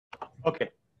Okay.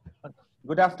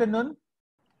 Good afternoon.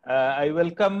 I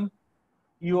welcome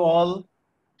you all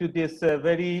to this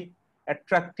very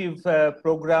attractive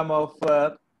program of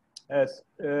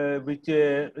which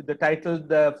the title,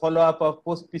 the follow-up of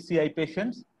post-PCI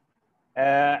patients.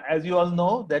 As you all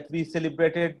know, that we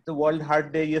celebrated the World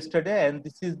Heart Day yesterday, and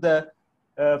this is the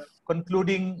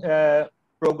concluding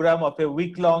program of a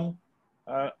week-long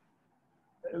a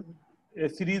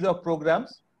series of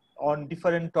programs on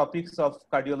different topics of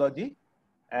cardiology.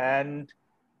 And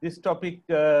this topic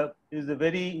is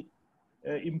very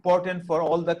important for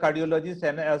all the cardiologists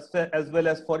and as well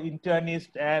as for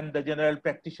internists and the general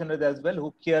practitioners as well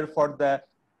who care for the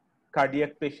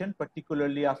cardiac patient,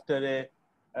 particularly after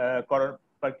a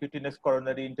percutaneous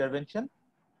coronary intervention.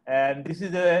 And this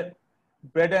is a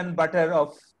bread and butter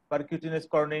of percutaneous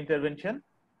coronary intervention.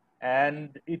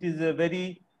 And it is a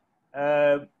very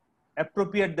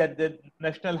appropriate that the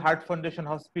National Heart Foundation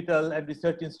Hospital and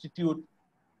Research Institute,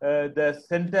 the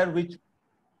center which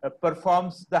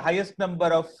performs the highest number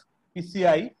of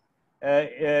PCI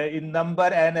in number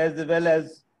and as well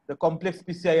as the complex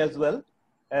PCI as well,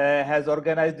 has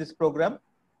organized this program.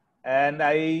 And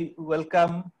I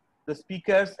welcome the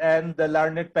speakers and the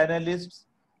learned panelists,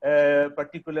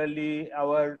 particularly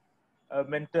our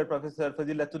mentor, Professor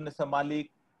Fazilatunisa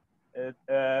Malik,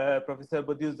 Professor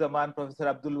Badiu Zaman, Professor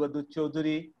Abdul Wadud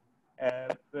Chaudhary,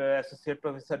 Associate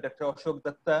Professor Dr. Ashok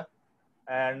Datta,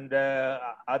 and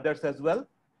others as well.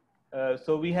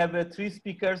 So we have three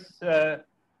speakers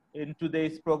in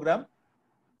today's program.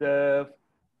 The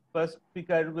first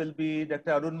speaker will be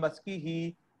Dr. Arun Maski.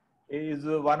 He is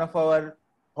one of our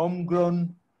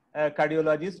homegrown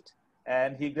cardiologists,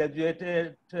 and he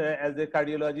graduated as a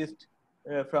cardiologist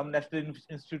from National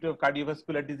Institute of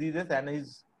Cardiovascular Diseases, and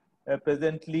he's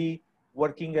presently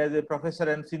working as a professor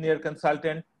and senior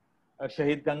consultant,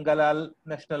 Shahid Gangalal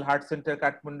National Heart Center,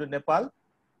 Kathmandu, Nepal.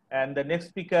 And the next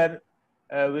speaker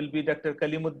will be Dr.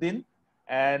 Kalimuddin,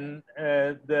 and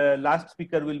the last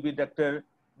speaker will be Dr.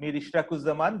 Mir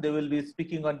Ishraquzzaman. They will be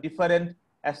speaking on different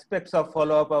aspects of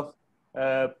follow-up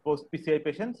of post-PCI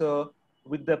patients. So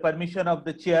with the permission of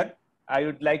the chair, I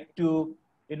would like to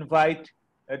invite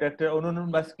Dr.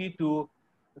 Arun Maski to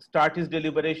start his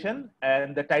deliberation,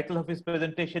 and the title of his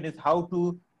presentation is How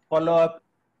to Follow Up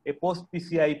a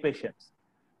Post-PCI Patient.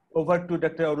 Over to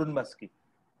Dr. Arun Maski.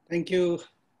 Thank you,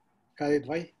 Khalid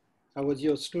Bhai. I was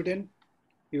your student.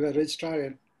 You were registrar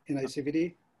in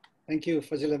NICVD. Thank you,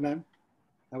 Fazila ma'am.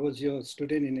 I was your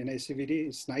student in NICVD.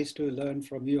 It's nice to learn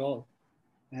from you all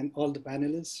and all the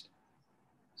panelists.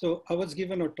 So I was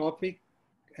given a topic,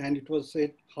 and it was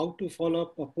said how to follow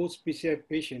up a post-PCI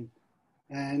patient.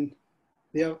 And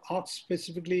they have asked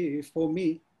specifically for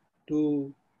me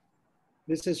to,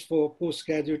 this is for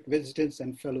postgraduate residents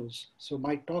and fellows. So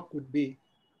my talk would be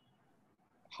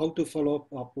how to follow up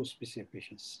our post-PCI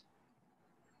patients.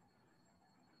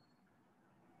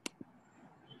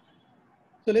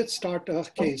 So let's start our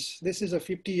case. This is a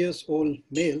 50-year-old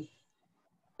male,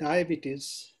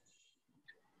 diabetes,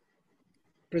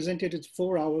 presented with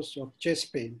 4 hours of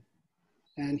chest pain,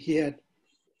 and he had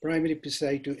primary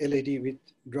PCI to LAD with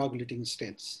drug-eluting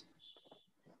stents.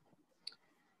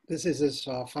 This is his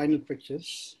final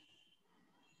pictures.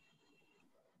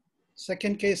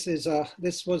 Second case is,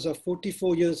 this was a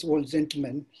 44-year-old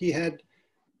gentleman. He had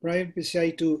primary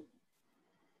PCI to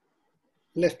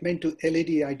left main to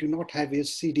LAD. I do not have his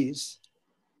CDs.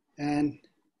 And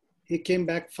he came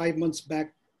back 5 months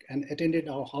back and attended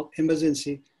our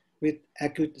emergency with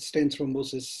acute stent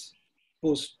thrombosis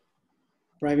post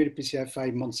primary PCI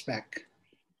 5 months back.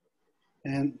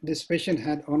 And this patient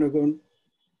had undergone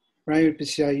primary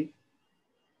PCI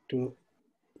to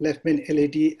left main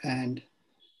LAD and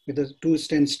with a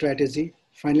 2-stent strategy,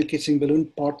 final kissing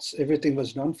balloon, POTS, everything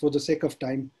was done. For the sake of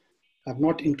time, I've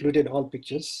not included all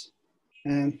pictures.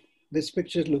 And this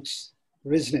picture looks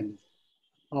reasonable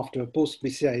after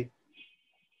post-PCI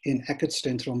in acute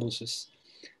stent thrombosis.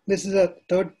 This is a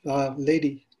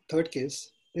third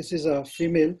case. This is a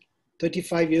female,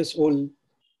 35-year-old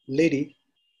lady.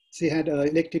 She had an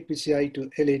elective PCI to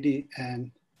LAD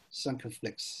and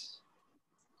circumflex.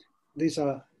 This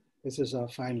is our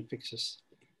final pictures.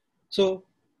 So,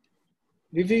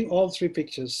 reviewing all 3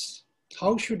 pictures,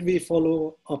 how should we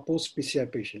follow our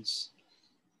post-PCI patients?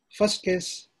 First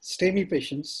case, STEMI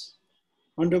patients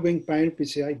undergoing primary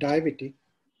PCI, diabetic.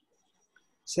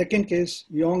 Second case,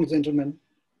 young gentleman,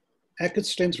 acute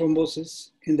stent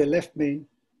thrombosis in the left main,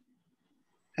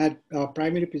 had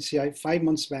primary PCI 5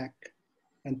 months back.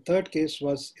 And third case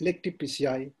was elective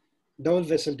PCI, double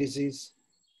vessel disease,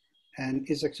 and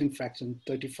ejection fraction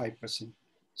 35%.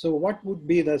 So what would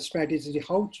be the strategy?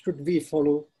 How should we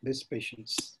follow these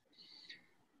patients?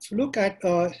 If you look at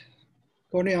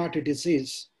coronary artery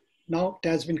disease, now it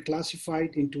has been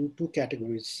classified into two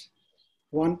categories.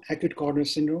 One, acute coronary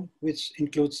syndrome, which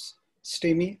includes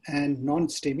STEMI and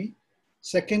non-STEMI.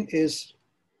 Second is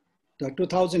the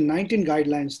 2019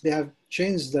 guidelines. They have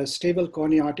changed the stable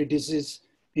coronary artery disease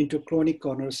into chronic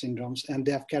coronary syndromes, and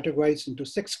they have categorized into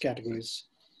 6 categories.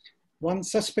 One,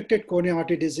 suspected coronary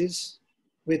artery disease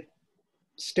with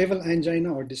stable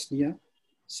angina or dyspnea.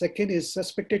 Second is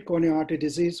suspected coronary artery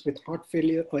disease with heart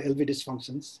failure or LV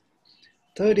dysfunctions.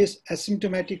 Third is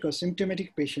asymptomatic or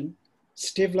symptomatic patient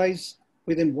stabilized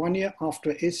within 1 year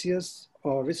after ACS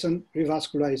or recent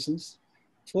revascularizations.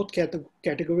 Fourth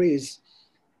category is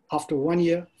after 1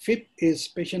 year. Fifth is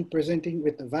patient presenting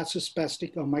with a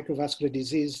vasospastic or microvascular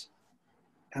disease.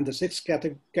 And the sixth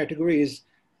category is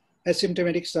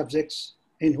asymptomatic subjects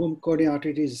in whom coronary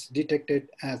artery is detected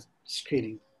as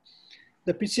screening.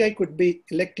 The PCI could be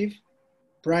elective,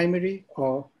 primary,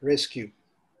 or rescue.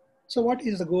 So what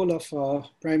is the goal of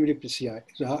primary PCI?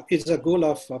 It's the goal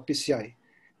of PCI,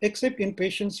 except in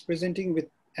patients presenting with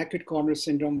acute coronary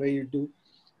syndrome where you do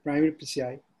primary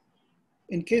PCI.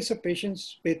 In case of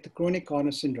patients with chronic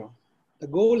coronary syndrome, the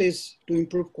goal is to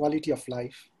improve quality of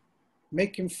life,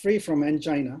 make him free from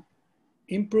angina,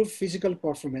 improve physical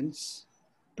performance,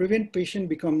 prevent patient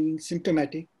becoming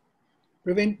symptomatic,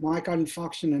 prevent myocardial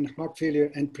infarction and heart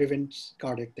failure, and prevent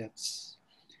cardiac deaths.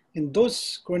 In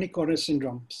those chronic coronary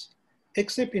syndromes,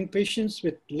 except in patients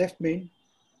with left main,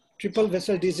 triple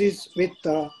vessel disease with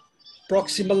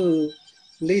proximal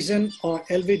lesion or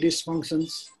LV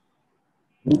dysfunctions,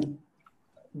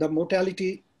 the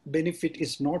mortality benefit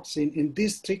is not seen. In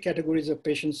these 3 categories of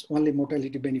patients, only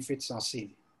mortality benefits are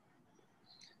seen.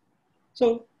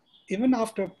 So even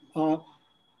after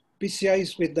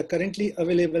PCIs with the currently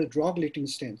available drug-eluting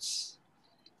stents,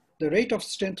 the rate of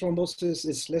stent thrombosis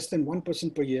is less than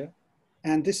 1% per year,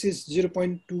 and this is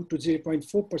 0.2 to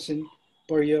 0.4%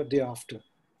 per year thereafter.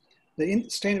 The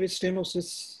stent with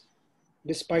stenosis,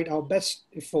 despite our best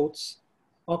efforts,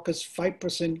 occurs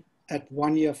 5% at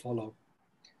 1 year follow-up.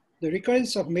 The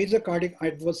recurrence of major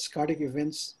adverse cardiac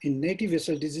events in native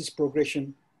vessel disease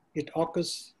progression, it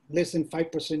occurs less than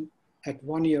 5% at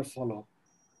 1 year follow-up.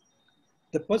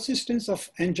 The persistence of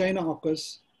angina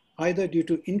occurs either due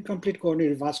to incomplete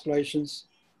coronary revascularizations,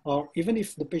 or even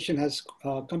if the patient has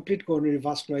complete coronary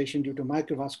revascularization due to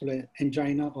microvascular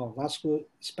angina or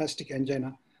vasospastic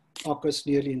angina, occurs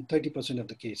nearly in 30% of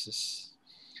the cases.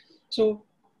 So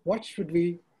what should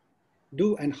we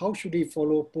do and how should we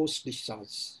follow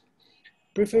post-discharge?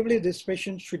 Preferably this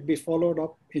patient should be followed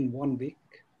up in 1 week.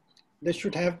 They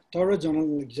should have thorough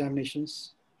general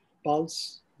examinations,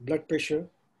 pulse, blood pressure,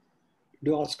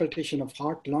 do auscultation of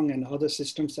heart, lung, and other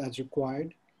systems as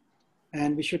required.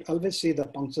 And we should always see the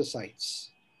puncture sites.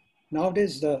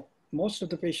 Nowadays, most of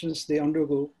the patients, they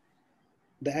undergo,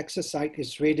 the access site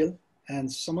is radial,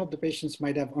 and some of the patients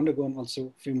might have undergone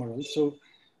also femoral. So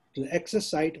the access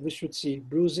site, we should see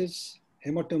bruises,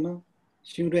 hematoma,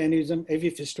 pseudoaneurysm,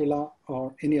 AV fistula,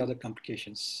 or any other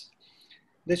complications.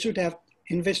 They should have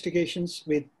investigations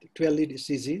with 12-lead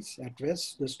disease at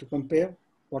rest, just to compare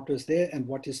what was there and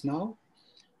what is now.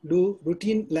 Do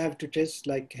routine lab tests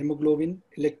like hemoglobin,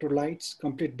 electrolytes,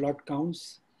 complete blood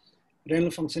counts, renal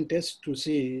function tests to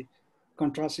see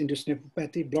contrast-induced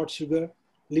nephropathy, blood sugar,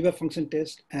 liver function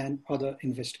test, and other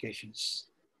investigations.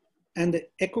 And the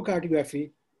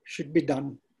echocardiography should be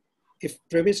done. If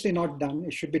previously not done,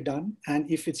 it should be done.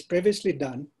 And if it's previously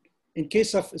done, in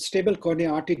case of stable coronary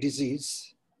artery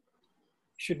disease,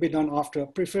 should be done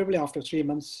preferably after 3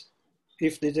 months,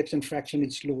 if the ejection fraction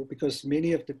is low, because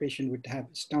many of the patient would have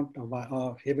stunt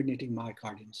or hibernating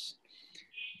myocardiums.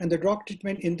 And the drug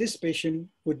treatment in this patient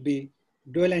would be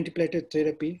dual antiplatelet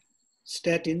therapy,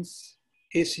 statins,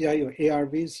 ACI or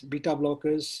ARVs, beta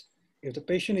blockers. If the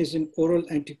patient is in oral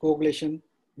anticoagulation,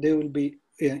 they will be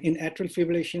in atrial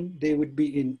fibrillation, they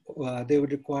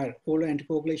would require oral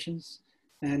anticoagulations.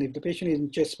 And if the patient is in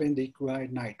chest pain, they require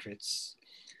nitrates.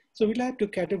 So we'd like to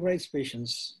categorize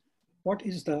patients. What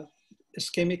is the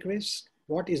ischemic risk?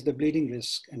 What is the bleeding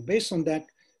risk? And based on that,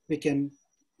 we can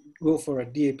go for a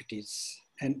DAPTs.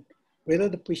 And whether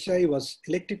the PCI was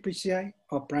elective PCI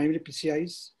or primary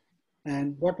PCIs,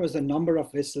 and what was the number of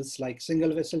vessels like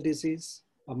single vessel disease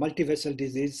or multi-vessel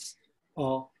disease,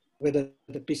 or whether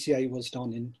the PCI was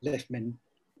done in left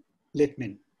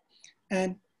main.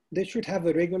 And they should have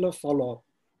a regular follow-up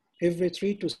every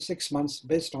 3 to 6 months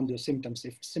based on their symptoms.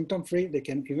 If symptom-free, they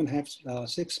can even have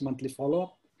 6 monthly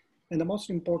follow-up. And the most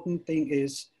important thing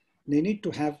is they need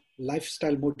to have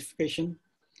lifestyle modification.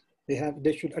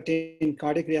 They should attain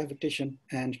cardiac rehabilitation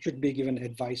and should be given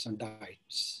advice on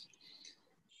diets.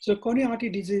 So coronary artery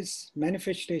disease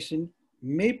manifestation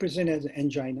may present as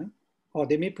angina, or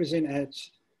they may present as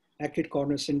acute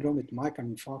coronary syndrome with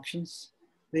myocardial infarctions.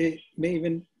 They may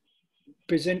even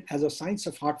present as a signs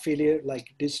of heart failure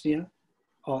like dyspnea,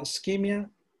 or ischemia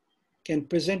can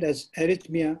present as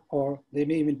arrhythmia, or they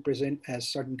may even present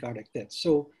as sudden cardiac death.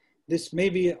 So this may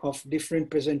be of different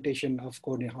presentation of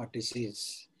coronary heart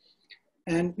disease.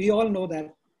 And we all know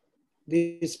that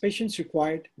these patients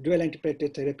required dual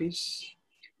antiplatelet therapies.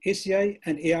 ACI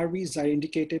and ARVs are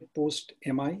indicated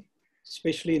post-MI,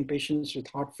 especially in patients with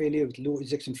heart failure with low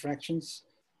ejection fractions,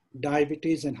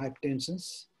 diabetes, and hypertension.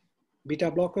 Beta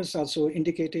blockers also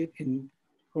indicated in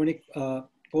chronic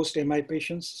post-MI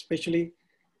patients, especially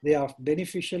they are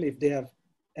beneficial if they have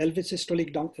LV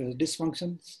systolic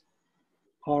dysfunctions,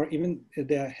 or even if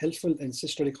they are helpful in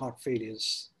systolic heart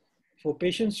failures. For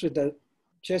patients with the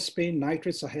chest pain,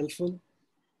 nitrates are helpful.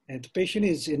 And the patient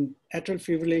is in atrial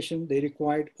fibrillation, they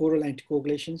required oral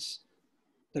anticoagulations.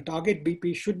 The target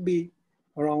BP should be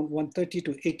around 130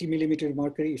 to 80 millimeter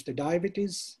mercury. If the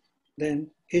diabetes, then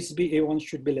HbA1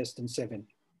 should be less than 7.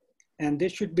 And there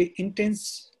should be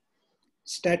intense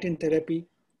statin therapy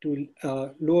to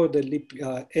lower the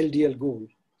LDL goal.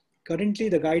 Currently,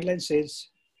 the guideline says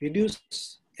reduce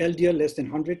LDL less than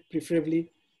 100,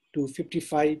 preferably to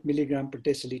 55 milligram per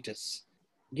deciliters.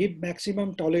 Give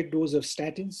maximum tolerated dose of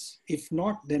statins. If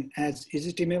not, then as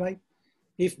ezetimibe.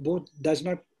 If both does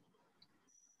not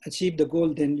achieve the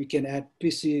goal, then we can add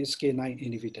PCSK9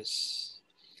 inhibitors.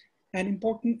 And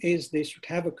important is they should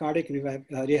have a cardiac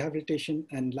rehabilitation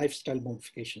and lifestyle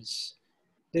modifications.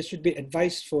 There should be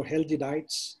advice for healthy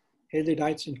diets. Healthy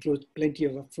diets include plenty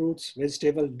of fruits,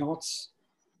 vegetable, nuts,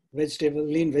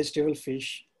 lean vegetable,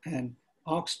 fish, and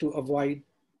asked to avoid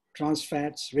trans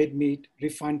fats, red meat,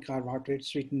 refined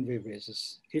carbohydrates, sweetened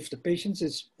beverages. If the patient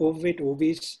is overweight,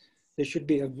 obese, they should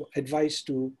be advised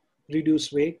to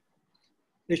reduce weight.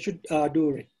 They should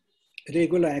do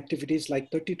regular activities like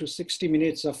 30 to 60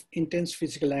 minutes of intense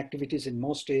physical activities in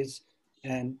most days,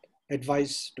 and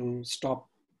advised to stop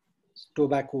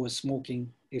tobacco or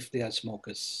smoking if they are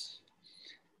smokers.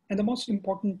 And the most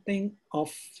important thing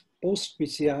of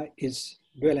post-PCI is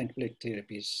dual antiplatelet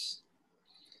therapies.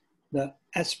 The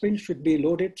aspirin should be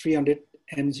loaded 300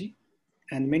 mg,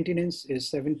 and maintenance is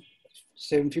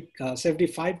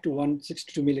 75 to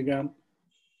 162 milligram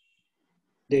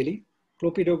daily.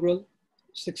 Clopidogrel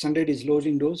 600 is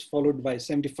loading dose, followed by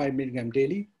 75 milligram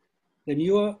daily. The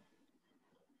newer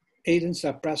agents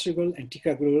are prasugrel and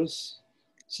ticagrelor.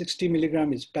 60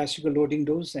 milligram is prasugrel loading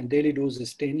dose, and daily dose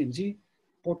is 10 mg.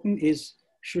 Important is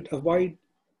should avoid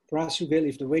prasugrel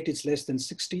if the weight is less than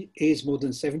 60, age more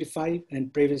than 75,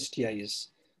 and previous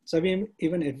TIs. So we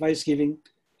even advise giving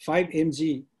 5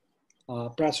 mg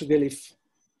prasugrel if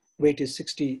weight is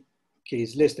 60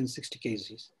 kgs, less than 60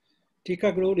 kgs.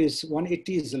 Ticagrelor is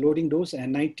 180 is the loading dose,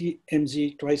 and 90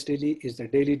 mg twice daily is the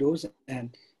daily dose.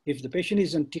 And if the patient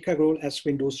is on ticagrelor,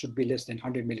 aspirin dose should be less than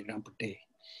 100 milligram per day.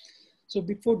 So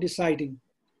before deciding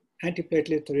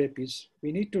antiplatelet therapies,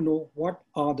 we need to know what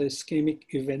are the ischemic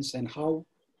events and how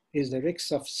is the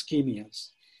risk of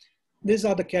ischemias. These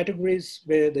are the categories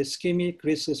where the ischemic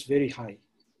risk is very high.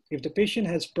 If the patient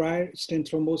has prior stent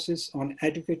thrombosis on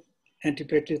adequate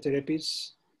antiplatelet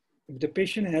therapies, if the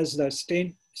patient has the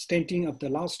stenting of the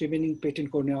last remaining patent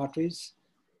coronary arteries,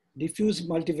 diffuse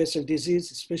multivessel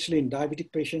disease, especially in diabetic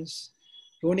patients,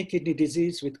 chronic kidney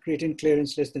disease with creatinine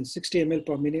clearance less than 60 ml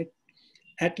per minute,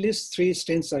 at least 3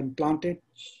 stents are implanted,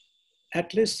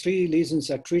 at least 3 lesions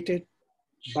are treated,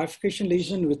 bifurcation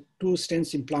lesion with 2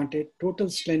 stents implanted, total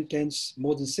stent lengths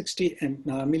more than 60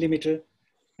 millimeter,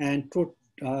 and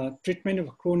treatment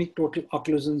of chronic total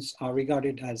occlusions are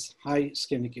regarded as high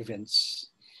ischemic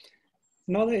events.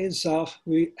 Another is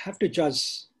we have to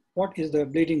judge what is the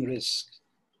bleeding risk.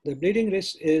 The bleeding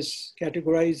risk is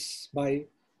categorized by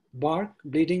BARC,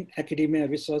 Bleeding Academia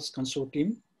Research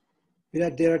Consortium.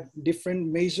 That there are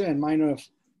different major and minor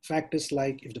factors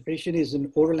like if the patient is in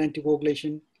oral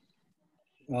anticoagulation,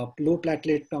 low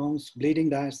platelet counts, bleeding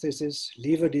diastasis,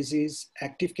 liver disease,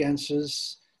 active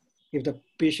cancers, if the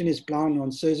patient is planned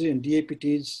on surgery and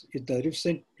DAPTs, if the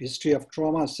recent history of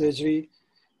trauma surgery,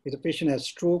 if the patient has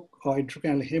stroke or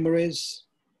intracranial hemorrhage,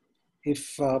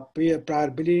 if prior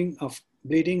bleeding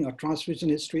or transfusion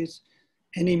histories,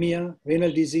 anemia,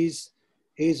 renal disease,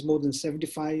 age more than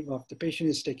 75, or if the patient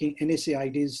is taking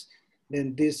NSAIDs,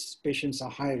 then these patients are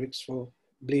high risk for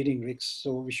bleeding risks.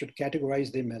 So we should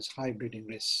categorize them as high bleeding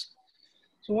risk.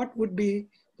 So what would be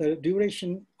the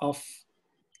duration of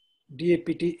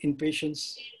DAPT in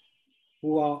patients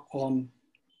who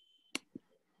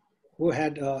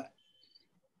had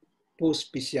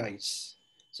post-PCIs?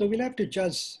 So we'll have to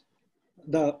judge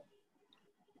the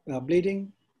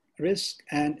bleeding risk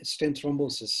and stent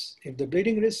thrombosis. If the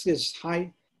bleeding risk is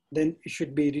high, then it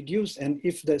should be reduced. And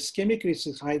if the ischemic risk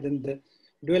is high, then the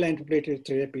dual antiplatelet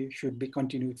therapy should be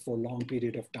continued for a long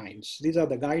period of times. These are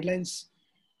the guidelines.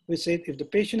 We said if the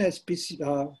patient has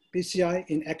PCI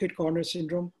in acute coronary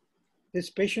syndrome, this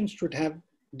patient should have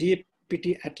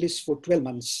DAPT at least for 12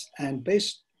 months. And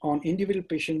based on individual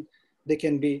patient, they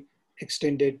can be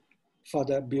extended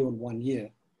further beyond 1 year.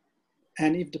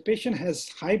 And if the patient has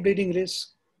high bleeding risk,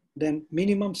 then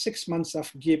minimum 6 months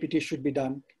of DAPT should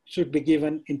be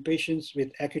given in patients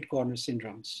with acute coronary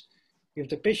syndromes. If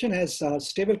the patient has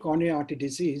stable coronary artery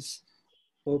disease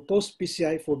or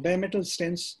post-PCI for bare metal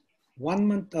stents, 1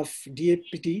 month of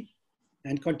DAPT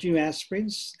and continue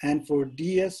aspirins. And for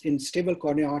DS in stable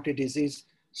coronary artery disease,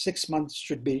 6 months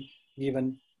should be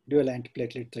given dual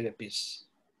antiplatelet therapies.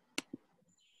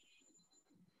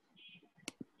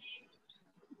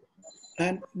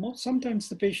 And sometimes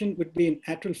the patient would be in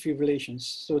atrial fibrillations,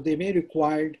 so they may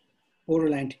require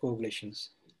oral anticoagulations.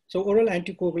 So oral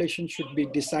anticoagulation should be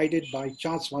decided by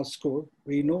Charles-Vaz score.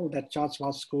 We know that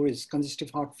Charles-Vaz score is congestive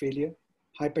heart failure,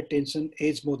 hypertension,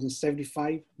 age more than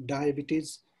 75,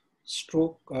 diabetes,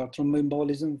 stroke,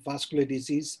 thromboembolism, vascular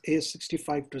disease, age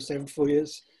 65 to 74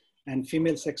 years, and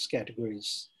female sex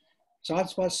categories.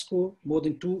 Charles-Vaz score more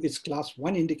than 2 is class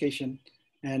 1 indication,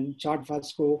 and Charles-Vaz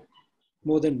score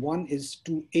more than 1 is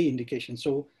 2A indication.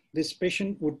 So this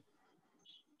patient would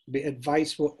be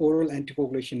advised for oral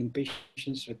anticoagulation in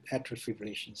patients with atrial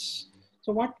fibrillations.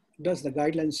 So what does the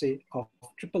guideline say of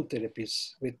triple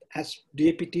therapies with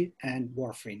DAPT and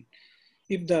warfarin?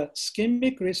 If the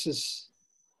ischemic risk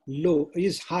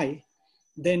is high,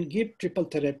 then give triple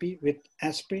therapy with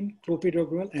aspirin,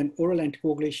 clopidogrel, and oral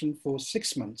anticoagulation for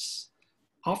 6 months.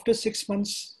 After 6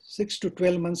 months, 6 to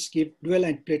 12 months, give dual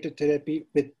antiplatelet therapy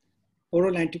with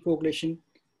oral anticoagulation,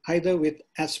 either with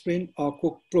aspirin or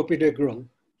clopidogrel.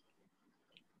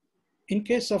 In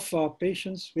case of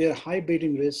patients with high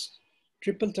bleeding risk,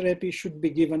 triple therapy should be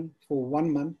given for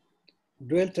 1 month,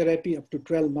 dual therapy up to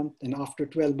 12 months, and after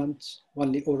 12 months,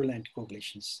 only oral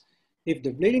anticoagulations. If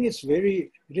the bleeding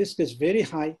risk is very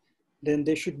high, then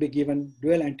they should be given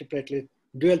dual antiplatelet,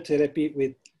 dual therapy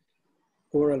with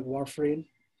oral warfarin,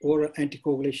 oral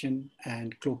anticoagulation,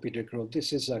 and clopidogrel.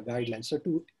 This is a guideline. So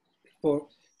for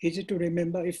easy to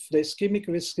remember, if the ischemic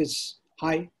risk is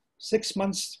high, 6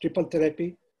 months triple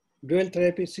therapy, dual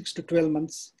therapy 6 to 12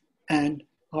 months, and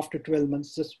after 12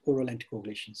 months, just oral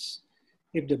anticoagulations.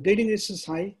 If the bleeding risk is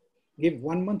high, give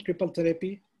 1 month triple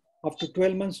therapy, after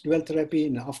 12 months dual therapy,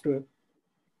 and after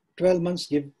 12 months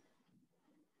give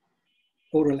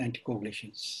oral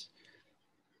anticoagulations.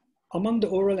 Among the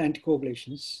oral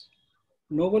anticoagulations,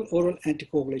 novel oral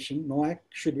anticoagulation, NOAC,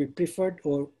 should be preferred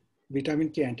or vitamin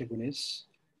K antagonists.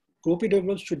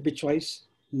 Clopidogrel should be choice,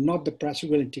 not the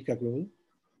prasugrel and ticagrelor.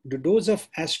 The dose of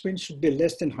aspirin should be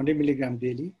less than 100 milligram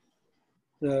daily.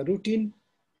 The routine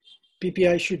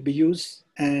PPI should be used,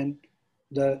 and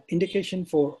the indication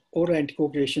for oral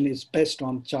anticoagulation is based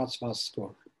on Charles-Vaz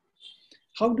score.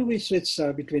 How do we switch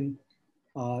between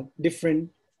different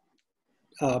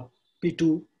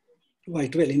P2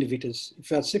 Y12 inhibitors?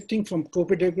 If we are shifting from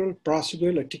clopidogrel,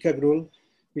 prasugrel, or ticagrelor,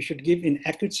 we should give in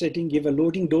acute setting, give a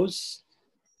loading dose.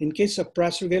 In case of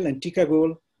prasugrel and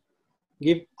ticagrelor,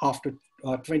 give after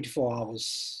 24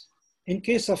 hours. In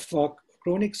case of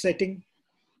chronic setting,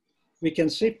 we can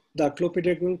switch the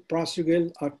clopidogrel,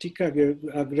 prasugrel, or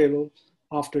ticagrelor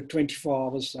after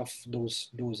 24 hours of those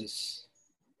doses.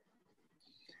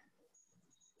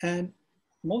 And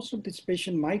most of these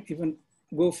patients might even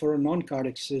go for a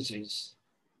non-cardiac surgeries.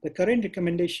 The current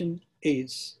recommendation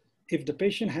is if the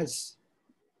patient has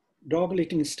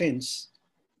dog-leaking stents,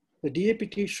 the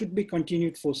DAPT should be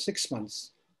continued for 6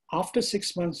 months. After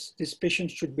 6 months, this patient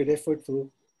should be referred for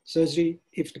surgery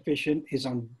if the patient is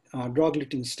on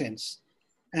dog-leaking stents.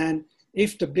 And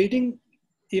if the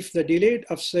delay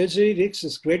of surgery risk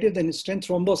is greater than stent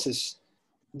thrombosis,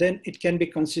 then it can be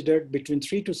considered between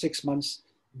 3 to 6 months,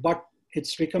 but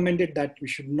it's recommended that we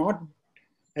should not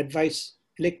advise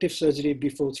elective surgery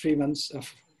before 3 months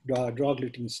of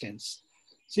dog-leaking stents.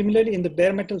 Similarly, in the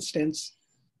bare metal stents,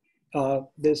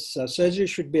 this surgery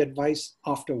should be advised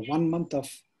after 1 month of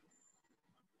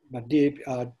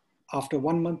DAPT,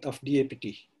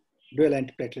 dual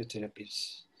antiplatelet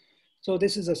therapies. So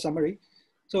this is a summary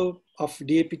of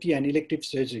DAPT and elective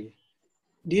surgery.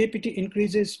 DAPT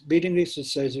increases bleeding risk of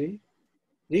surgery.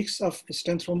 Risk of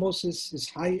stent thrombosis is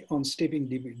high on stopping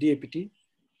DAPT.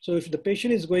 So if the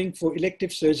patient is going for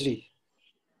elective surgery,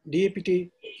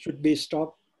 DAPT should be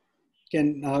stopped,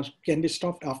 can be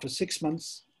stopped after 6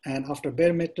 months. and after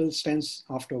bare metal stents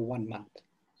after 1 month.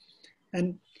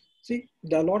 And see,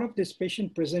 a lot of this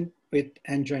patient present with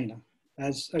angina.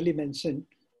 As earlier mentioned,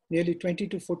 nearly 20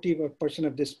 to 40%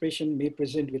 of this patient may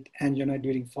present with angina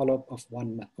during follow-up of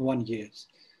 1 year.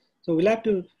 So we'll have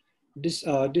to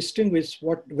distinguish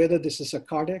whether this is a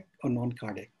cardiac or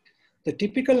non-cardiac. The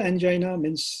typical angina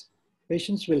means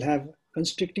patients will have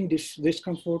constricting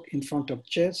discomfort in front of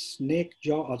chest, neck,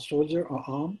 jaw, or shoulder or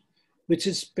arm, which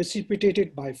is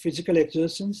precipitated by physical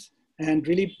exertions and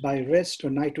relieved by rest or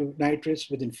night rest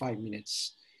within 5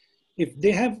 minutes. If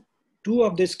they have 2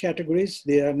 of these categories,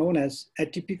 they are known as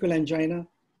atypical angina.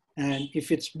 And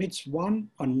if it meets 1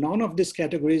 or none of these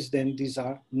categories, then these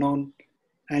are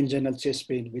non-anginal chest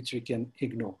pain, which we can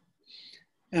ignore.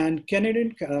 And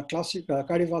Canadian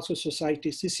Cardiovascular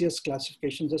Society CCS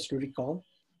classification, just to recall,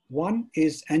 1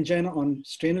 is angina on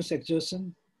strenuous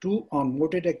exertion, 2 on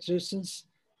moderate exertions,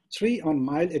 3 on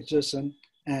mild exertion,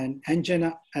 and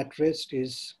angina at rest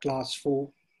is class 4,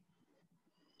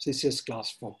 CCS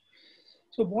class 4.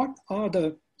 So what are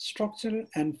the structural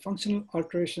and functional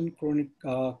alteration chronic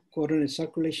coronary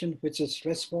circulation, which is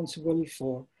responsible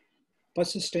for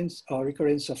persistence or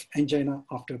recurrence of angina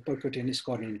after percutaneous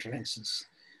coronary interventions?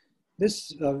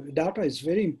 This data is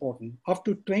very important. Up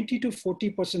to 20 to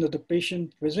 40% of the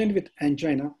patient present with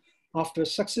angina after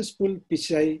successful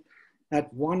PCI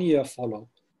at 1 year follow-up.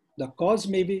 The cause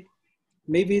maybe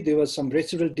there was some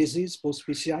residual disease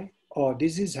post-PCI, or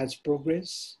disease has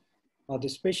progressed, or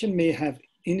this patient may have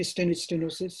in-stent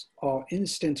stenosis or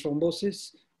in-stent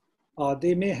thrombosis.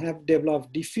 They may have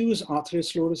developed diffuse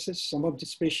atherosclerosis. Some of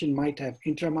this patient might have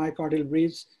intramyocardial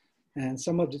bleeds, and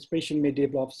some of this patient may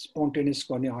develop spontaneous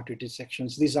coronary artery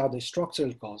dissections. These are the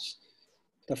structural cause.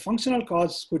 The functional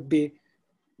cause could be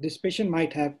this patient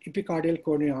might have epicardial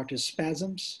coronary artery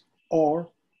spasms, or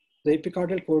the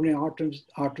epicardial coronary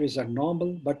arteries are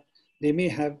normal, but they may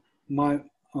have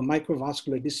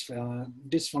microvascular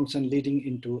dysfunction leading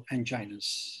into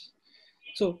anginas.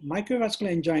 So microvascular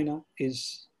angina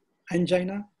is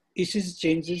angina, ECG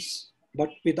changes, but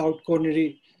without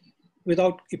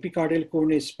epicardial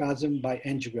coronary spasm by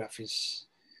angiographies.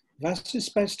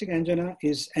 Vasospastic angina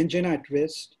is angina at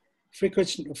rest,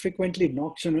 frequently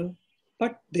nocturnal,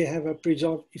 but they have a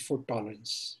preserved effort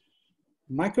tolerance.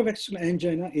 Microvascular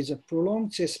angina is a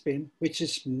prolonged chest pain which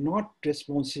is not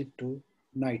responsive to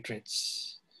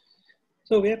nitrates.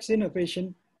 So we have seen a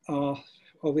patient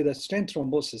with a stent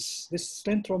thrombosis. This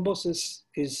stent thrombosis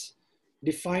is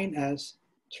defined as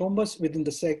thrombus within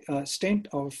the stent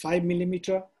of 5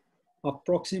 millimeter of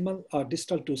proximal or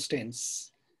distal to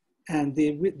stents. And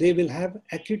they will have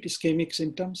acute ischemic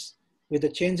symptoms with the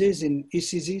changes in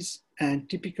ECGs and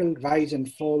typical rise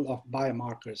and fall of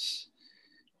biomarkers.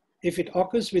 If it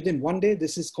occurs within 1 day,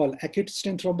 this is called acute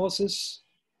stent thrombosis.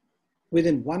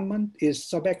 Within 1 month is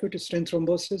subacute stent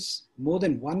thrombosis. More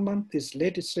than 1 month is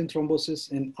late stent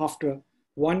thrombosis, and after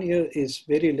 1 year is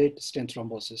very late stent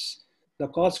thrombosis. The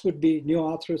cause could be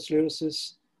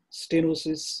neoatherosclerosis,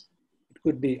 stenosis. It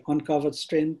could be uncovered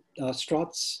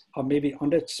struts, or maybe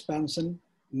underexpansion,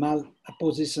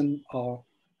 malapposition, or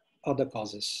other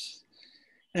causes.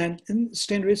 And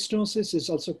in-stent restenosis is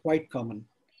also quite common.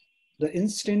 The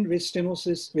in-stent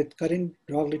restenosis with current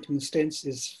drug-eluting stents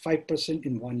is 5%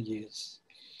 in 1 year.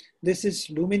 This is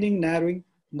lumining narrowing,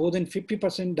 more than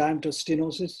 50% diameter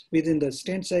stenosis within the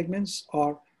stent segments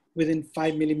or within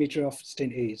 5 millimeter of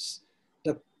stent A's.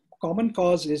 The common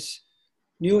cause is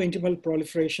new intimal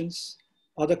proliferations.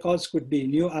 Other cause could be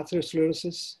new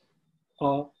atherosclerosis,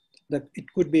 or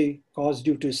it could be caused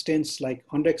due to stents like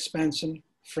underexpansion,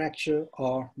 fracture,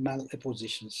 or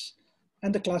malappositions.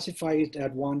 And they classify it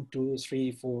at 1, 2,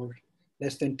 3, 4,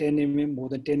 less than 10 mm, more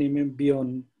than 10 mm,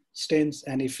 beyond stents,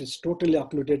 and if it's totally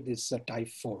occluded, it's a type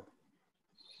 4.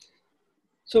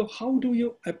 So how do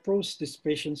you approach these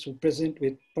patients who present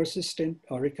with persistent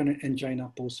or recurrent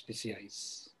angina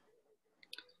post-PCIs?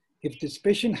 If this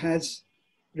patient has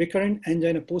recurrent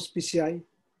angina post-PCI,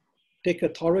 take a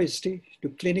thorough history to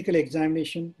clinical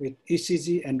examination with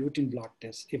ECG and routine blood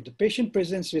tests. If the patient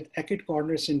presents with acute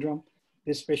coronary syndrome,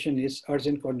 this patient is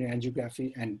urgent coronary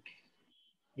angiography and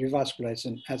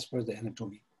revascularization as per the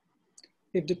anatomy.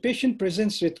 If the patient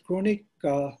presents with chronic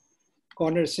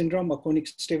coronary syndrome or chronic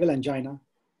stable angina,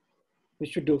 we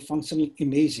should do functional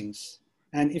imagings.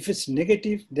 And if it's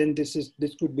negative, then this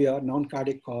could be a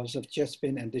non-cardiac cause of chest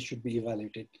pain, and this should be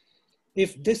evaluated.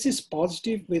 If this is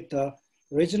positive with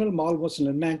regional malmotion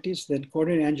abnormalities, then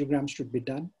coronary angiogram should be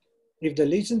done. If the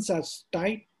lesions are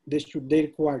tight, they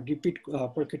require repeat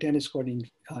percutaneous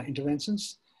coronary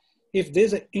interventions. If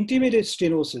there's an intermediate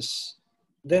stenosis,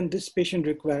 then this patient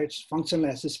requires functional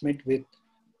assessment with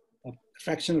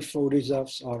fractional flow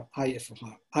reserves or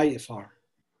IFR.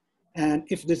 And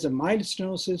if there's a mild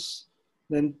stenosis,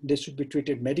 then they should be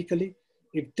treated medically.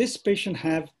 If this patient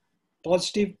have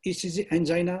positive ECG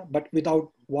angina, but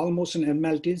without wall motion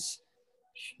abnormalities,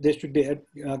 they should be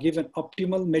given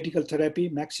optimal medical therapy,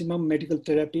 maximum medical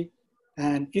therapy.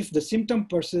 And if the symptom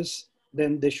persists,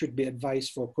 then they should be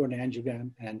advised for coronary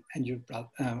angiogram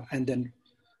and then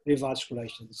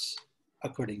revascularizations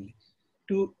accordingly.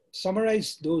 To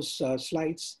summarize those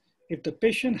slides, if the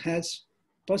patient has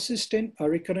persistent or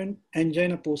recurrent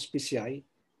angina post-PCI,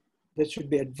 there should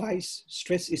be advised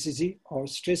stress ECG or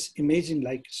stress imaging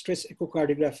like stress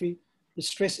echocardiography,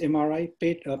 stress MRI,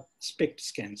 PET, SPECT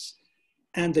scans.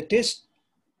 And the test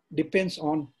depends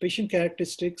on patient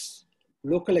characteristics,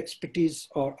 local expertise,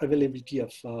 or availability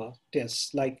of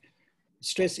tests like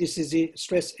stress ECG,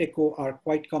 stress echo are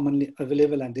quite commonly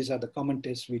available, and these are the common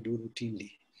tests we do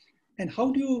routinely. And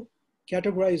how do you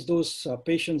categorize those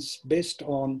patients based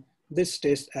on this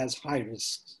test as high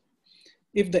risk?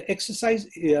 If the exercise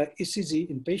ECG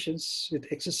in patients with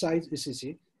exercise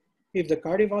ECG, if the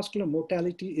cardiovascular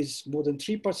mortality is more than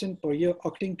 3% per year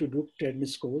according to Duke-Tedman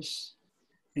scores,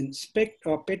 in SPECT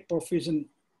or PET perfusion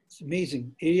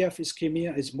imaging, area of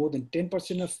ischemia is more than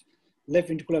 10% of left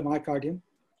ventricular myocardium.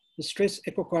 The stress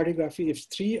echocardiography, if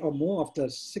 3 or more of the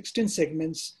 16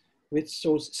 segments which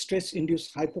shows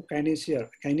stress-induced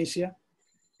hypokinesia.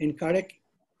 In cardiac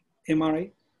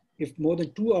MRI, if more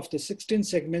than 2 of the 16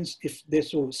 segments, if they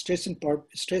show stress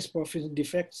perfusion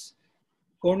defects,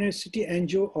 coronary CT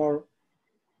angio or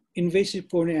invasive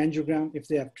coronary angiogram, if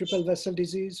they have triple vessel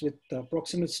disease with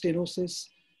proximal stenosis,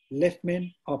 left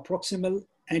main or proximal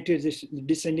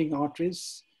anterior-descending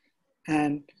arteries,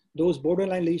 and those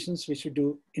borderline lesions, we should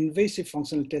do invasive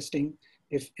functional testing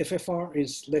if FFR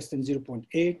is less than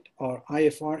 0.8 or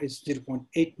IFR is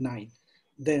 0.89,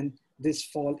 then this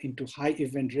fall into high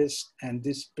event risk and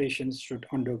these patients should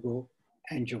undergo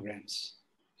angiograms.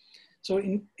 So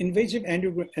in invasive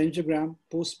angiogram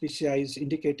post-PCI is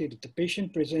indicated if the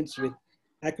patient presents with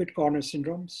acute coronary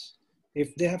syndromes,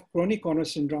 if they have chronic coronary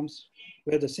syndromes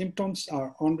where the symptoms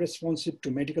are unresponsive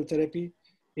to medical therapy,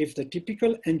 if the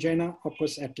typical angina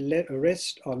occurs at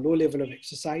rest or low level of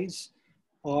exercise,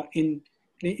 or in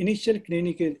initial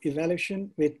clinical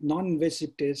evaluation with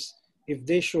non-invasive tests, if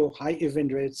they show high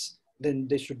event rates, then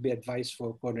they should be advised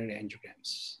for coronary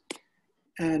angiograms.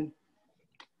 And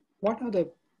what are the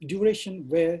duration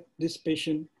where this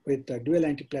patient with dual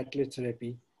antiplatelet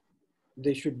therapy,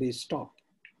 they should be stopped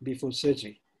before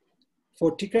surgery?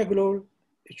 For ticagrelor,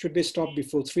 it should be stopped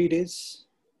before 3 days.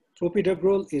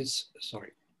 Clopidogrel is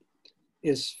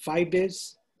 5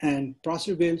 days, and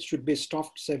prasugrel should be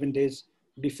stopped 7 days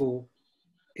before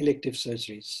elective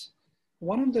surgeries.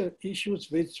 One of the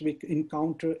issues which we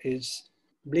encounter is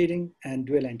bleeding and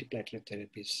dual antiplatelet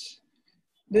therapies.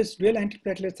 These dual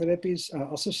antiplatelet therapies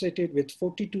are associated with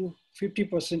 40 to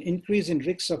 50% increase in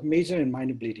risks of major and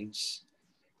minor bleedings.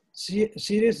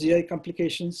 Serious GI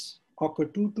complications occur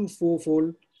 2 to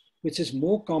 4-fold, which is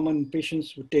more common in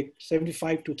patients who take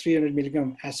 75 to 300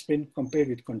 milligram aspirin compared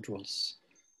with controls.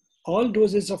 All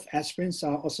doses of aspirins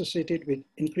are associated with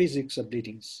increased risks of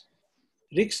bleedings.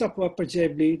 Risks of upper GI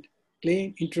bleed,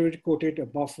 plain intra-coated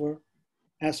buffer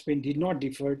aspirin did not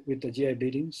differ with the GI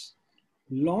bleedings.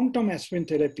 Long-term aspirin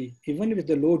therapy, even with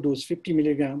the low dose 50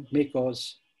 milligram, may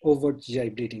cause overt GI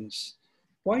bleedings.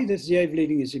 Why this GI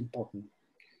bleeding is important?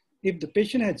 If the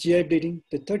patient has GI bleeding,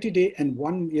 the 30-day and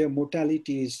 1-year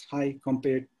mortality is high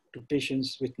compared to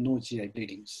patients with no GI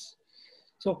bleedings.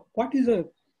 So what is the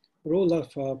role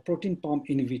of proton pump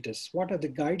inhibitors? What are the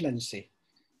guidelines say?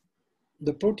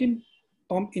 The proton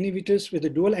pump inhibitors with the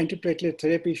dual antiplatelet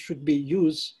therapy should be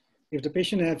used if the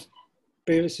patient has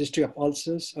previous history of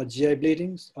ulcers or GI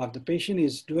bleedings, or if the patient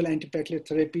is dual antiplatelet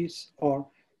therapies, or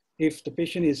if the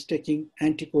patient is taking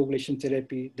anticoagulation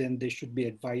therapy, then they should be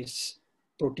advised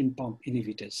proton pump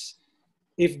inhibitors.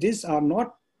 If these are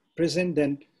not present,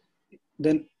 then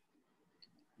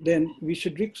we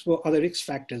should look for other risk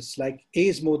factors like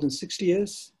age more than 60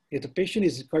 years, if the patient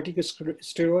is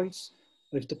corticosteroids,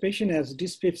 if the patient has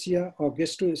dyspepsia or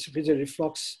gastroesophageal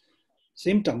reflux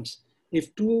symptoms.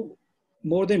 If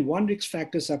more than one risk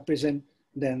factors are present,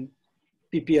 then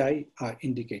PPI are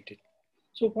indicated.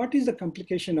 So what is the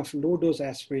complication of low dose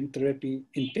aspirin therapy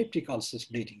in peptic ulcers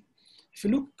bleeding? If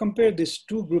you compare these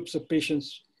two groups of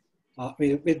patients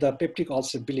with the peptic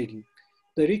ulcer bleeding,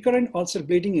 the recurrent ulcer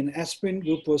bleeding in aspirin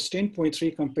group was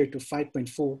 10.3 compared to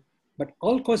 5.4, but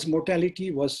all-cause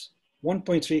mortality was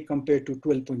 1.3 compared to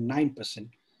 12.9%.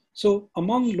 So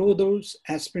among low dose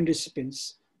aspirin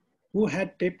recipients who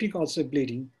had peptic ulcer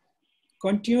bleeding,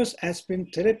 continuous aspirin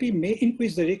therapy may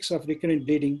increase the risk of recurrent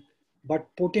bleeding, but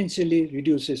potentially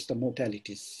reduces the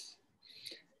mortalities.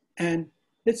 And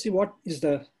let's see what is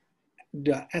the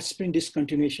aspirin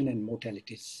discontinuation and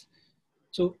mortalities.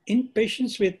 So in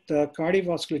patients with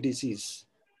cardiovascular disease,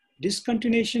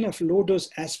 discontinuation of low-dose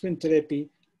aspirin therapy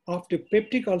after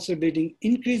peptic ulcer bleeding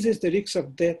increases the risk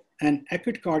of death and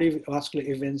acute cardiovascular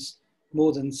events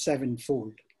more than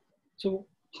 7-fold. So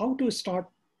how to start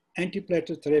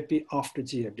antiplatelet therapy after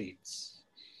GI bleeds?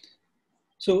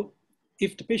 So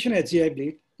if the patient has GI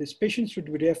bleed, this patient should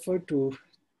be referred to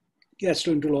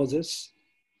gastroenterologist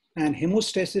and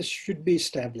hemostasis should be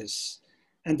established.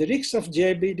 And the risk of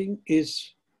GI bleeding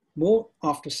is more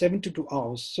after 72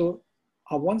 hours. So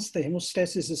once the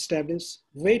hemostasis is established,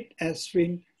 wait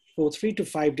aspirin for 3 to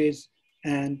 5 days.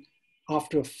 And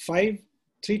after 3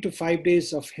 to 5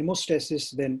 days of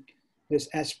hemostasis, then this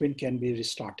aspirin can be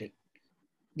restarted.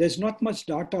 There's not much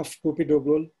data of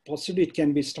clopidogrel. Possibly it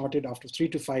can be started after 3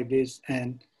 to 5 days.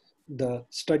 And the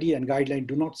study and guideline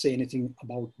do not say anything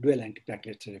about dual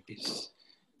antiplatelet therapies.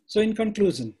 So in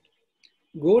conclusion,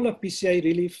 goal of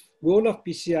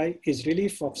PCI is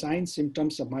relief of signs,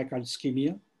 symptoms of myocardial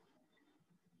ischemia,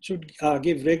 should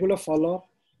give regular follow-up,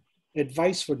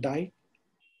 advice for diet,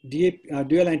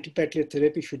 dual antiplatelet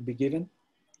therapy should be given,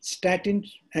 statin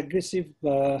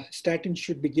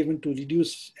should be given to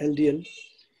reduce LDL,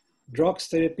 drugs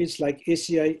therapies like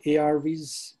ACI,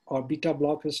 ARVs, or beta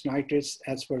blockers, nitrates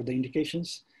as per the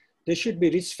indications. There should be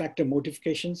risk factor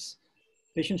modifications.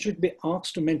 Patients should be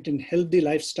asked to maintain healthy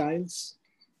lifestyles,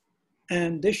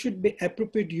 and there should be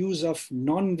appropriate use of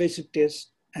non-invasive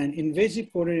tests, and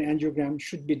invasive coronary angiogram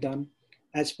should be done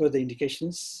as per the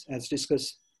indications as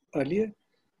discussed earlier.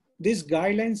 These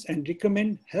guidelines and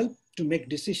recommend help to make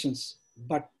decisions,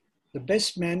 but the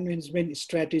best management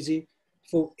strategy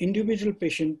for individual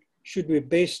patient should be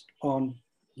based on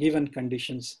given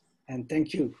conditions. And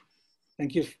thank you.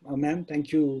 Thank you, ma'am.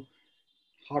 Thank you,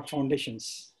 Heart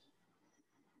Foundations.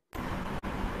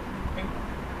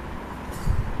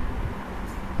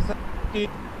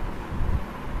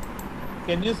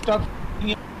 Can you stop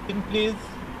in, please?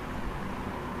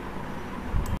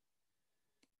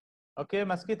 Okay,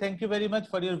 Maski, thank you very much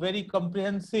for your very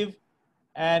comprehensive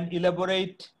and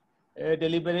elaborate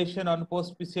deliberation on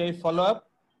post-PCI follow-up.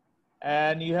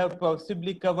 And you have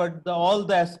possibly covered all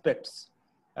the aspects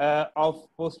of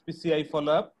post-PCI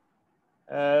follow-up.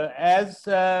 As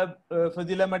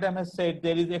Fazila Madam has said,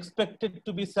 there is expected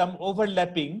to be some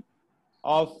overlapping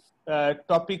of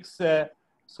topics.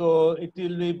 So it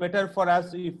will be better for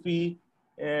us if we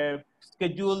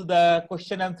schedule the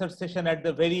question answer session at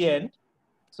the very end.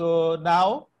 So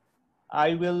now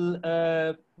I will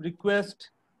request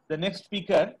the next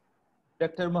speaker,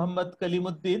 Dr. Muhammad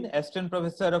Kalimuddin, Assistant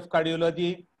Professor of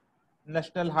Cardiology,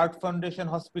 National Heart Foundation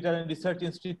Hospital and Research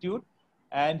Institute.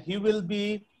 And he will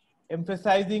be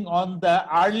emphasizing on the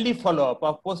early follow-up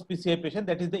of post-PCI patient,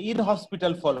 that is the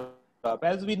in-hospital follow-up.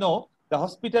 As we know, the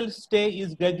hospital stay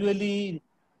is gradually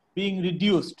being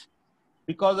reduced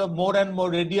because of more and more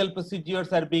radial procedures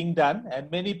are being done, and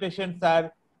many patients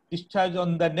are discharged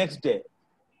on the next day.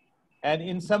 And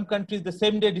in some countries, the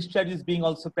same day discharge is being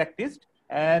also practiced.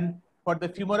 And for the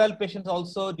femoral patients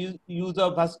also, the use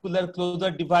of vascular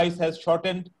closure device has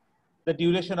shortened the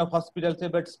duration of hospital stay,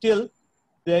 but still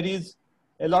there is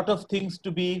a lot of things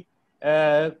to be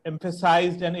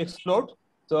emphasized and explored.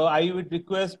 So I would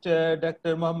request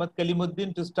Dr. Muhammad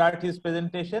Kalimuddin to start his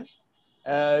presentation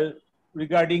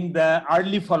regarding the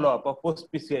early follow-up of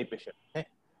post-PCI patient. Okay.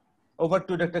 Over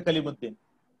to Dr. Kalimuddin.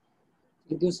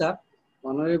 Thank you, sir.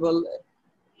 Honorable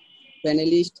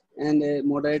panelist and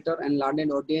moderator and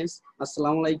learned audience,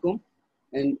 Assalamu alaikum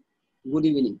and good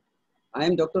evening. I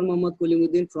am Dr. Muhammad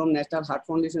Kalimuddin from National Heart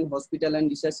Foundation Hospital and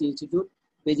Research Institute,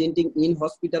 presenting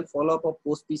in-hospital follow-up of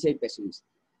post-PCI patients.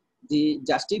 The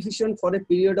justification for a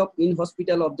period of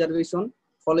in-hospital observation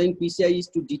following PCI is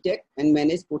to detect and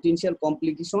manage potential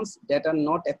complications that are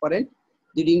not apparent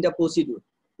during the procedure,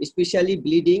 especially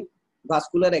bleeding,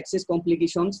 vascular access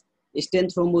complications,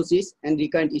 stent thrombosis, and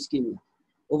recurrent ischemia.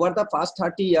 Over the past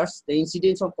 30 years, the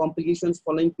incidence of complications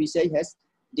following PCI has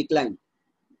declined.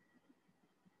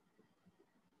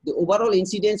 The overall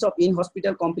incidence of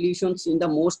in-hospital complications in the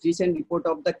most recent report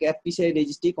of the CAP PCI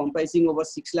registry, comprising over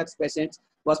 6 lakh patients,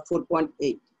 was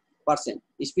 4.8%,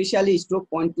 especially stroke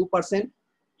 0.2%,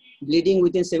 bleeding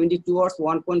within 72 hours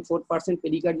 1.4%,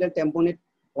 pericardial tamponade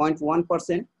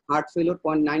 0.1%, heart failure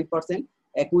 0.9%,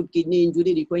 acute kidney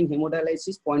injury requiring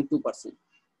hemodialysis 0.2%.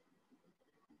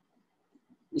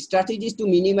 Strategies to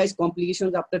minimize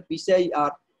complications after PCI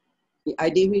are the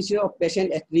identification of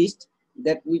patient at risk,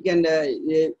 that we can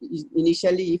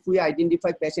initially, if we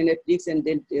identify patient at risk and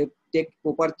then take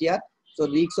proper care, so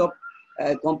risk of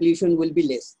complication will be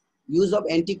less. Use of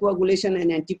anticoagulation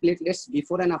and antiplatelets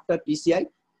before and after PCI,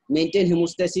 maintain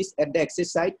hemostasis at the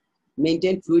access site,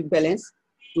 maintain fluid balance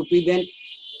to prevent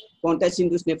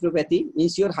contact-induced nephropathy,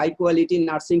 ensure high quality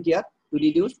nursing care to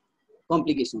reduce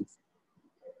complications.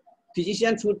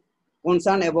 Physicians should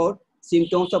concern about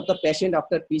symptoms of the patient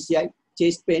after PCI,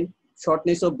 chest pain,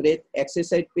 shortness of breath, access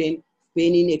site pain,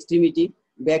 pain in extremity,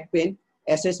 back pain,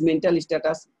 assess mental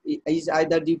status is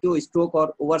either due to stroke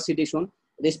or oversedation,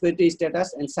 respiratory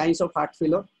status and signs of heart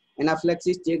failure,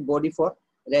 anaphylaxis, check body for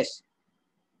rash.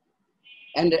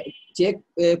 And check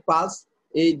pulse.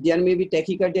 There may be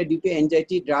tachycardia due to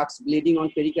anxiety, drugs, bleeding on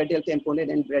pericardial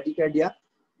tamponade and bradycardia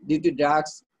due to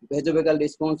drugs, vasovagal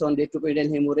response on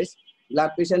retroperitoneal hemorrhage.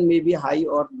 Blood pressure may be high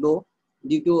or low.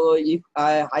 Due to if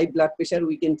high blood pressure,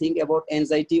 we can think about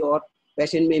anxiety or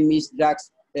patient may miss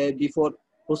drugs before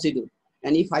procedure.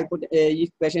 And if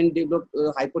patient develop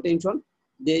hypotension,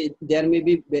 there may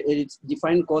be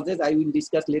different causes I will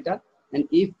discuss later. And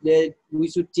if we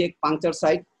should check puncture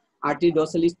site, artery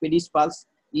dorsalis, pedis pulse,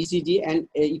 ECG and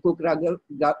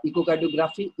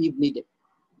echocardiography if needed.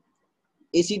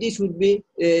 ACD should be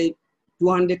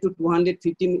 200 to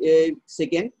 250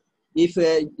 seconds if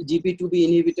GP2B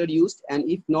inhibitor used, and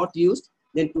if not used,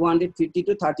 then 250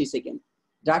 to 30 seconds.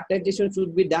 Drug titration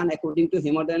should be done according to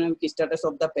hemodynamic status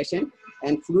of the patient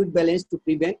and fluid balance to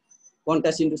prevent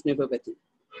contact-induced nephropathy.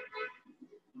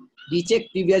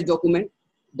 Recheck previous document.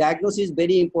 Diagnosis is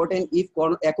very important. If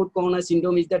acute coronary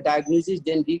syndrome is the diagnosis,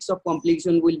 then risk of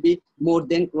complication will be more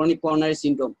than chronic coronary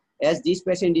syndrome, as this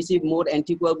patient receive more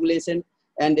anticoagulation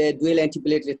and dual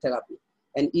antiplatelet therapy.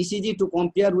 And ECG to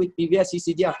compare with previous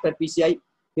ECG after PCI,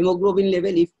 hemoglobin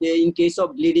level if in case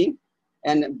of bleeding,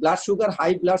 and blood sugar,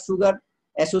 high blood sugar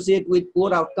associate with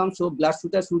poor outcome, so blood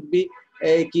sugar should be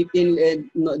kept in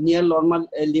near normal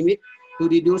limit to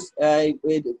reduce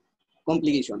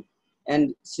complication.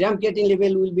 And serum creatinine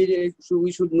level will be,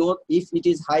 we should know if it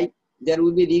is high, there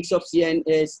will be risks of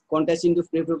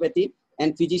contact-induced nephropathy,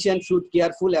 and physician should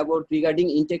careful about regarding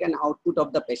intake and output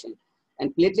of the patient.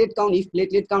 And platelet count, if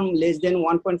platelet count less than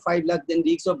 1.5 lakh, then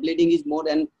risk of bleeding is more,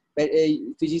 and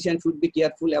physician should be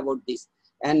careful about this.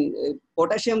 And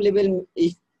potassium level,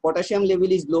 if potassium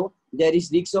level is low, there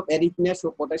is risk of arrhythmia, so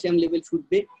potassium level should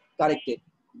be corrected.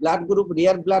 Blood group,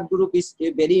 rare blood group is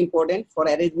very important for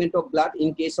arrangement of blood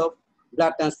in case of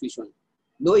blood transfusion.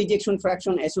 Low ejection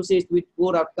fraction associates with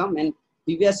poor outcome, and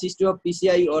previous history of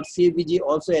PCI or CVG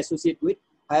also associate with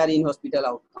higher in-hospital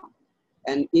outcome.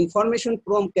 And information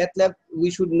from cath lab, we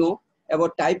should know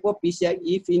about type of PCI.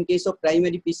 If in case of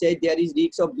primary PCI, there is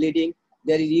risk of bleeding,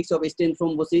 there is risk of stent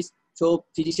thrombosis, so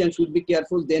physician should be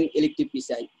careful, then elective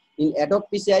PCI. In ad hoc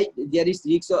PCI, there is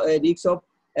risk of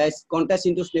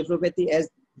contact-induced nephropathy, as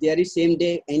there is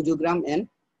same-day angiogram and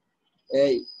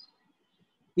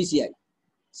PCI.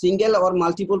 Single or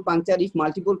multiple puncture, if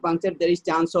multiple puncture, there is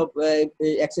chance of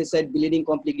access site bleeding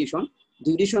complication.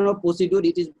 Duration of procedure,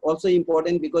 it is also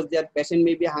important because their patient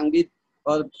may be hungry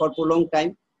for prolonged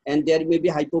time, and there may be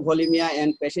hypovolemia,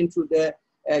 and patient should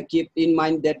keep in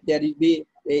mind that there will be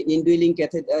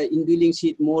indwelling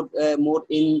sheath more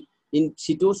in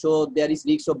situ, so there is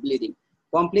risk of bleeding.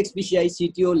 Complex PCI,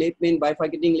 CTO, left main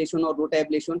bifurcating lesion or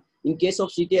rotablation. In case of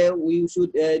CTO, we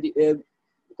should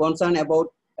concern about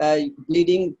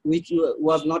bleeding which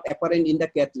was not apparent in the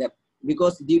cath lab,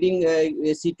 because during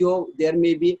CTO there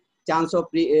may be chance of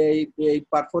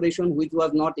perforation which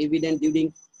was not evident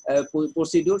during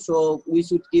procedure. So we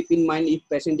should keep in mind if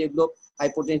patient develop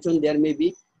hypotension, there may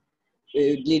be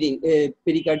bleeding,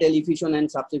 pericardial effusion and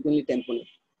subsequently tamponade.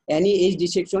 Any age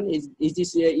dissection is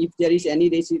this, if there is any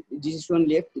dissection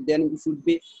left, then should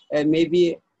be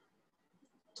maybe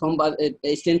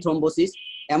stent thrombosis.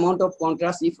 Amount of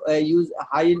contrast, if use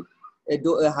high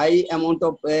amount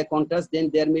of contrast, then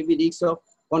there may be risk of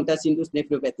contact-induced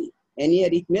nephropathy. Any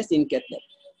arrhythmias in cath lab.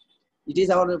 It is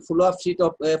our follow-up sheet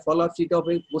of a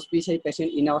post-PCI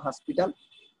patient in our hospital.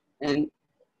 And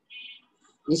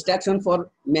instruction for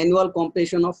manual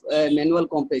compression of manual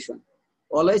compression.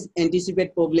 Always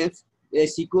anticipate problems,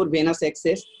 secure venous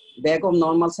access, bag of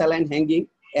normal saline hanging,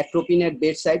 atropine at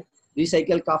bedside,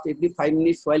 recycle cuff every 5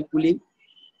 minutes while cooling,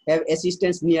 have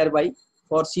assistance nearby.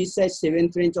 For sheath size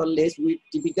 7 French or less, with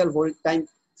typical hold time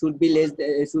should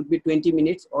be 20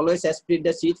 minutes. Always aspirate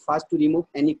the sheath first to remove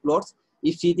any clots.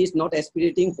 If sheath is not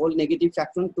aspirating, hold negative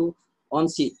fraction to on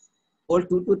sheath. Hold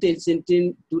 2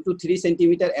 to 3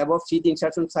 centimeter above sheath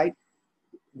insertion site.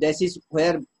 This is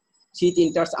where sheath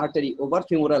enters artery over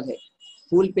femoral head.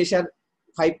 Full pressure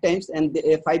 5 times and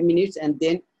 5 minutes, and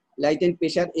then latent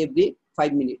pressure every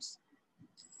 5 minutes.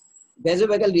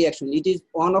 Vasovagal reaction, it is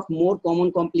one of more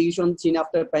common complications seen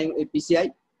after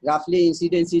PCI. Roughly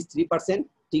incidence is 3%,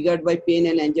 triggered by pain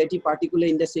and anxiety,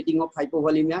 particularly in the setting of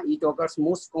hypovolemia. It occurs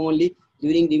most commonly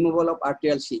during removal of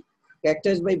arterial sheath.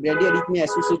 Characterized by bradyarrhythmia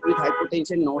associated with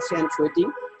hypotension, nausea and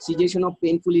sweating, cessation of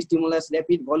painful stimulus,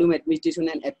 rapid volume administration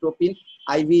and atropine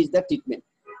IV is the treatment.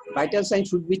 Vital signs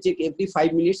should be checked every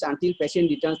 5 minutes until patient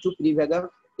returns to prevagal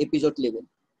episode level.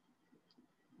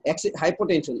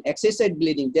 Hypotension, excess site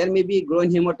bleeding. There may be groin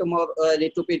hematoma or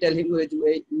retropetal hemorrhage.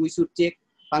 We should check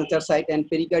puncture site, and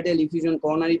pericardial effusion,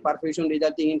 coronary perforation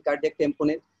resulting in cardiac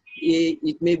tamponade.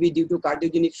 It may be due to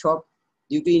cardiogenic shock,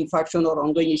 due to infarction or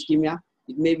ongoing ischemia.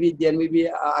 It may be, there may be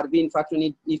RV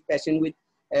infarction if patient with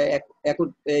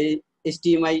acute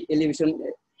STMI elevation,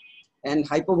 and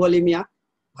hypovolemia,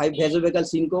 vasovagal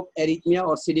syncope, arrhythmia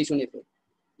or sedation effect.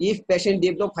 If patient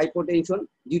develop hypotension,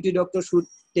 duty doctor should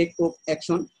take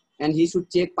action, and he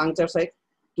should check puncture site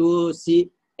to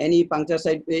see any puncture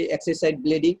site excess site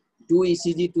bleeding, do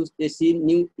ECG to see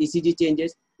new ECG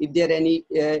changes, if there are any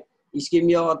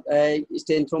ischemia or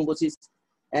stent thrombosis,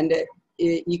 and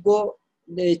echo,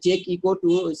 check echo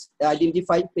to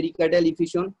identify pericardial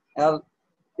effusion or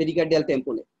pericardial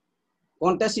tamponade.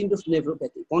 Contact-induced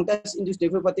nephropathy. Contact-induced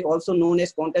nephropathy, also known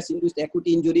as contact-induced acute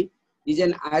injury, is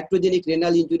an iatrogenic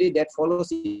renal injury that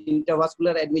follows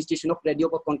intravascular administration of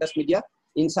radio-contrast media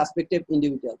in suspected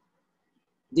individual.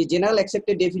 The general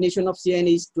accepted definition of CIN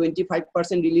is 25%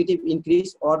 relative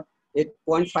increase or a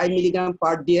 0.5 milligram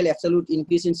per DL absolute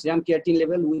increase in serum creatinine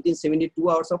level within 72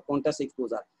 hours of contrast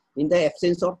exposure, in the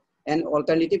absence of an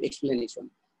alternative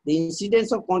explanation. The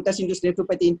incidence of contact-induced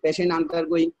nephropathy in patient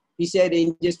undergoing PCI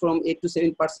ranges from 8 to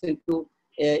 7% to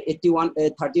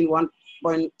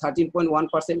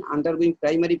 13.1%, undergoing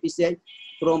primary PCI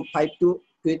from 5 to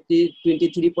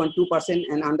 23.2%,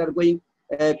 and undergoing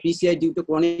PCI due to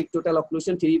chronic total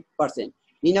occlusion 3%.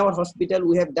 In our hospital,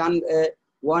 we have done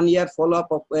 1 year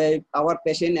follow-up of our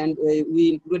patient, and we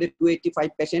included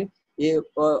 285 patients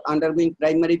undergoing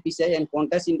primary PCI, and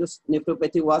contact-induced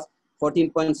nephropathy was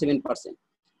 14.7%,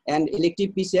 and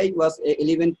elective PCI was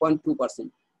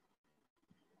 11.2%.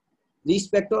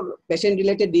 Risk factor,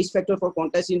 patient-related risk factor for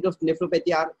contact-induced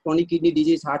nephropathy are chronic kidney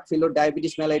disease, heart failure,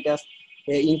 diabetes mellitus,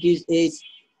 increased age,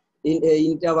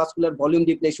 intravascular volume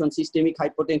depletion, systemic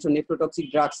hypotension, nephrotoxic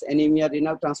drugs, anemia,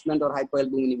 renal transplant, or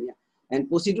hypoalbuminemia. And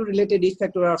procedure-related risk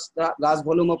factors are large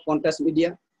volume of contrast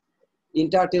media,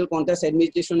 intra-arterial contrast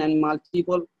administration, and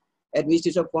multiple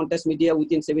administration of contrast media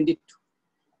within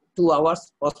 72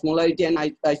 hours, osmolarity and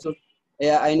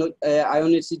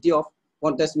ionicity of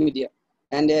contrast media.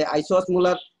 And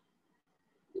isosmolar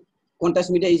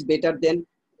contrast media is better than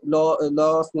low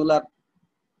osmolar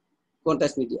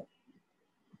contrast media.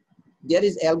 There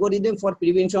is algorithm for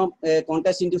prevention of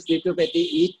contact-induced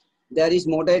nephropathy. If there is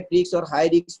moderate risk or high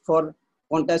risk for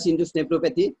contact-induced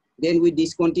nephropathy, then we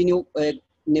discontinue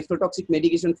nephrotoxic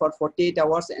medication for 48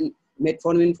 hours and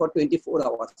metformin for 24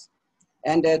 hours,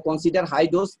 and consider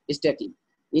high-dose statin.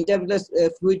 Intravenous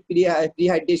fluid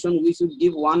prehydration, we should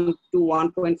give 1 to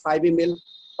 1.5 ml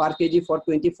per kg for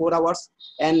 24 hours,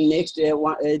 and next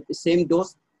same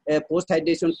dose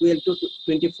post-hydration 12 to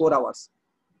 24 hours.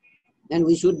 And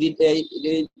we should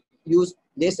use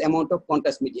less amount of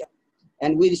contrast media.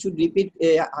 And we should repeat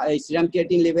serum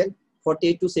creatinine level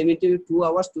 48 to 72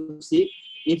 hours to see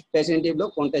if patient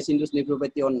develop contact-induced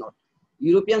nephropathy or not.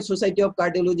 European Society of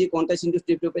Cardiology Contact-Induced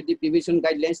Nephropathy Prevention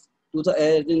Guidelines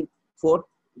 2004,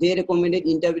 they recommended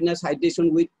intravenous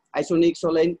hydration with isotonic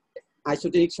saline,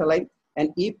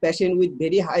 and if patient with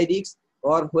very high risk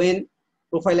or when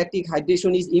prophylactic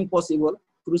hydration is impossible,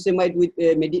 furosemide with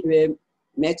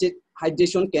matched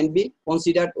hydration can be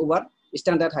considered over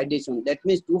standard hydration. That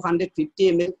means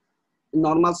 250 ml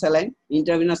normal saline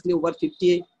intravenously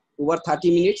over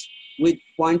 30 minutes with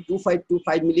 0.25 to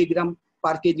 5 milligram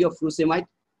per kg of furosemide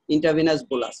intravenous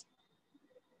bolus.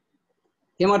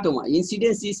 Hematoma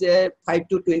incidence is 5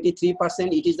 to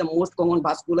 23%. It is the most common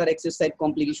vascular access site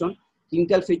complication.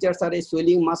 Clinical features are a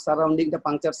swelling mass surrounding the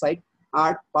puncture site,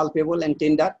 hard, palpable, and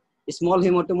tender. A small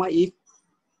hematoma if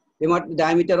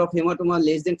diameter of hematoma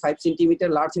less than 5 centimeter,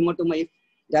 large hematoma if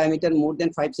diameter more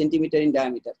than 5 centimeter in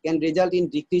diameter, can result in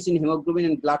decrease in hemoglobin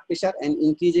and blood pressure and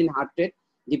increase in heart rate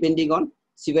depending on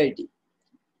severity.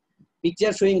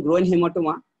 Picture showing groin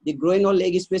hematoma. The groin or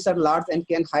leg space are large and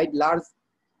can hide large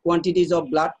quantities of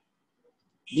blood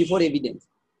before evidence.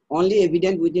 Only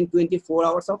evident within 24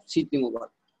 hours of sheath removal.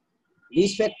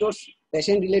 Risk factors,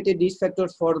 patient-related risk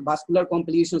factors for vascular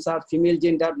complications are female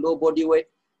gender, low body weight,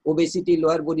 obesity,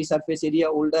 lower body surface area,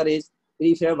 older age,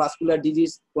 peripheral vascular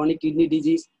disease, chronic kidney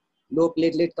disease, low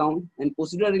platelet count, and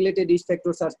procedure-related risk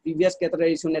factors are previous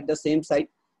catheterization at the same site,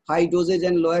 high dosage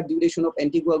and lower duration of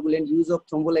anticoagulant, use of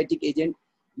thrombolytic agent,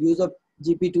 use of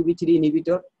GP2B3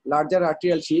 inhibitor, larger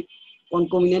arterial sheath,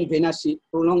 concomitant venous sheath,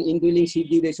 prolonged indwelling sheath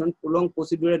duration, prolonged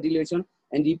procedural duration,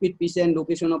 and repeat PCI and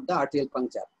location of the arterial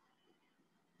puncture.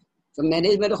 So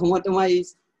management of hematoma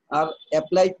is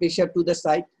apply pressure to the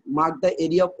site, mark the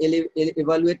area of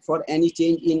evaluate for any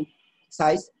change in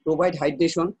size, provide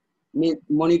hydration,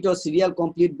 monitor serial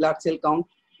complete blood cell count,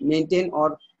 maintain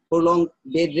or prolong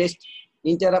bed rest,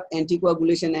 interrupt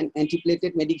anticoagulation and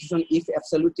antiplatelet medication if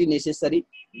absolutely necessary,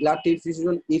 blood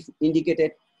transfusion if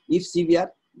indicated, if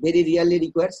severe, very rarely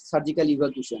requires surgical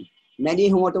evacuation. Many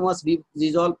hematomas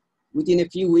resolve within a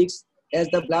few weeks as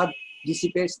the blood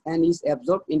dissipates and is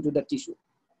absorbed into the tissue.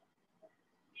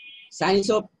 Signs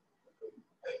of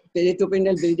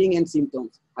retroperitoneal bleeding and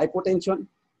symptoms. Hypotension.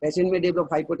 Patient may develop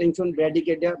hypotension,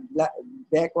 bradycardia,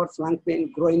 back or flank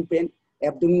pain, groin pain,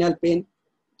 abdominal pain,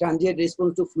 transient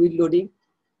response to fluid loading,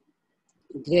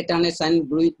 gray tarnish sign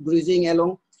bruising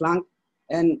along flank,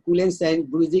 and Cullen sign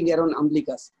bruising around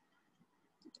umbilicus.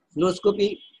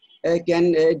 Fluoroscopy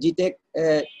can detect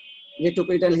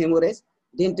retroperitoneal hemorrhage.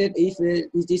 Dented, if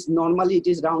it is normally it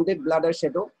is rounded bladder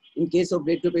shadow. In case of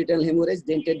retroperitoneal hemorrhage,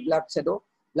 dented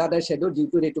bladder shadow due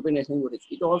to retroperitoneal hemorrhage.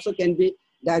 It also can be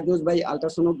diagnosed by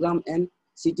ultrasonogram and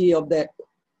CT of the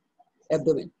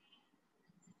abdomen.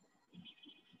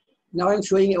 Now I'm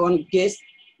showing one case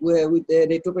with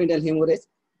retroperitoneal hemorrhage.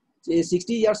 A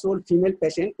 60 years old female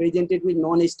patient presented with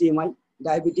non-HTMI,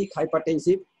 diabetic,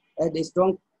 hypertensive, had a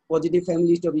strong positive family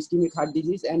history of ischemic heart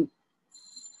disease and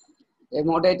a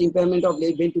moderate impairment of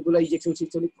left ventricular ejection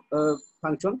systolic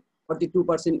function,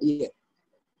 42% EF.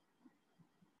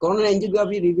 Coronary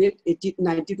angiography revealed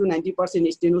 90 to 90%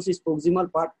 stenosis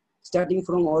proximal part starting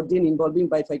from origin involving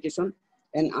bifurcation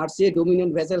and RCA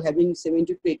dominant vessel having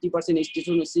 70 to 80%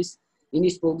 stenosis in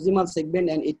its proximal segment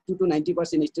and 80 to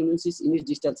 90% stenosis in its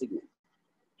distal segment.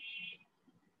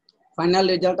 Final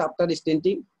result after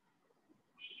stenting.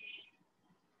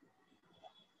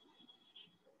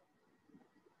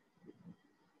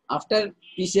 After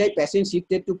PCI, patient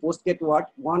shifted to post-care ward.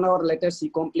 1 hour later, she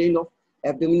complained of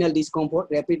abdominal discomfort,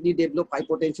 rapidly developed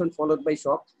hypotension followed by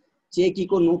shock. Check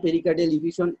echo, no pericardial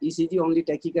effusion, ECG only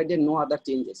tachycardia, no other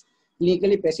changes.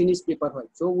 Clinically, patient is paper white.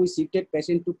 So we shifted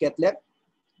patient to cath lab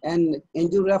and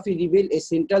angiography revealed a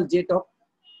central jet of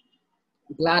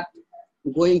blood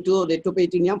going to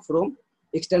retroperitoneum from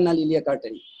external iliac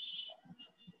artery.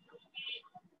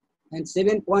 And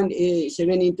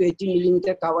 7.7 into 18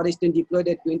 millimeter cover stent deployed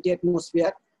at 20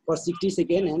 atmosphere for 60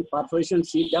 seconds and perforation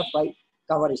sealed up by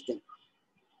cover stent.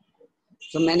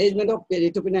 So management of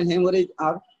retroperitoneal hemorrhage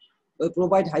are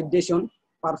provide hydration,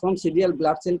 perform serial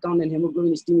blood cell count and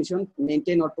hemoglobin estimation,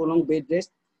 maintain or prolong bed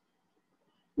rest,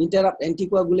 interrupt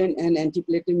anticoagulant and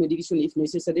antiplatelet medication if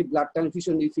necessary, blood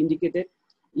transfusion if indicated.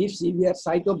 If severe,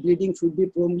 site of bleeding should be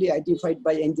promptly identified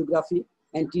by angiography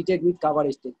and treated with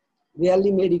cover stent.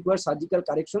 Rarely may require surgical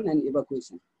correction and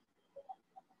evacuation.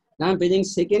 Now I'm presenting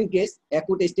second case,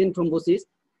 acute stent thrombosis.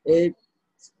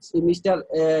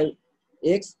 Mr.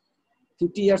 X,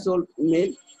 50 years old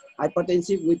male,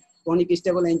 hypertensive with chronic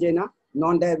stable angina,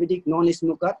 non-diabetic,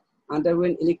 non-smoker,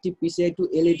 underwent elective PCI to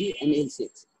LAD and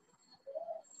L6.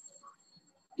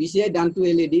 PCI done to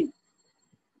LAD.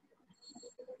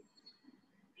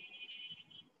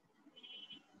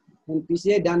 And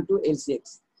PCI done to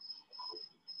L6.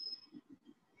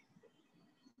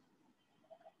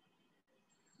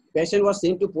 Patient was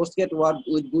sent to post-care ward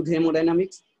with good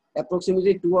hemodynamics.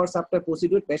 Approximately 2 hours after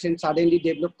procedure, patient suddenly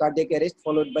developed cardiac arrest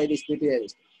followed by respiratory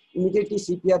arrest. Immediately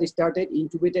CPR started,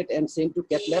 intubated and sent to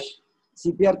cath lab.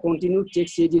 CPR continued, check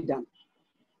CG done.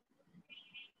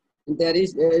 There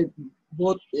is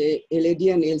both LAD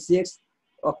and LCX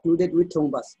occluded with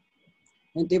thrombus.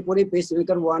 And temporary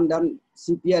pacemaker 1 done,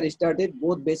 CPR started,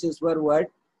 both bases were wired.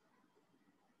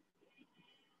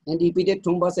 And repeated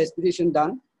thrombus aspiration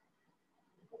done.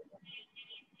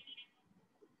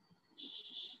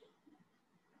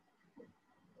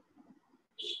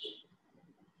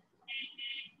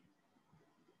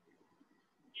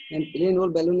 And plain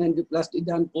old balloon angioplasty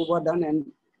done, POVA done, and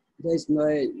there is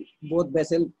both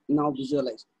vessels now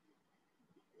visualized.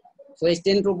 So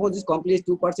stent thrombosis completes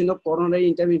 2% of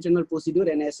coronary interventional procedure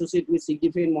and associated with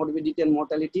significant morbidity and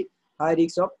mortality, high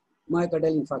risk of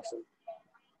myocardial infarction.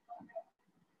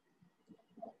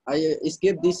 I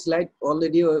skipped this slide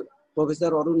already.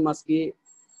 Professor Arun Maski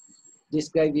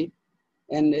described it.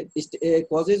 And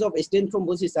causes of stent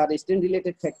thrombosis are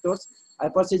stent-related factors,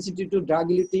 hypersensitivity to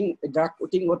drug-eluting, drug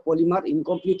coating or polymer,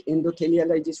 incomplete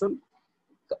endothelialization,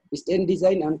 stent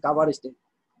design and cover stent.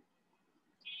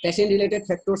 Patient-related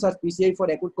factors are PCI for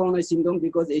acute coronary syndrome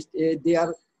because they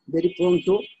are very prone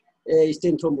to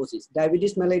stent thrombosis.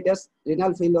 Diabetes mellitus,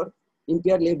 renal failure,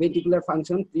 impaired left ventricular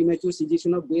function, premature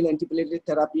cessation of dual antiplatelet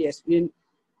therapy, aspirin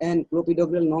and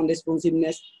clopidogrel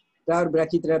non-responsiveness, prior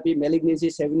brachytherapy, malignancy,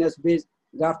 venous-based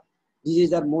graft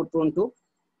disease are more prone to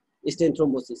stent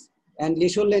thrombosis. And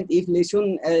lesion length, if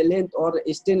lesion length or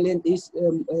stent length is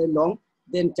long,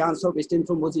 then chance of stent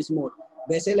thrombosis more.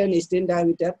 Vessel and stent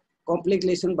diameter, complex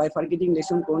lesion, bifurcating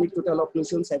lesion, chronic total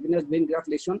occlusion, venous vein graft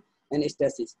lesion, and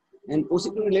stasis. And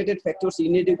procedural-related factors: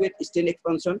 inadequate stent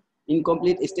expansion,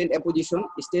 incomplete stent apposition,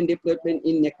 stent deployment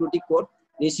in necrotic core,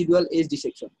 residual edge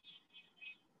dissection.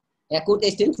 Acute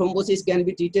stent thrombosis can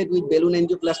be treated with balloon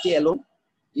angioplasty alone.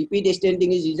 Repeat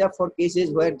stenting is reserved for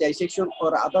cases where dissection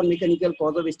or other mechanical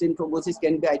cause of stent thrombosis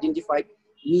can be identified.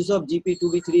 Use of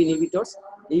GP2B3 inhibitors.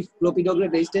 If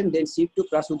clopidogrel resistant, then shift to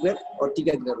prasugrel or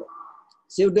ticagrelor.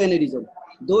 Pseudoaneurysm,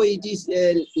 though it is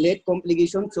a late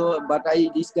complication, but I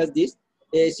discussed this.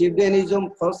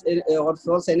 Pseudoaneurysm or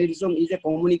false aneurysm is a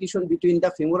communication between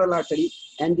the femoral artery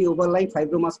and the overlying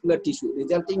fibromuscular tissue,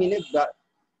 resulting in a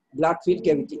blood-filled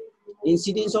cavity.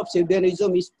 Incidence of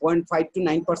pseudoaneurysm is 0.5 to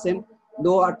 9%.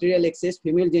 Low arterial excess,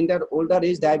 female gender, older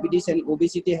age, diabetes, and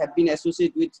obesity have been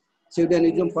associated with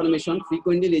pseudoaneurysm formation,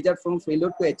 frequently result from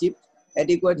failure to achieve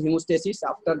adequate hemostasis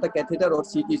after the catheter or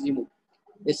sheath is removed.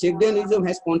 A pseudoaneurysm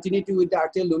has continuity with the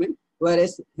arterial lumen,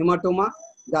 whereas hematoma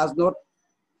does not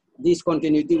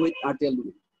discontinuity with arterial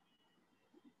lumen.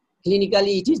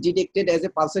 Clinically, it is detected as a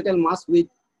pulsatile mass with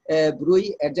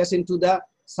bruit adjacent to the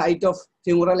site of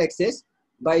femoral access.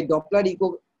 By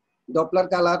Doppler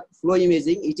color flow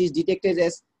imaging, it is detected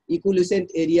as equiluscent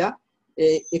area,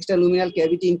 extraluminal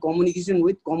cavity in communication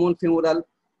with common femoral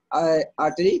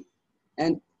artery,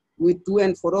 and with to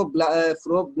and fro blood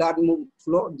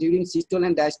flow during systole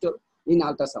and diastole in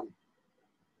ultrasound.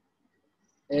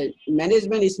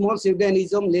 Management: small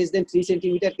pseudoaneurysm less than 3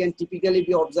 cm can typically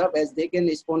be observed as they can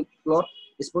clot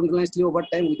spontaneously over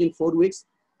time within 4 weeks.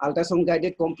 Ultrasound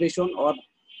guided compression or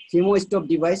hemostop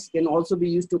device can also be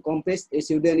used to compress a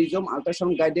pseudoaneurysm.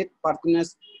 Ultrasound guided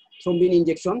percutaneous thrombin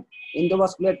injection.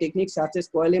 Endovascular techniques such as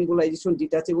coil embolization,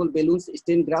 detachable balloons,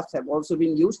 stent grafts have also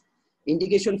been used.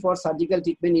 Indication for surgical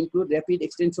treatment include rapid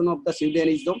extension of the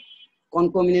pseudoaneurysm,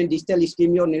 concomitant distal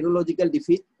ischemia or neurological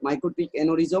defect, microtic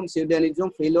aneurysm,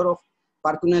 pseudoaneurysm, failure of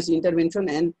percutaneous intervention,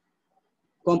 and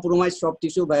compromised soft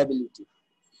tissue viability.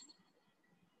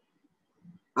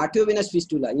 Arteriovenous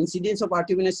fistula. Incidence of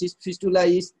arteriovenous fistula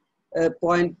is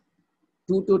 0.2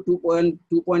 to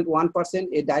 2.1%.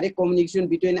 A direct communication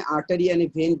between an artery and a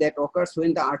vein that occurs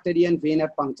when the artery and vein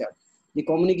are punctured. The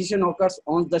communication occurs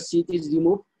once the sheath is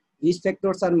removed. These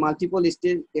factors are multiple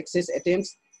stent access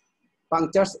attempts,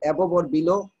 punctures above or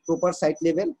below proper site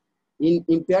level, in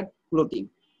impaired clotting.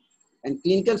 And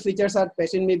clinical features are: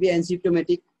 patient may be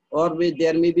asymptomatic, or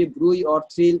there may be bruit or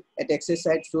thrill at access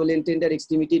site, swollen tender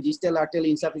extremity, distal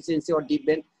arterial insufficiency or deep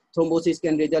vein thrombosis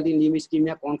can result in limb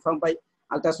ischemia confirmed by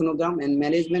ultrasonogram. And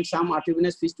management: some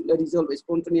arteriovenous fistula resolve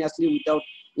spontaneously without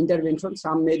intervention.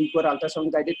 Some may require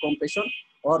ultrasound guided compression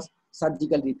or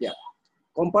surgical repair.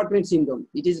 Compartment syndrome.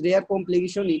 It is rare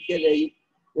complication. It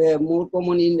can more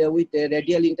common with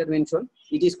radial intervention.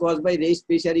 It is caused by raised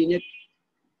pressure in a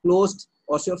closed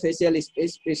osseofacial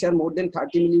space. Pressure more than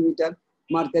 30 mm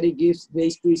mercury gives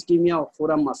rise to ischemia of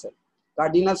forearm muscle.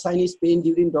 Cardinal sign is pain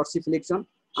during dorsiflexion.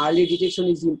 Early detection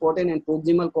is important, and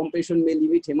proximal compression may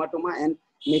limit hematoma and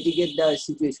mitigate the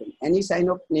situation. Any sign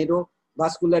of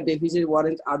neurovascular deficit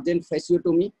warrants urgent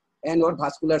fasciotomy and or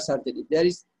vascular surgery. There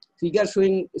is figure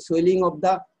showing swelling of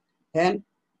the hand,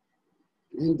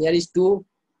 and there is 2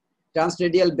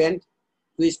 transradial band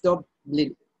to stop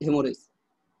bleed hemorrhage.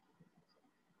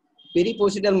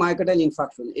 Periprocedural myocardial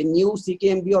infarction. A new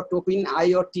CKMB or troponin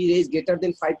I or T raise greater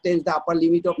than 5 times the upper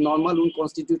limit of normal will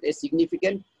constitute a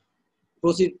significant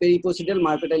periprocedural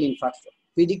myocardial infarction.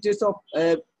 Predictors of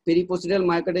periprocedural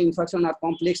myocardial infarction are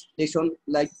complex lesion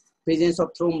like presence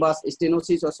of thrombus,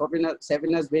 stenosis or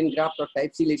saphenous vein graft or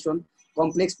type C lesion,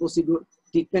 complex procedure,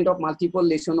 treatment of multiple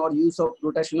lesion or use of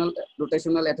rotational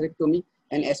atherectomy,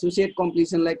 and associated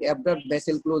complication like abrupt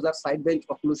vessel closure, side bench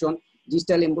occlusion,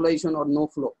 distal embolization or no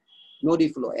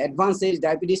reflow. Advanced age,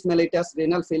 diabetes mellitus,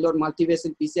 renal failure,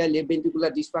 multivessel PCI, left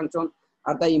ventricular dysfunction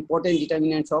are the important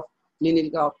determinants of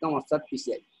clinical outcome of such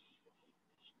PCI.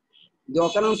 The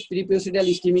occurrence periprocedural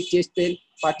ischemic chest pain,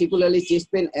 particularly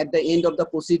chest pain at the end of the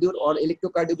procedure, or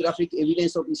electrocardiographic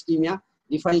evidence of ischemia,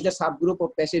 defines the subgroup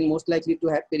of patients most likely to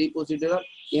have periprocedural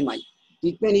MI.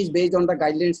 Treatment is based on the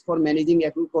guidelines for managing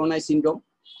acute coronary syndrome.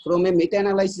 From a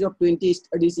meta-analysis of 20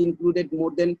 studies included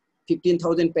more than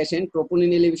 15,000 patients.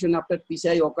 Troponin elevation after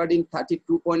PCI occurred in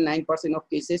 32.9% of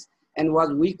cases and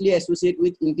was weakly associated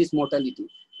with increased mortality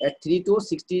at 3 to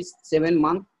 67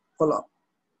 month follow-up.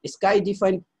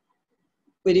 Sky-defined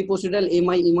peripostural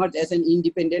MI emerged as an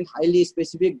independent, highly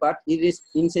specific but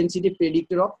insensitive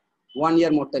predictor of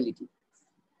 1-year mortality.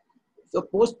 So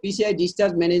post-PCI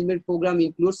discharge management program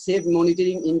includes safe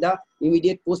monitoring in the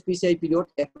immediate post-PCI period,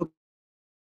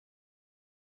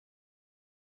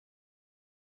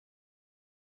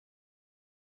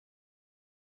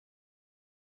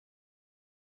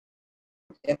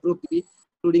 appropriately,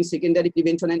 including secondary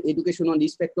prevention and education on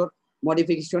risk factor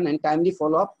modification and timely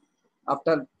follow-up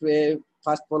after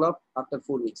first follow-up after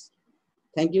 4 weeks.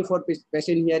 Thank you for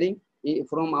patient hearing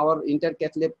from our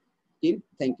inter-cath lab team.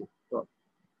 Thank you.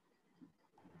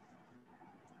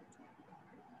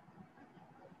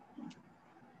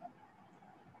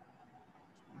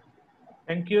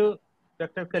 Thank you,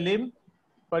 Dr. Kalim,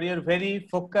 for your very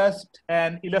focused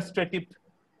and illustrative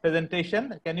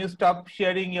presentation. Can you stop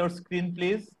sharing your screen,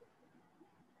 please?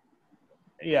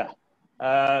 Yeah.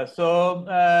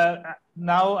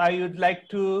 Now I would like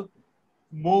to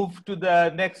move to the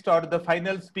next or the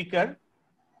final speaker,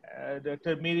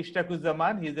 Dr. Mir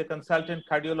Ishtakuzaman. He is a consultant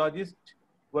cardiologist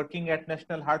working at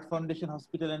National Heart Foundation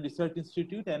Hospital and Research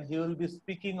Institute, and he will be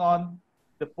speaking on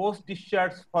the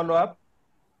post-discharge follow-up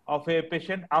of a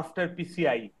patient after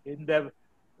PCI in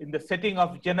the setting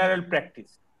of general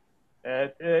practice.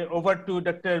 Over to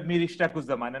Dr. Mir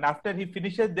Ishtakuzaman, and after he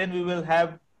finishes, then we will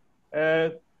have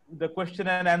the question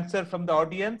and answer from the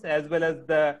audience as well as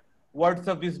the words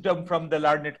of wisdom from the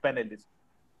learned panelists.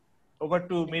 Over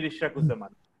to Mir Ishtakuzaman.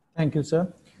 Thank you,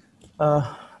 sir.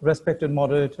 Respected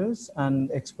moderators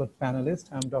and expert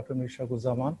panelists, I'm Dr. Mir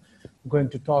Ishtakuzaman, going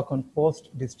to talk on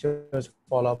post-discharge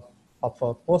follow-up of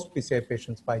post-PCI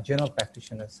patients by general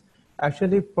practitioners.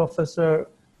 Actually, Professor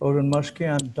Orun Mashki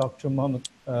and Dr. Mohammed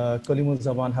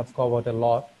Kalimuzaman have covered a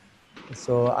lot,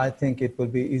 so I think it will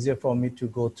be easier for me to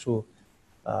go through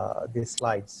these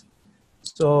slides.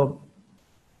 So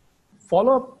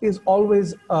follow-up is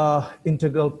always an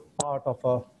integral part of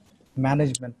a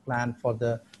management plan for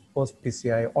the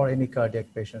post-PCI or any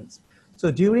cardiac patients.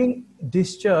 So during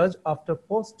discharge after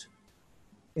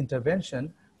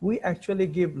post-intervention, we actually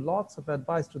give lots of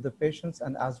advice to the patients,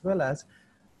 and as well as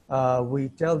we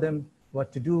tell them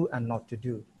what to do and not to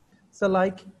do. So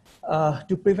like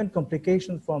to prevent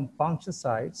complications from puncture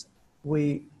sites,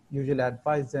 we usually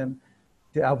advise them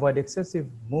to avoid excessive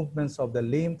movements of the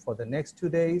limb for the next 2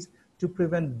 days. To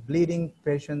prevent bleeding,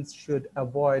 patients should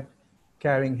avoid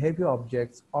carrying heavy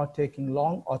objects or taking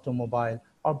long automobile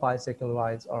or bicycle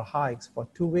rides or hikes for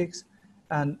 2 weeks.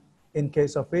 And in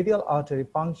case of radial artery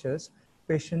punctures,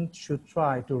 patients should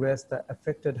try to rest the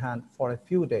affected hand for a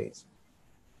few days.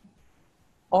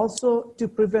 Also, to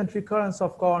prevent recurrence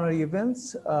of coronary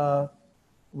events,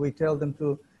 we tell them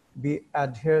to be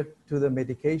adhered to the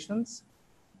medications.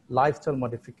 Lifestyle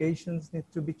modifications need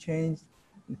to be changed.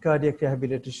 In cardiac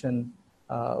rehabilitation,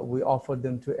 we offer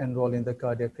them to enroll in the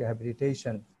cardiac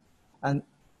rehabilitation. And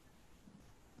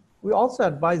we also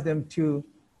advise them to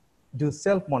do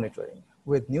self-monitoring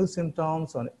with new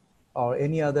symptoms or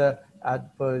any other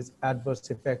adverse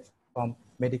effects from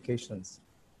medications.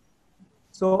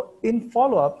 So in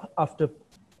follow-up after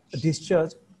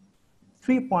discharge,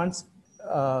 3 points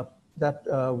that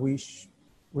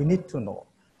we need to know.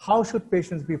 How should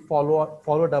patients be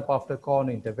followed up after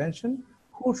coronary intervention?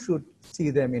 Who should see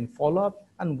them in follow-up,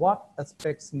 and what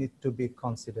aspects need to be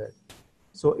considered?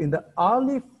 So in the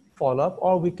early follow-up,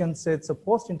 or we can say it's a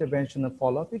post-interventional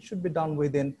follow-up, it should be done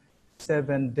within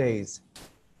 7 days.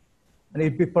 And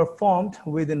it be performed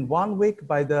within 1 week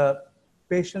by the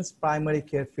patient's primary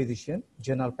care physician,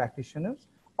 general practitioners,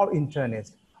 or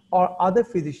internist, or other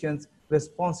physicians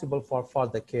responsible for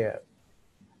further care.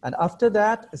 And after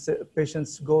that, the patient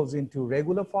goes into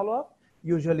regular follow-up.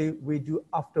 Usually we do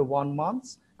after 1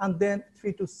 month, and then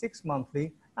 3 to 6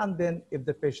 monthly, and then if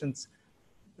the patient's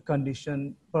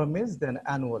condition permits, then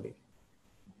annually.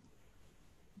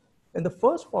 In the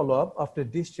first follow-up after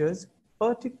discharge,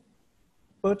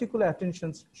 particular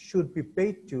attention should be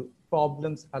paid to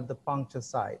problems at the puncture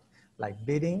site, like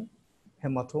bleeding,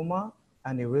 hematoma,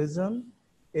 aneurysm,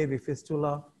 AV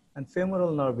fistula, and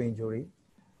femoral nerve injury.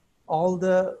 All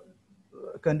the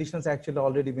conditions actually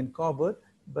already been covered,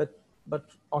 but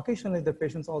occasionally the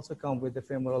patients also come with the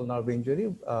femoral nerve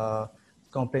injury,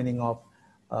 complaining of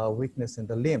weakness in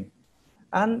the limb.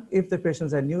 And if the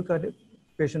patients are new cardiac,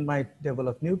 patient might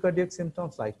develop new cardiac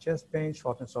symptoms like chest pain,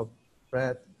 shortness of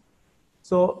breath.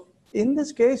 So in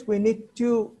this case, we need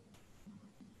to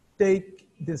take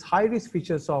these high-risk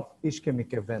features of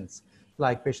ischemic events,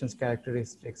 like patient's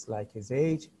characteristics like his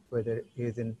age, whether he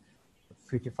is in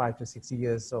 55 to 60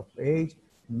 years of age,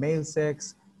 male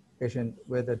sex, patient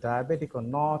whether diabetic or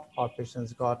not, or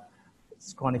patient's got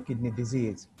chronic kidney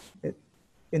disease.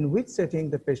 In which setting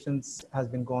the patient has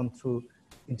been gone through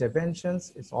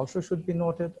interventions. It also should be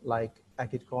noted like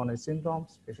acute coronary syndrome,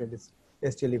 especially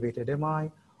ST elevated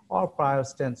MI, or prior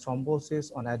stent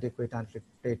thrombosis on adequate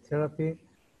antiplatelet therapy.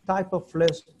 Type of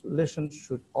lesion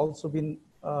should also be,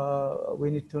 we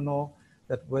need to know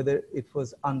that whether it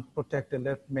was unprotected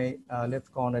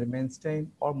left coronary main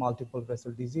stain or multiple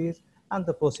vessel disease, and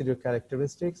the procedure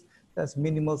characteristics, that's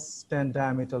minimal stent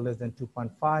diameter less than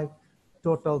 2.5,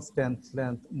 total stent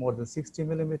length more than 60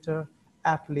 millimeter,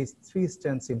 at least 3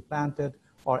 stents implanted,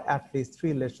 or at least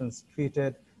 3 lesions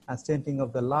treated, and stenting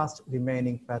of the last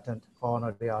remaining patent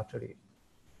coronary artery.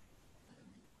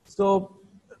 So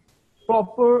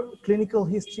proper clinical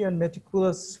history and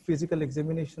meticulous physical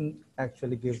examination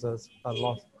actually gives us a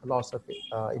lot of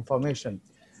information.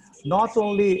 Not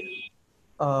only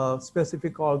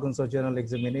specific organs or general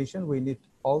examination, we need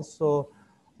also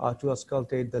to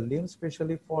auscultate the limbs,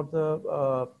 especially for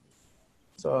the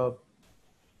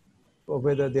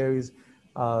whether there is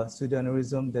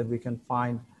pseudoaneurysm, then we can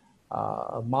find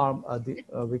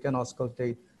we can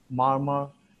auscultate murmur,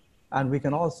 and we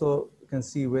can also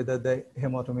see whether the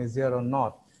hematoma is there or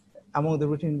not. Among the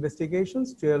routine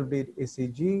investigations, 12-lead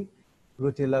ECG,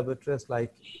 routine laboratories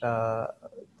like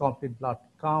complete blood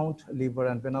count, liver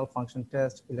and renal function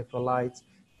test, electrolytes,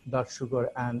 blood sugar,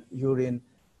 and urine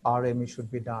RME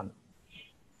should be done.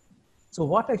 So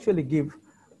what actually give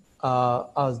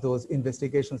us those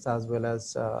investigations as well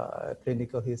as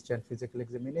clinical history and physical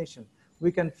examination?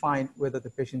 We can find whether the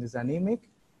patient is anemic.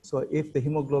 So if the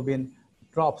hemoglobin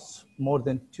drops more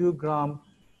than 2 grams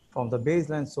from the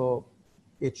baseline, so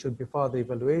it should be further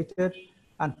evaluated,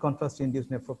 and contrast-induced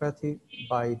nephropathy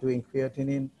by doing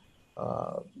creatinine,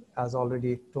 as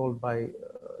already told by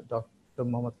Dr.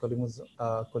 Mohammad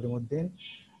Kolimuddin.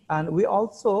 And we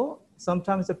also,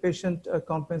 sometimes the patient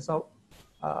complains of,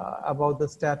 about the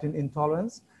statin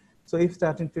intolerance. So if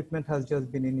statin treatment has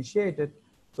just been initiated,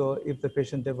 so if the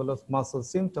patient develops muscle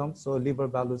symptoms, so liver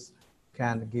values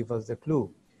can give us the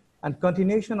clue. And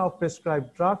continuation of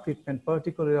prescribed drug treatment,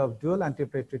 particularly of dual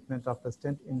antiplatelet treatment after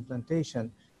stent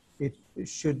implantation, it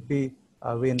should be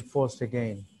reinforced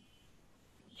again.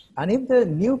 And if the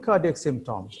new cardiac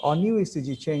symptoms or new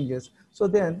ECG changes, so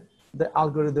then the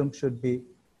algorithm should be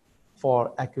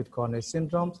for acute coronary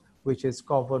syndromes, which is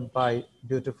covered by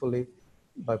beautifully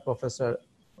by Professor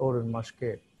Orun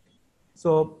Mashke.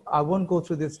 So I won't go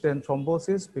through this stent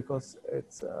thrombosis because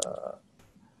it's,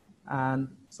 and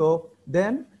so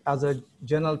then as a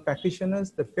general practitioner,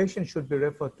 the patient should be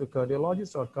referred to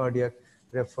cardiologist or cardiac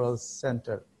referral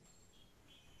center.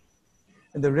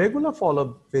 In the regular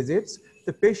follow-up visits,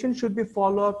 the patient should be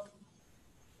followed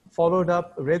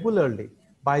up regularly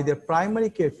by their primary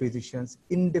care physicians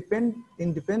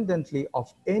independently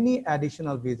of any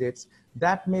additional visits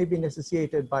that may be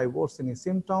necessitated by worsening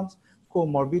symptoms,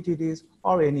 comorbidities,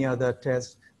 or any other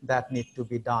tests that need to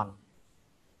be done.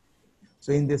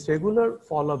 So in this regular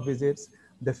follow-up visits,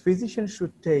 the physician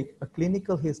should take a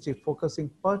clinical history focusing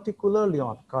particularly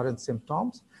on current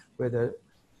symptoms, whether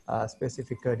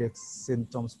specific cardiac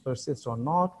symptoms persist or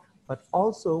not, but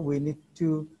also we need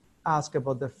to ask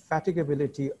about the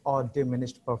fatigability or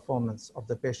diminished performance of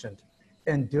the patient,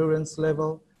 endurance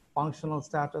level, functional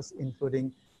status,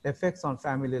 including effects on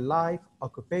family life,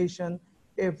 occupation,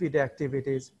 everyday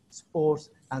activities, sports,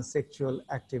 and sexual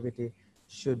activity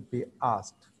should be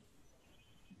asked.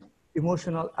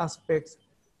 Emotional aspects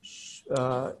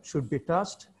should be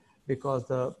touched because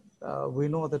we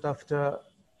know that after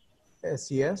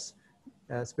SES,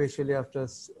 especially after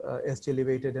ST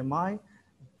elevated MI,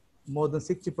 more than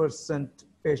 60%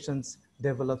 patients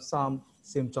develop some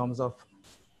symptoms of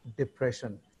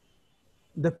depression.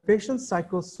 The patient's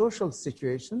psychosocial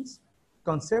situations,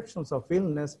 conceptions of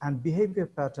illness, and behavior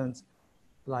patterns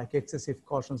like excessive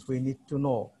cautions we need to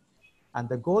know. And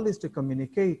the goal is to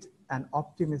communicate an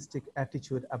optimistic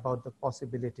attitude about the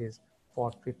possibilities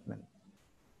for treatment.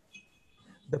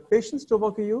 The patient's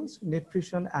tobacco use,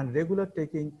 nutrition, and regular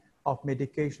taking of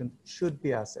medication should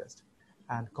be assessed,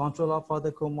 and control of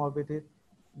other comorbidities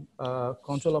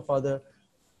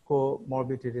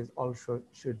also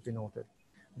should be noted.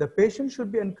 The patient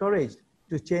should be encouraged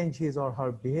to change his or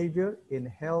her behavior in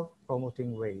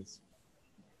health-promoting ways.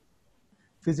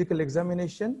 Physical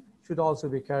examination should also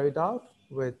be carried out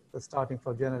with starting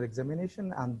from general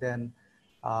examination and then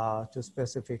to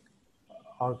specific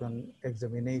organ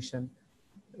examination,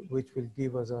 which will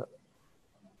give us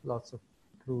lots of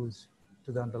clues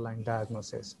to the underlying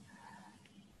diagnosis.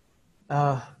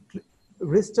 Uh,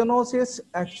 Restenosis,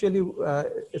 actually,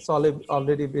 it's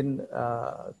already been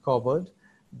covered,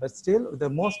 but still the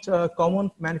most common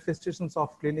manifestations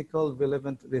of clinical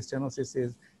relevant restenosis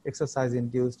is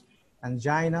exercise-induced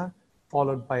angina,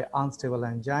 followed by unstable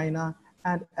angina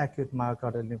and acute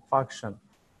myocardial infarction.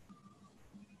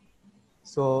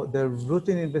 So the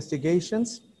routine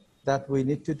investigations that we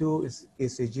need to do is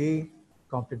ECG,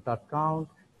 complete blood count,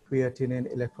 creatinine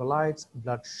electrolytes,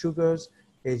 blood sugars,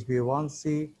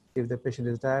 HbA1c. If the patient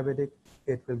is diabetic,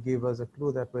 it will give us a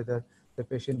clue that whether the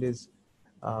patient is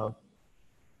uh,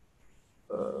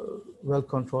 well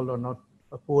controlled or not,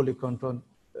 poorly controlled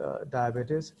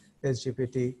diabetes,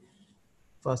 SGPT,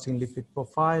 fasting lipid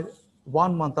profile,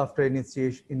 1 month after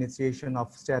initiation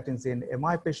of statins in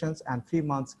MI patients and 3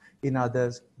 months in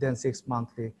others, then 6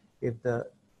 monthly if the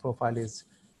profile is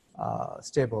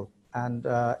stable, and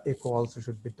echo also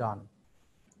should be done.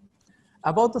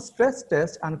 About the stress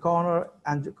test and coronary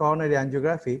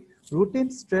angiography, routine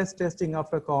stress testing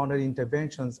after coronary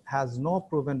interventions has no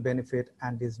proven benefit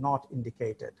and is not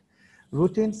indicated.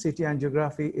 Routine CT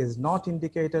angiography is not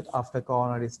indicated after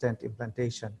coronary stent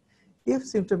implantation. If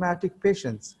symptomatic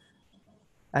patients,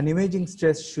 an imaging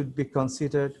stress should be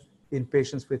considered in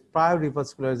patients with prior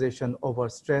revascularization over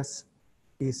stress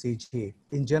ECG.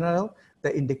 In general,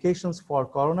 the indications for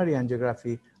coronary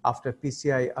angiography after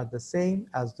PCI are the same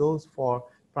as those for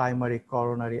primary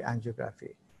coronary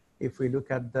angiography. If we look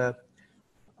at the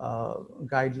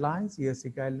guidelines,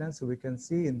 ESC guidelines, so we can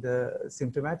see in the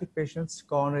symptomatic patients,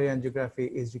 coronary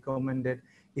angiography is recommended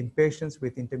in patients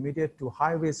with intermediate to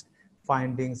high risk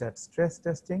findings at stress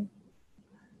testing,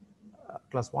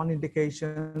 class 1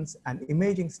 indications, and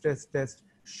imaging stress test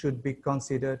should be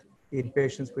considered in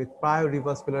patients with prior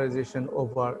revascularization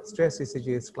over stress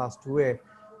ECG's class 2A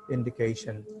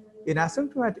indication. In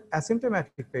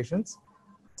asymptomatic patients,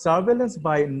 surveillance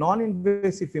by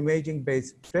non-invasive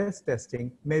imaging-based stress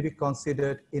testing may be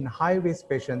considered in high-risk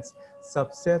patients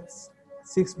subsets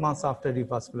 6 months after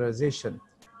revascularization.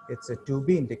 It's a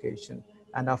 2B indication.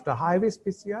 And after high-risk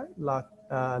PCI,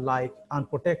 like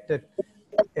unprotected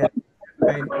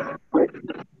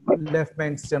left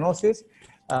main stenosis,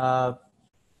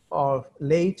 or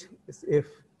late, if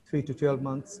 3 to 12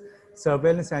 months,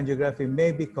 surveillance angiography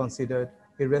may be considered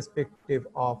irrespective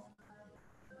of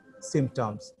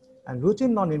symptoms. And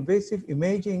routine non-invasive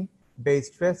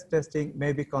imaging-based stress testing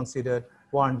may be considered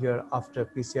 1 year after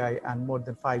PCI and more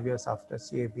than 5 years after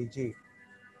CABG.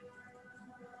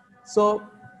 So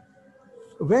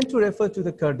when to refer to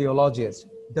the cardiologist?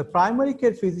 The primary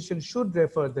care physician should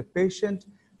refer the patient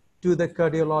to the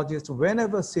cardiologist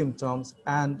whenever symptoms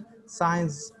and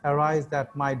signs arise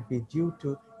that might be due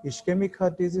to ischemic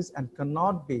heart disease and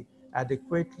cannot be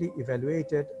adequately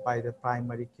evaluated by the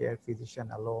primary care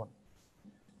physician alone.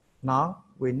 Now,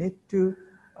 we need to,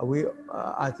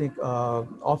 I think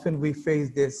often we face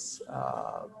this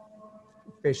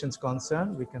patient's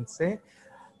concern, we can say.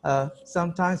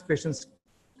 Sometimes patients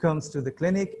comes to the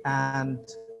clinic and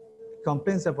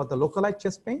complains about the localized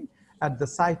chest pain at the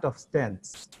site of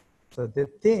stents. So they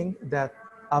think that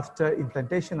after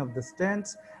implantation of the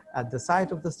stents, at the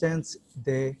site of the stents,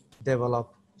 they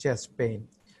develop chest pain.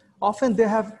 Often they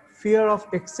have fear of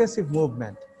excessive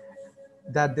movement,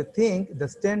 that they think the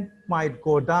stent might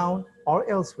go down or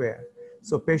elsewhere.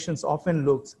 So patients often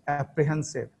look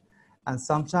apprehensive. And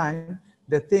sometimes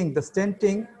they think the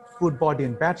stenting put body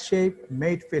in bad shape,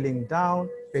 made feeling down,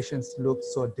 patients look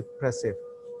so depressive.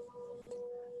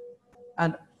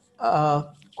 And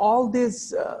all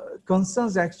these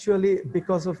concerns actually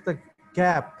because of the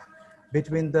gap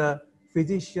between the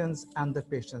physicians and the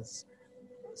patients.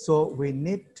 So we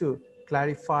need to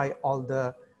clarify all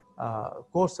the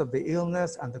course of the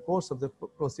illness and the course of the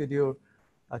procedure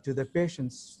to the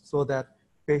patients so that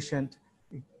patient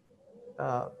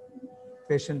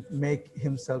make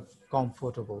himself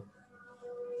comfortable.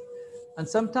 And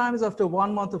sometimes after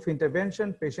 1 month of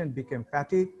intervention, patient became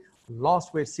fatigued,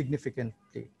 lost weight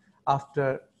significantly.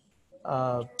 After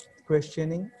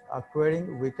querying,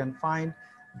 we can find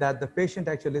that the patient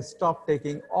actually stopped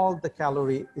taking all the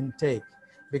calorie intake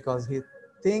because he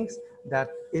thinks that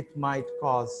it might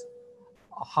cause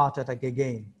a heart attack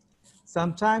again.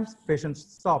 Sometimes patients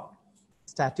stop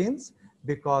statins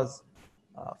because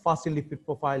fasting lipid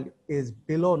profile is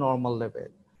below normal level.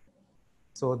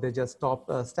 So they just stop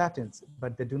statins,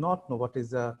 but they do not know what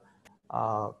is the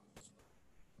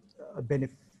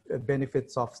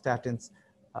benefits of statins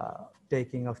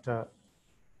taking after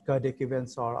cardiac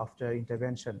events or after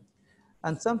intervention.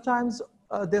 And sometimes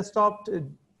they stopped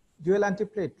dual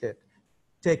antiplatelet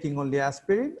taking only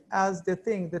aspirin, as they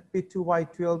think that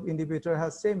P2Y12 inhibitor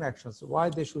has same actions. Why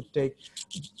they should take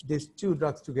these two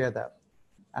drugs together?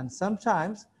 And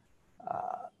sometimes,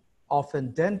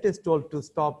 often dentists told to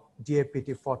stop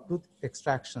DAPT for tooth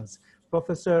extractions.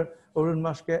 Professor Arun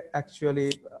Mashke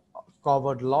actually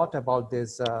covered a lot about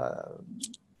this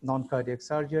non-cardiac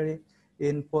surgery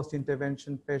in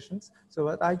post-intervention patients. So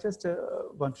what I just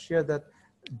want to share that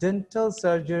dental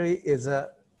surgery is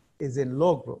in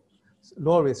low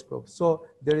risk group. So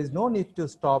there is no need to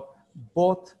stop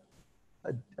both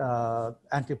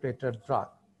antiplatelet drug.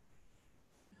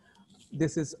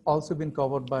 This is also been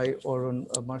covered by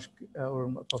Professor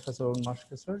Arun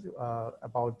Mashke sir,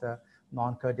 about the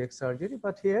non-cardiac surgery.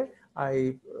 But here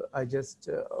I just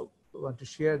want to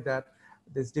share that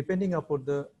this depending upon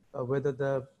the whether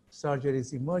the surgery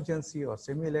is emergency or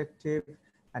semi-elective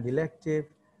and elective,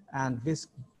 and risk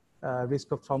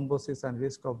of thrombosis and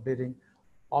risk of bleeding,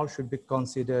 all should be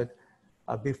considered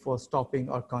before stopping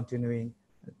or continuing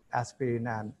aspirin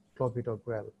and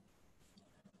clopidogrel.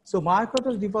 So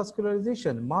myocardial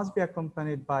revascularization must be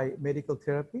accompanied by medical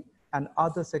therapy and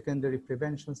other secondary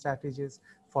prevention strategies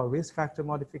for risk factor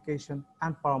modification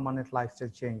and permanent lifestyle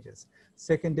changes.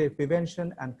 Secondary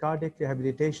prevention and cardiac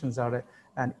rehabilitations are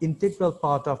an integral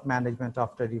part of management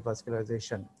after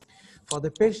revascularization. For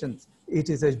the patients, it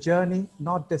is a journey,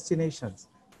 not destinations.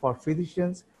 For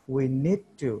physicians, we need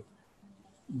to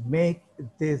make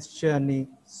this journey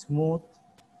smooth,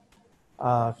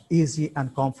 easy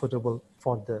and comfortable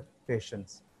for the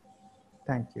patients.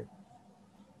 Thank you.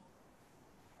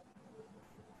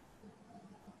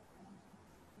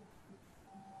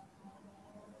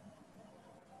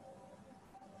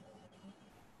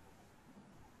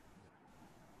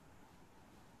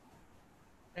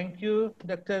 Thank you,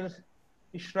 Dr.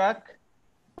 Ishraq,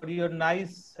 for your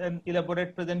nice and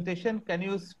elaborate presentation. Can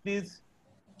you please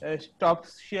stop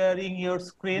sharing your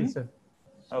screen? Yes, sir.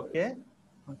 Okay.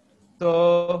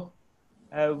 So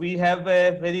we have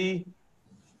a very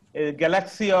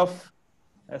galaxy of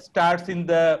stars in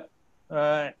the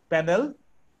panel.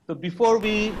 So before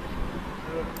we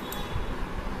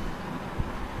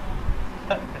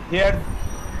hear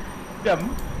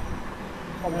them,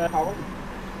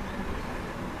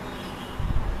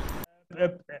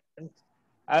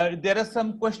 there are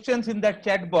some questions in the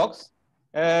chat box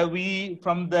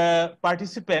from the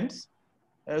participants.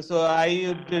 So I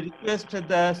would request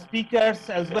the speakers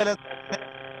as well as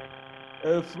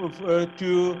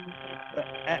to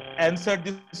answer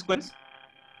these questions.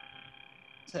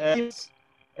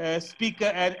 Speaker,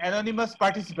 an anonymous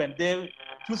participant, they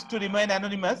choose to remain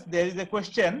anonymous. There is a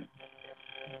question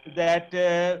that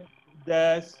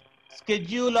the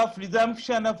schedule of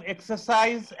resumption of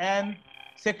exercise and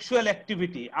sexual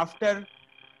activity after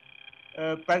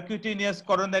percutaneous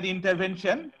coronary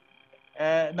intervention,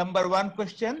 number one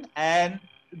question, and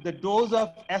the dose of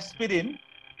aspirin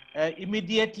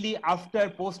immediately after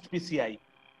post PCI.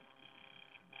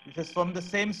 This is from the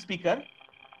same speaker.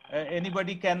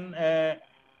 Anybody can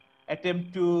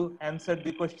attempt to answer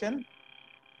the question.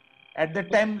 At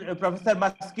that time, Professor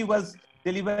Maski was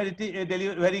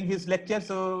delivering his lecture.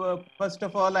 So first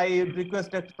of all, I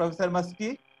request that Professor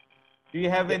Maski, do you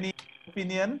have any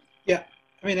opinion? Yeah,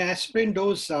 I mean, aspirin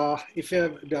dose, if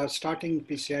you're starting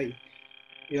PCI,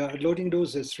 your loading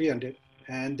dose is 300,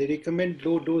 and they recommend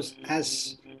low dose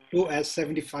as low as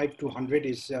 75 to 100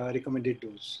 is recommended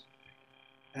dose.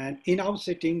 And in our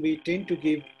setting, we tend to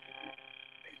give,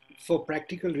 for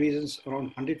practical reasons,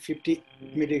 around 150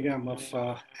 milligram of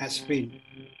aspirin,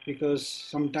 because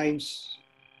sometimes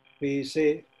we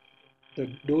say the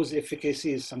dose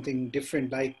efficacy is something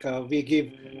different. Like we give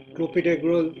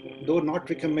clopidogrel, though not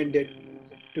recommended,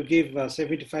 to give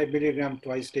 75 milligram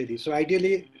twice daily. So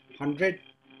ideally 100,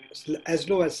 as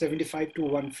low as 75 to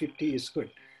 150 is good.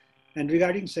 And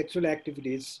regarding sexual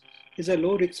activities, is a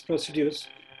low risk procedures.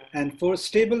 And for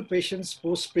stable patients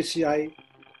post PCI,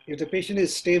 if the patient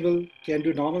is stable, can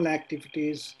do normal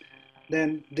activities,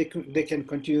 then they can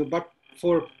continue. But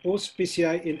for post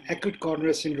PCI in acute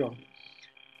coronary syndrome,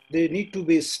 they need to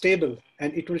be stable,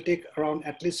 and it will take around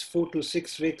at least 4 to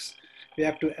 6 weeks. We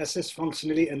have to assess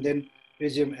functionally and then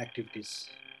resume activities.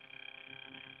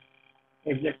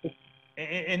 Exactly.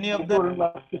 Any of the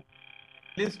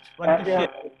list want to yeah. share?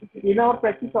 In our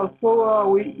practice also,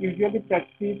 we usually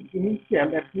practice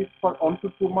initial, at least for 1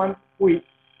 to 2 months, with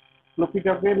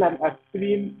clopidogrel and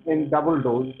aspirin in double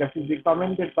dose. That is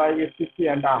recommended by SCC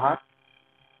and AHA.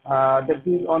 That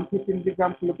is on 15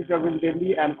 milligram clopidogrel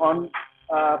daily and on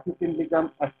 15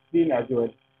 milligram aspirin as well.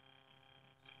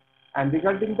 And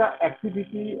regarding the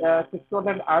activity, sexual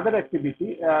and other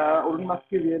activity, Arun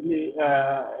Maski really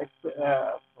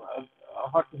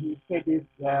what he said is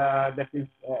that is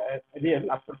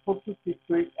real. After 4 to 6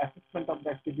 weeks assessment of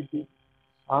the activity,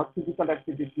 physical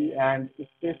activity and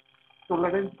stress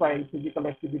tolerance by physical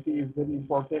activity is very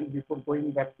important before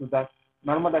going back to the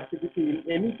normal activity in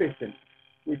any patient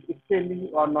with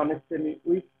STEMI or non-STEMI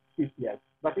with PCI.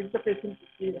 But if the patient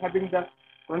is having the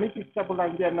chronic stable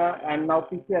angina and now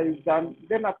PCI is done,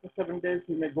 then after 7 days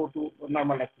he may go to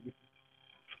normal activity.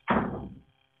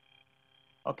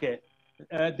 Okay.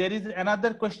 There is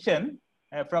another question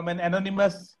from an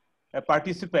anonymous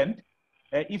participant.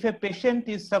 If a patient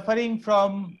is suffering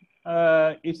from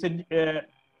an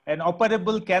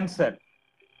operable cancer,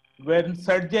 when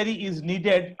surgery is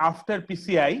needed after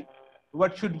PCI,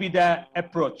 what should be the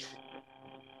approach?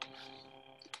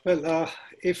 Well,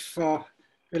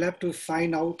 we'll have to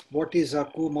find out what is a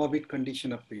comorbid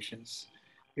condition of patients.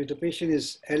 If the patient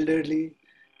is elderly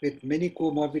with many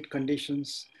comorbid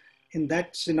conditions, in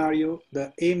that scenario,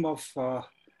 the aim of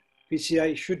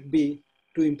PCI should be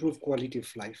to improve quality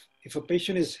of life. If a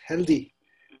patient is healthy,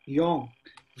 young,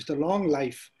 with a long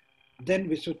life, then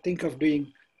we should think of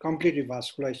doing complete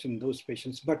revascularization in those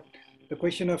patients. But the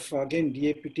question of, again,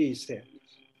 DAPT is there.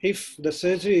 If the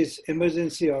surgery is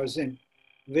emergency or urgent,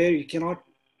 where you cannot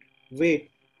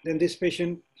wait, then this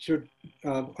patient should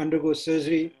undergo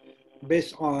surgery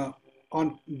based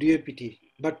on DAPT.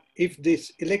 But if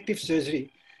this elective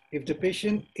surgery, if the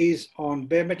patient is on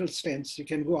bare metal stents, you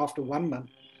can go after 1 month.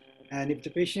 And if the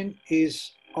patient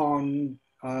is on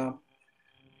dual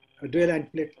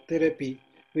antiplatelet therapy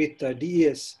with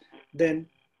DES, then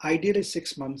ideally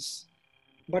 6 months,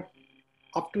 but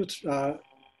up to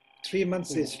 3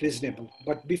 months is reasonable.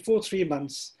 But before 3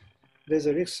 months, there's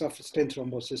a risk of stent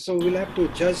thrombosis. So we'll have to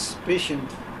judge patient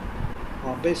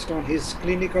based on his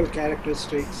clinical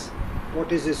characteristics,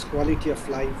 what is his quality of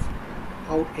life,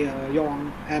 how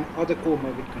young, and other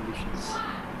comorbid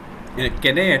conditions.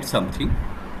 Can I add something?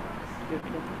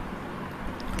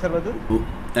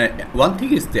 Sir, one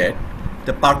thing is that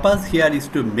the purpose here is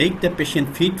to make the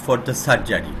patient fit for the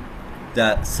surgery.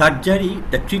 The surgery,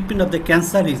 the treatment of the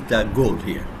cancer is the goal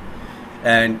here.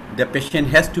 And the patient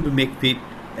has to be made fit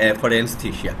for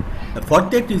anesthesia. For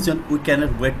that reason, we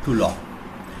cannot wait too long.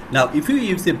 Now, if you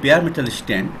use a bare metal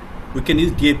stent, we can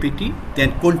use DAPT,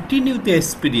 then continue the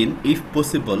aspirin if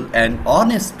possible, and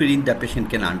on aspirin the patient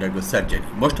can undergo surgery.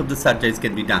 Most of the surgeries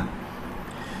can be done.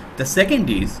 The second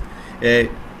is,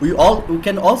 we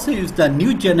can also use the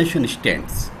new generation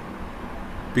stents,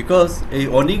 because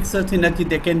onyx or synergy,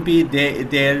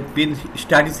 there have been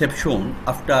studies have shown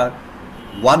after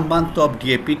 1 month of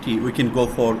DAPT, we can go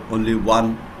for only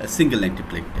one single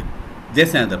antiplatelet.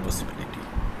 That's another possibility.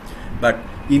 But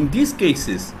in these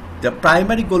cases, the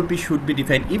primary goal should be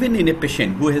defined. Even in a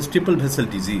patient who has triple vessel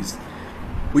disease,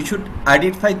 we should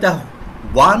identify the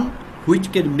one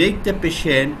which can make the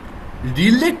patient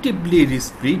relatively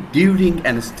risk-free during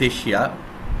anesthesia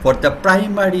for the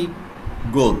primary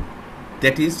goal,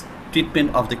 that is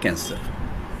treatment of the cancer.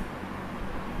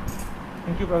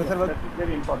 thank you, Professor. That is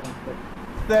very important.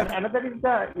 Another is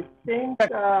the stent,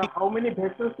 how many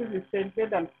vessels is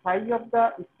stented, and size of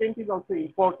the stent is also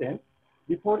important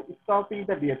before stopping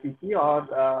the DAPT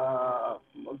or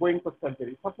going for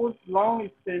surgery. Suppose long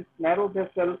stent, narrow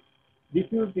vessel,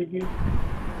 diffuse disease,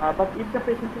 but if the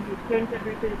patient is stented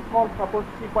with a small, suppose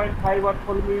 3.5 or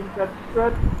 4 millimeters,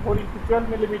 4 into 12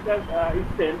 millimeters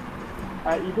stent,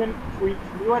 even with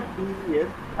newer DES,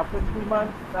 after 3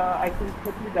 months, I think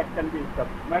certainly that can be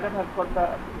stopped. Madam has got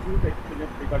the huge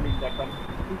experience regarding that one.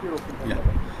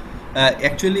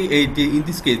 Actually, in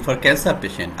this case, for cancer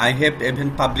patient, I have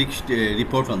even published a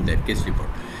report on that, case report.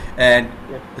 And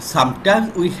yes,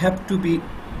 sometimes we have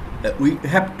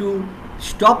to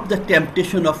stop the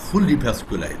temptation of full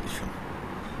revascularization.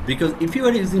 Because if you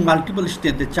are using multiple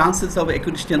stents, the chances of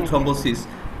acute stent thrombosis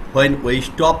when we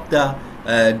stop the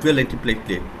dual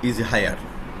antiplatelet is higher.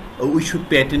 We should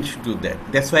pay attention to that.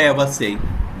 That's why I was saying,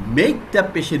 make the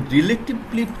patient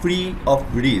relatively free of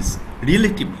risk,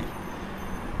 relatively,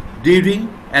 during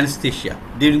anesthesia,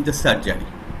 during the surgery,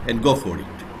 and go for it.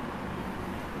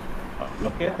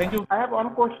 Okay, thank you. I have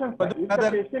one question. If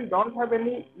the patient don't have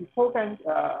any effort and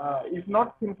is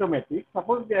not symptomatic,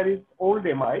 suppose there is old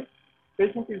MI,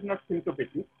 patient is not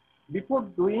symptomatic, before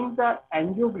doing the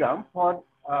angiogram for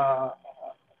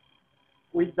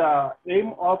with the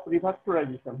aim of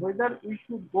revascularization, whether we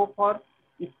should go for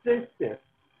stress test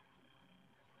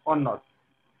or not.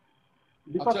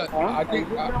 Because I think,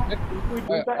 angiogram, if we do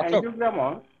the angiogram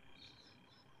on,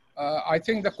 I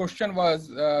think the question was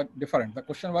different. The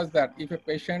question was that if a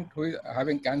patient who is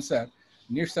having cancer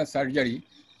needs a surgery,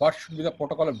 what should be the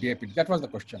protocol of DAPT? That was the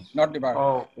question, not the bar.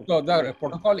 okay. So the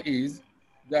protocol is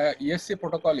the ESC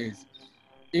protocol is,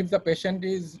 if the patient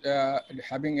is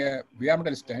having a VR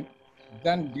metal stent,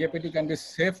 then DAPT can be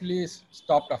safely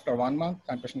stopped after 1 month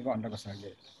and patient can undergo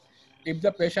surgery. If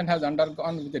the patient has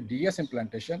undergone with a DS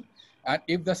implantation, and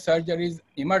if the surgery is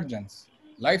emergence,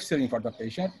 life-saving for the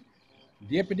patient,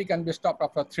 DAPT can be stopped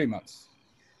after 3 months.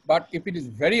 But if it is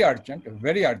very urgent,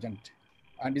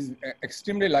 and is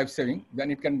extremely life-saving,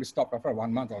 then it can be stopped after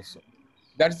 1 month also.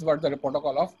 That's what the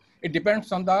protocol of. It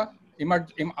depends on the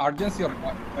urgency of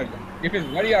surgery. If it's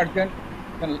very urgent,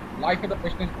 then life of the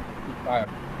patient is required.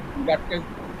 In that case,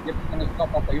 DAPT can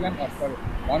stop after even after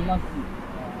 1 month.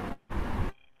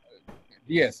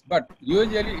 Yes, but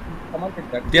usually it is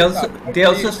commented that they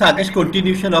also suggest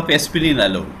continuation of aspirin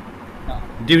alone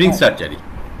during surgery.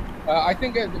 I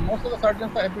think most of the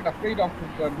surgeons are a bit afraid of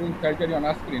doing surgery on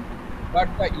aspirin. But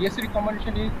the ESC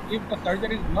recommendation is, if the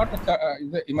surgery is not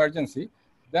an emergency,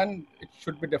 then it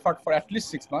should be deferred for at least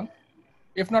 6 months.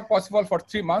 If not possible, for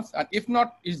 3 months, and if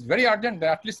not is very urgent, then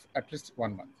at least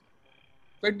 1 month.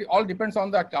 So it all depends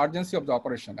on the urgency of the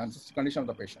operation and the condition of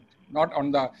the patient, not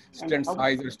on the stent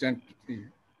size or stent fee.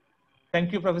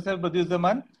 Thank you, Professor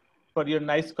Badiuzzzaman, for your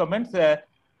nice comments.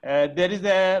 There is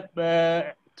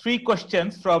a 3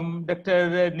 questions from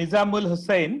Dr. Nizamul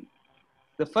Hussain.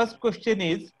 The first question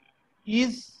is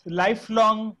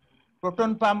lifelong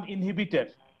proton pump inhibitor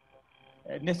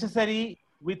necessary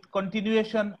with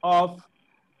continuation of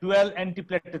dual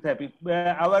antiplatelet therapy?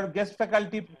 Our guest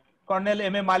faculty, Colonel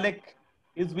M.A. Malek,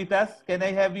 is with us. Can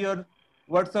I have your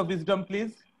words of wisdom,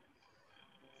 please?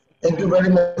 Thank you very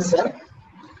much, sir.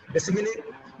 Basically,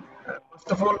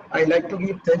 first of all, I like to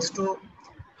give thanks to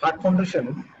Heart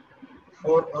Foundation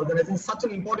for organizing such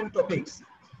an important topics.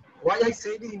 Why I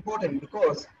say it is important?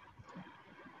 Because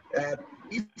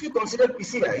if you consider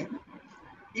PCI,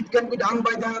 it can be done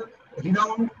by the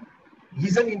renowned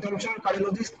lesion interventional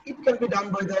cardiologist. It can be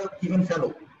done by the even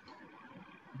fellow.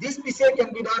 This PCI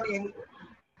can be done in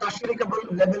tertiary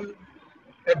level,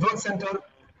 advanced center,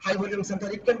 high volume center.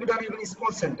 It can be done even in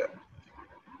small center.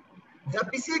 The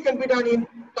PCI can be done in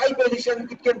type A lesion.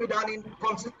 It can be done in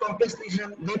complex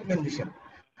lesion, late main lesion.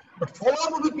 But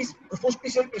follow-up with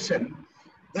post-PCI patient,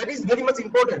 that is very much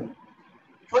important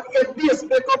for every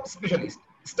aspect of specialist,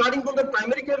 starting from the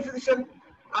primary care physician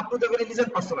up to the very lesion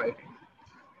personality.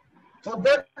 For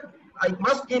that, I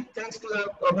must give thanks to the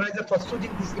organizer for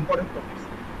choosing these important topics.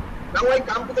 Now I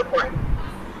come to the point.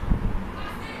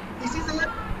 This is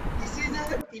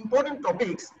an important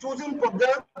topics chosen for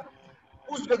the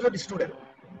postgraduate student.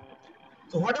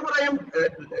 So whatever I am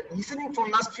listening for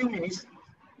last few minutes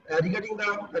regarding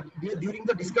during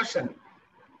the discussion,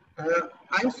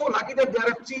 I am so lucky that there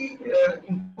are 3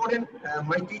 important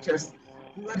my teachers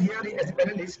who are here as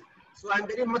panelists. So I am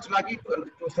very much lucky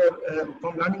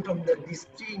from learning from these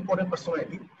 3 important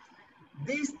personalities.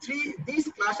 These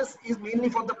classes is mainly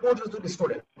for the postgraduate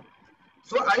student.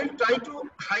 So I will try to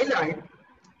highlight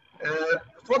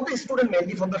for the student,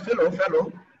 mainly for the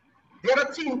fellow. There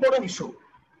are 3 important issues: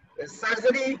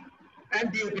 surgery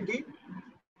and DAPT,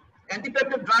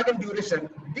 antiplatelet drug and duration.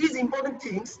 These important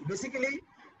things basically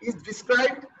is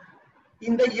described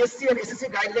in the ESC and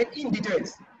SSC guideline in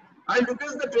details. I'll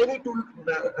request the trainee to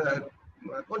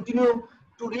continue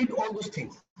to read all those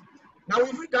things. Now,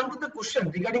 if we come to the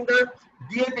question regarding the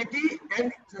DAPT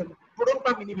and proton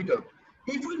pump inhibitor,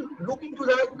 if we look into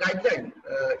the guideline,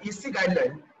 ESC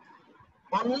guideline,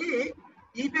 only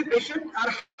if a patient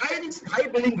are high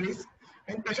bleeding risk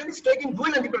and patient is taking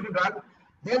dual antiplatelet drug,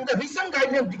 then the recent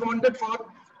guideline recommended for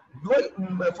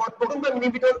proton pump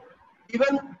inhibitor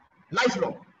even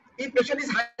lifelong. If patient is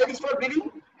high risk for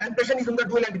bleeding and patient is on the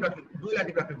dual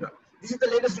antiplatelet drug, this is the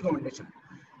latest recommendation.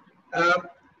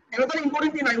 Another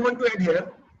important thing I want to add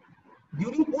here: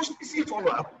 during post-PCI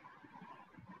follow-up,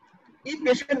 if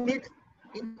patient needs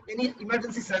any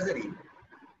emergency surgery,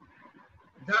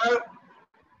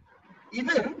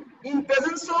 even in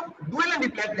presence of dual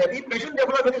antiplatelet, if patient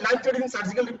develop any life-threatening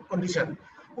surgical condition,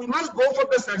 we must go for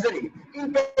the surgery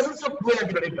in presence of dual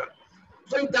antiplatelet drug.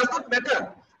 So it does not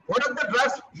matter what are the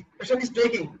drugs patient is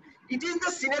taking. It is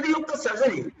the scenario of the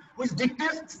surgery which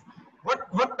dictates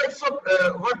what types of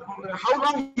how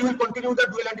long you will continue the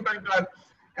dual antiplatelet drug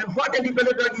and what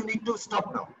antiplatelet drug you need to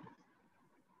stop now.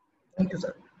 Thank you,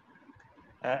 sir.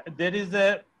 There is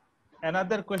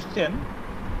another question.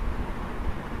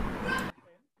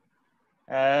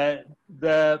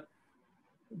 The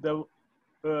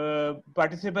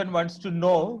participant wants to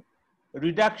know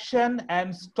reduction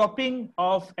and stopping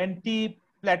of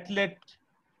antiplatelet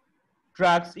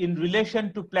drugs in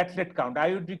relation to platelet count.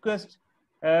 I would request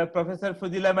Professor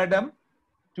Fadila Madam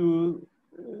to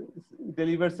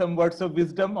deliver some words of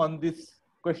wisdom on this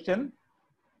question.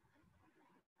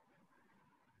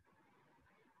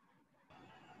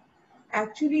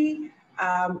 Actually,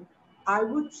 I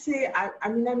would say, I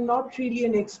mean, I'm not really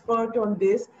an expert on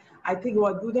this. I think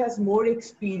Wadud has more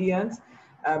experience.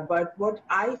 But what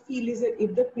I feel is that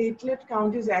if the platelet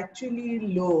count is actually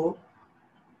low,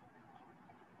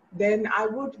 then I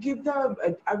would give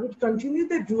I would continue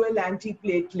the dual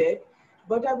antiplatelet,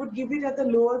 but I would give it at the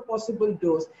lower possible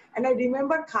dose. And I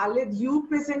remember, Khalid, you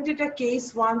presented a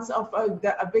case once of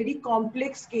a very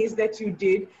complex case that you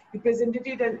did. You presented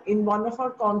it in one of our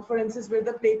conferences where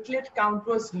the platelet count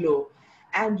was low.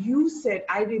 And you said,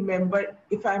 I remember,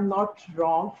 if I'm not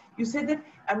wrong, you said that,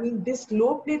 I mean, this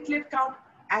low platelet count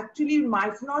actually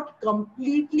might not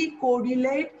completely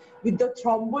correlate with the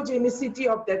thrombogenicity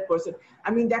of that person.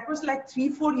 I mean, that was like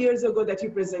 3-4 years ago that you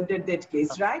presented that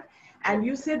case, right? And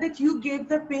you said that you gave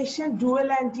the patient dual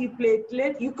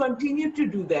antiplatelet, you continue to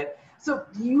do that. So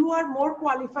you are more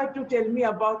qualified to tell me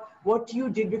about what you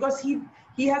did, because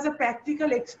he has a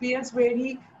practical experience where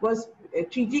he was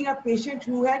treating a patient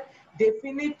who had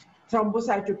definite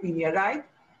thrombocytopenia, right?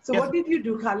 So Yes. what did you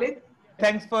do, Khalid?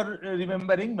 Thanks for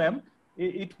remembering, ma'am.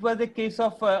 It was a case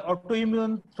of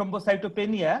autoimmune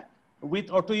thrombocytopenia with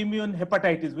autoimmune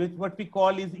hepatitis, with what we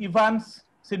call is Evans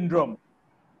syndrome.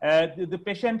 The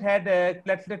patient had a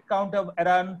platelet count of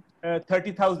around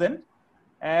 30,000,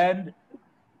 and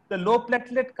the low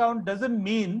platelet count doesn't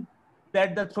mean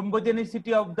that the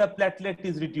thrombogenicity of the platelet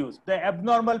is reduced. The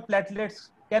abnormal platelets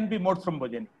can be more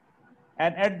thrombogenic.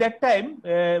 And at that time,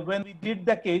 when we did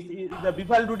the case, the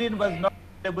bivalirudin was not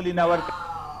available in our country.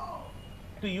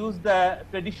 To use the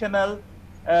traditional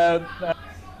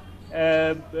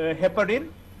heparin,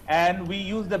 and we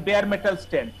use the bare metal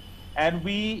stent, and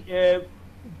we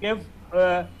gave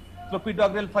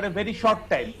clopidogrel for a very short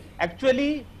time.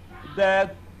 Actually,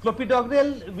 the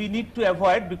clopidogrel we need to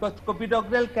avoid, because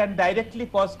clopidogrel can directly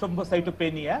cause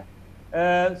thrombocytopenia.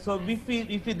 So we feel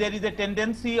if there is a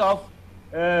tendency of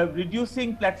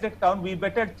reducing platelet count, we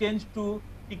better change to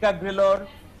ticagrelor.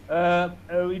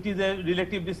 It is a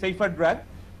relatively safer drug,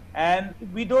 and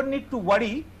we don't need to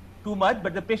worry too much,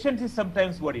 but the patient is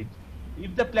sometimes worried.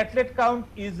 If the platelet count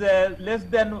is less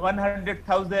than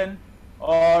 100,000,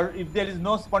 or if there is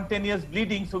no spontaneous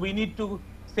bleeding, so we need to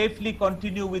safely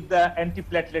continue with the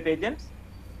antiplatelet agents.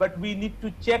 But we need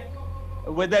to check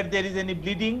whether there is any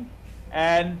bleeding,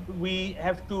 and we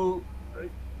have to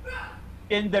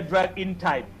change the drug in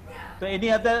time. So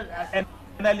any other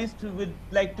analyst would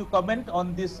like to comment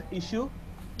on this issue?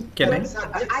 Can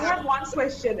I have one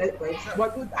question.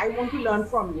 What would I want to learn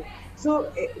from you?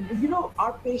 So, you know,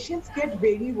 our patients get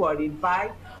very worried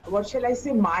by, what shall I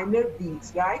say, minor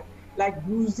bleeds, right? Like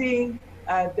bruising,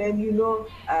 then, you know,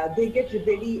 they get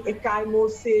very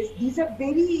ecchymosis. These are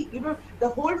very, you know, the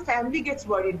whole family gets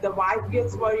worried. The wife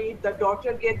gets worried, the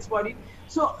daughter gets worried.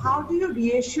 So how do you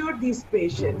reassure these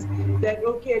patients that,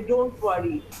 okay, don't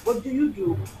worry? What do you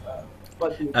do?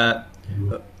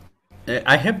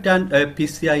 I have done a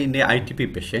PCI in a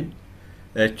ITP patient,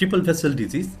 triple vessel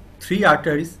disease, 3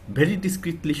 arteries, very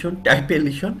discrete lesion, type A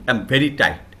lesion, and very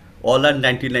tight. All are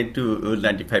 99 to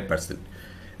 95%.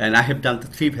 And I have done the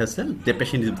 3 vessel. The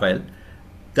patient is well.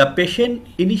 The patient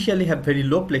initially have very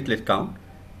low platelet count.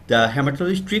 The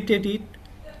hematologist treated it,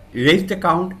 raised the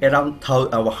count around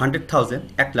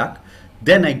 100,000, 1 lakh.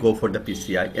 Then I go for the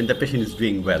PCI, and the patient is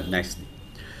doing well nicely.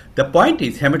 The point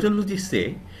is, hematologists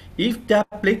say, if the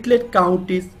platelet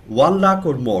count is 1 lakh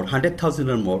or more, 100,000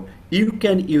 or more, you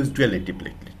can use dual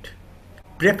antiplatelet.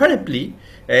 Preferably,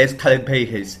 as Khalid Bhai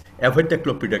has, avoid the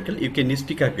clopidogrel, you can use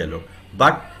ticagrelor.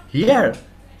 But here,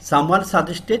 someone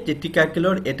suggested that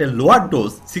ticagrelor at a lower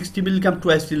dose, 60 milligram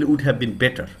twice daily, would have been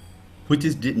better, which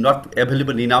is not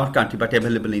available in our country, but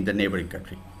available in the neighboring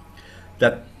country.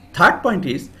 The third point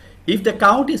is, if the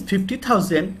count is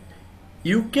 50,000,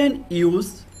 you can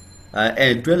use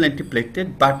a dual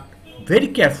antiplatelet, but very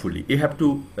carefully. You have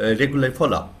to regularly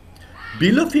follow up.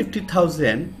 Below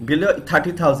 50,000, below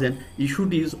 30,000, you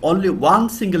should use only one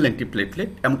single antiplatelet,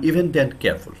 and even then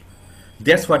careful.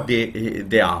 That's what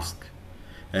they ask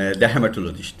the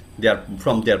hematologist. They are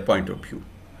from their point of view.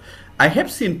 I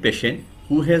have seen patient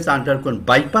who has undergone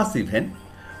bypass even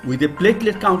with a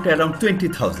platelet count around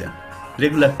 20,000,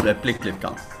 regular platelet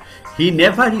count. He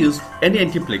never used any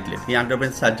antiplatelet. He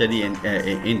underwent surgery in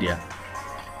India,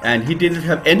 and he didn't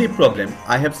have any problem.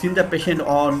 I have seen the patient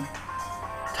on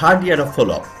 3rd year of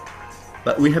follow-up,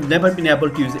 but we have never been able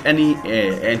to use any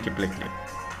antiplatelet.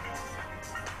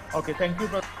 Okay, thank you.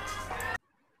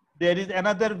 There is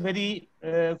another very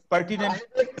pertinent.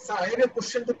 Sir, I have a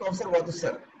question to Professor Wadud,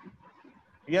 sir.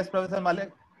 Yes, Professor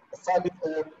Malik. Sir,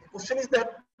 the question is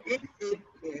that if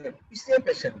a PCI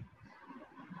patient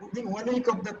within 1 week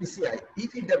of the PCI,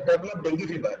 if he developed dengue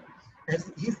fever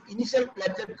his initial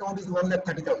platelet count is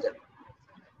 1,30,000,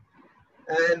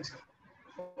 and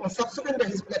on subsequent day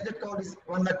his platelet count is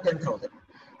 1,10,000.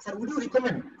 Sir, would you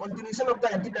recommend continuation of the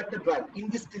antiplatelet drug in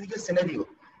this clinical scenario?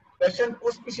 Patient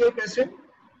post-PCI patient,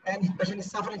 and his patient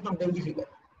is suffering from dengue fever.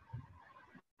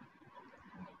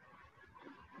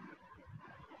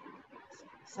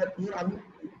 Sir, you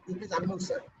please unmute,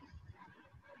 sir.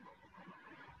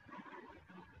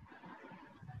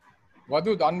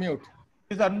 Vadud, unmute.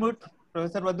 Please unmute,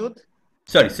 Professor Vadud.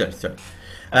 Sorry.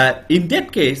 In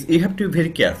that case, you have to be very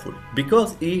careful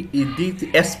because these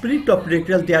aspirate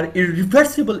topicals, they are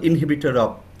irreversible inhibitor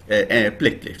of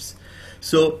platelets.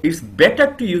 So it's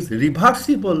better to use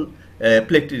reversible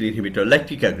platelet inhibitor like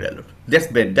ticagrelor.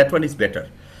 That one is better.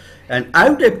 And I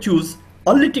would have choose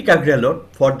only ticagrelor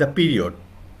for the period,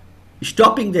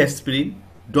 stopping the aspirin,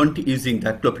 don't using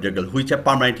the clopidogrel, which are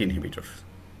permanent inhibitors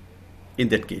in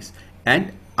that case.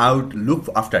 And I would look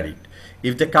after it.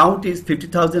 If the count is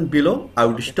 50,000 below, I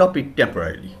would stop it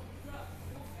temporarily.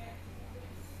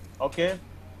 Okay.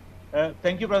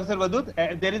 Thank you, Professor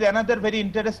Vadud. There is another very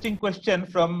interesting question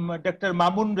from Dr.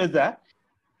 Mamun Reza.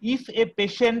 If a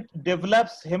patient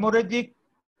develops hemorrhagic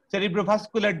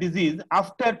cerebrovascular disease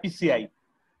after PCI,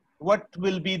 what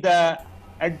will be the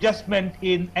adjustment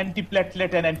in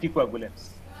antiplatelet and anticoagulants?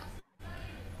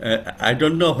 I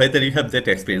don't know whether you have that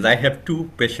experience. I have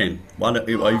two patients. One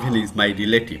even is my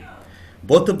relative.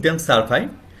 Both of them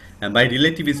survived, and my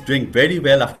relative is doing very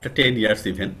well after 10 years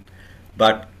even.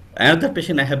 But another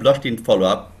patient I have lost in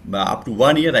follow-up, up to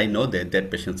 1 year I know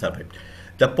that patient survived.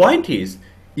 The point is,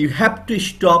 you have to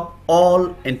stop all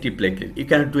antiplatelet. You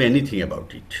cannot do anything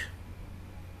about it.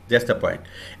 That's the point.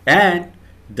 And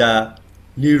the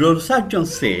neurosurgeons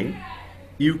say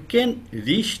you can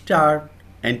restart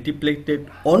antiplatelet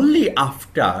only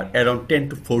after around 10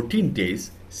 to 14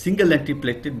 days, single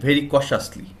antiplatelet very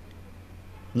cautiously,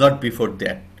 not before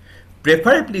that.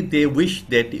 Preferably they wish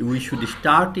that we should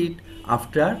start it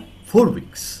after 4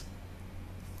 weeks.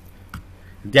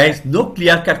 There is no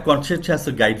clear-cut consensus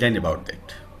or guideline about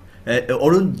that.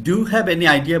 Arun, do you have any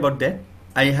idea about that?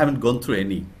 I haven't gone through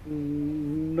any.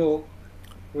 No,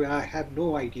 I have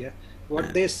no idea.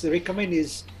 What they recommend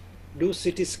is do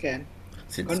CT scan,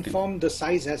 confirm the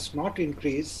size has not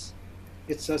increased,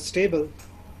 it's stable,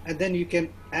 and then you can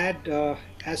add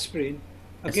aspirin.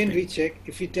 Again, recheck.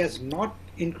 If it has not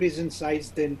increased in size,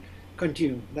 then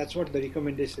continue. That's what the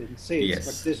recommendation says, Yes.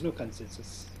 but there's no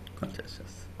consensus.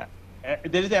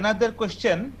 There is another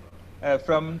question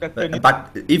from Dr.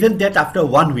 But even that after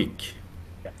 1 week,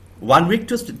 1 week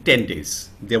to 10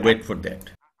 days, they wait for that.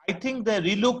 I think the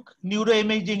relook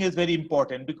neuroimaging is very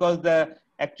important because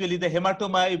actually the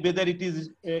hematoma, whether it is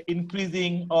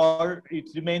increasing or it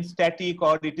remains static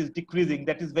or it is decreasing,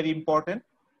 that is very important.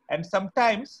 And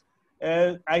sometimes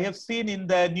I have seen in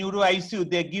the neuro ICU,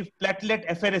 they give platelet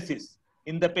apheresis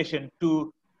in the patient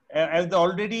to, as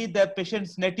already the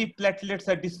patient's native platelets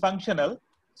are dysfunctional.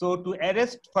 So to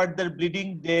arrest further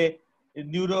bleeding, the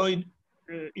neuro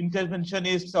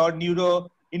interventionists or neuro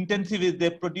intensivists,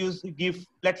 they give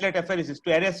platelet apheresis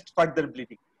to arrest further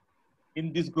bleeding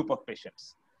in this group of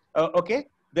patients. Okay.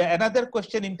 Another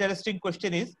question, interesting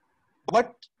question is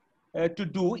what to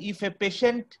do if a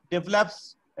patient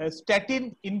develops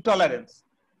statin intolerance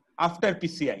after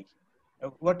PCI?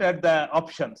 What are the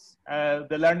options?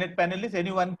 The learned panelists,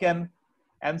 anyone can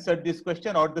answer this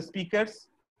question, or the speakers?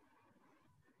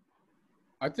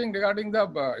 I think regarding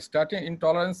the statin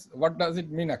intolerance, what does it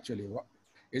mean actually?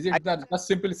 Is it that just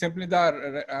simply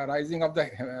the rising of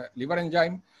the liver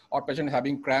enzyme, or patient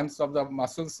having cramps of the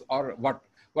muscles, or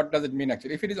what does it mean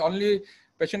actually? If it is only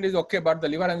patient is okay, but the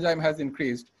liver enzyme has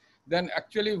increased, then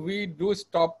actually we do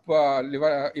stop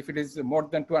liver if it is more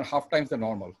than 2.5 times the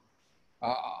normal.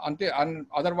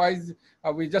 Otherwise,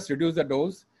 we just reduce the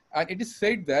dose. And it is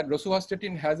said that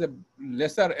rosuvastatin has a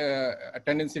lesser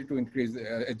tendency to increase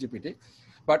SGPT.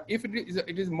 But if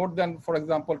it is more than, for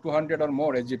example, 200 or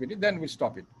more SGPT, then we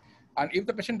stop it. And if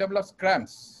the patient develops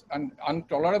cramps and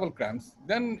intolerable cramps,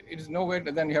 then it is no way,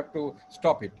 then you have to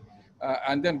stop it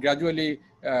and then gradually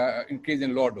increase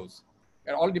in lower dose.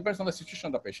 It all depends on the situation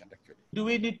of the patient actually. Do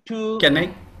we need to... Can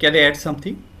I add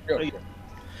something? Sure.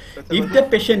 If the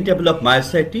patient develops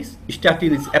myositis,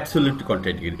 statin is absolutely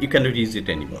contraindicated. You cannot use it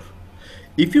anymore.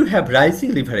 If you have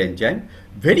rising liver enzyme,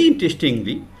 very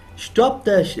interestingly, stop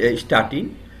the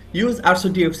statin, use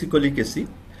ursodeoxycholic acid,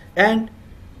 and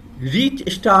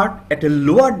restart at a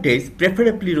lower dose,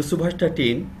 preferably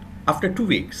rosuvastatin, after 2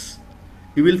 weeks.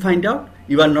 You will find out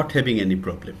you are not having any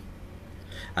problem.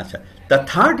 The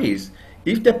third is,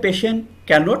 if the patient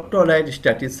cannot tolerate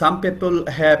statin, some people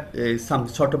have some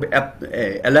sort of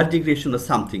allergic reaction or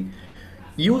something,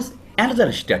 use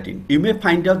another statin. You may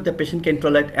find out the patient can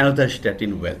tolerate another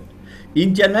statin well.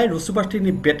 In general, rosuvastatin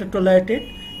is better tolerated.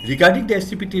 Regarding the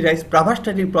SCPT rise,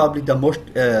 pravastatin probably the most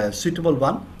suitable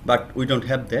one, but we don't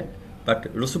have that.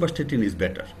 But rosuvastatin is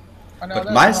better. But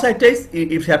myositis,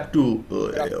 you have to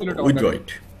withdraw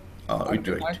it. I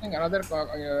think another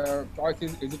choice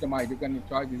is ezetimibe. You can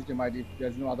choose ezetimibe if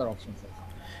there's no other options.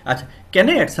 Can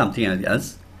I add something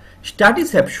else?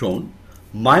 Studies have shown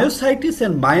myositis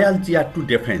and myalgia are two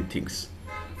different things.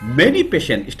 Many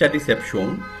studies have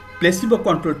shown,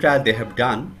 placebo-controlled trial they have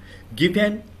done,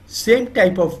 given same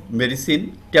type of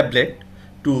medicine tablet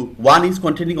to one is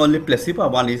containing only placebo,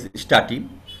 one is statin.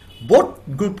 Both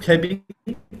groups having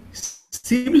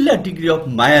similar degree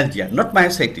of myalgia, not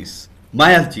myositis,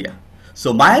 myalgia.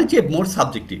 So myalgia is more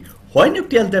subjective. When you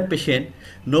tell the patient,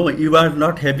 no, you are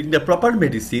not having the proper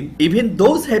medicine, even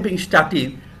those having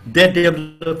statin, they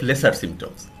develop lesser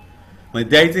symptoms.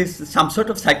 There is some sort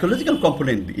of psychological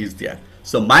component is there.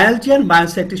 So myalgia and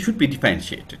myositis should be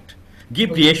differentiated.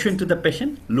 Give reassurance to the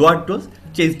patient, lower dose,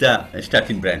 change the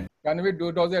statin brand. Can we do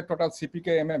a total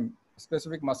CPK-MM,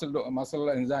 specific muscle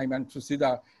enzyme, and to see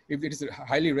if it is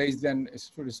highly raised, then it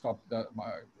should stop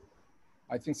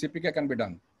I think CPK can be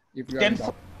done. If you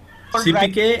are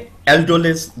CPK,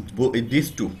 aldolase,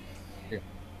 these two.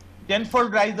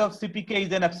 Tenfold rise of CPK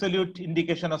is an absolute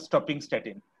indication of stopping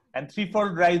statin, and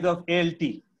threefold rise of ALT.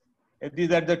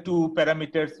 These are the two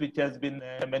parameters which has been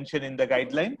mentioned in the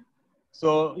guideline.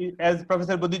 So as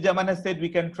Professor Budijaman has said, we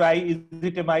can try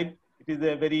ezetimibe. It is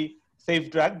a very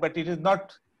safe drug, but it is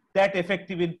not that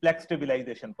effective in plaque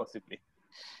stabilization possibly.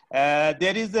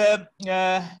 There is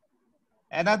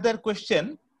another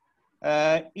question.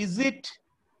 Is it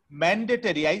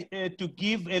mandatory to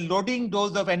give a loading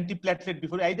dose of antiplatelet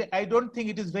before? I don't think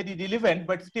it is very relevant,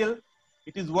 but still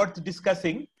it is worth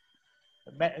discussing.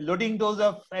 Loading dose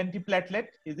of antiplatelet,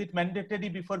 is it mandatory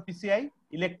before PCI,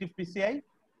 elective PCI?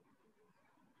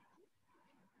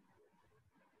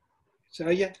 So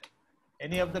yeah.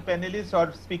 Any of the panelists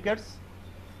or speakers?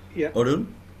 Yeah.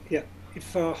 Arun? Yeah.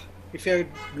 If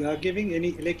you are giving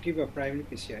any elective or primary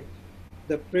PCI,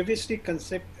 the previously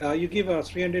concept, you give a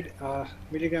 300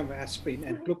 milligram aspirin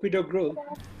and clopidogrel,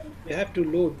 you have to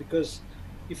load, because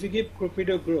if you give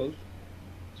clopidogrel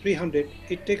 300,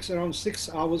 it takes around 6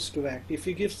 hours to act. If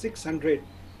you give 600,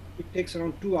 it takes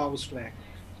around 2 hours to act.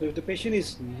 So if the patient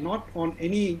is not on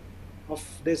any of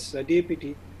this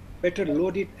DAPT, better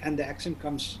load it and the action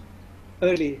comes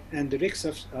early, and the risk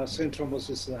of stent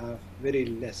thrombosis are very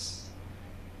less.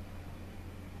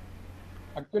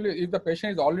 Actually, if the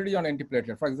patient is already on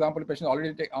antiplatelet, for example, the patient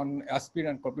already on aspirin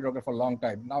and clopidogrel for a long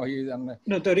time, now he is on...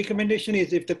 No, the recommendation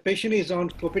is if the patient is on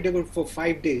clopidogrel for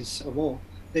 5 days or more,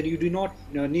 then you do not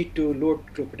need to load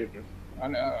clopidogrel.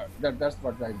 And that's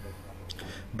what I do.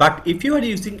 But if you are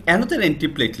using another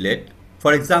antiplatelet,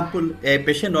 for example, a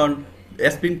patient on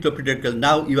aspirin clopidogrel,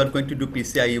 now you are going to do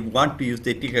PCI, you want to use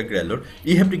the ticagrelor,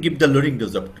 you have to give the loading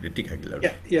dose of ticagrelor.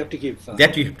 Yeah, you have to give.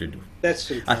 That you have to do. That's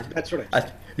true. That's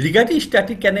right. Regarding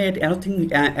statin, can I add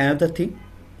another thing?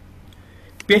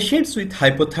 Patients with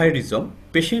hypothyroidism,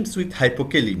 patients with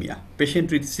hypokalemia,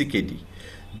 patients with CKD,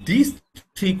 these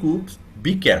three groups,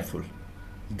 be careful.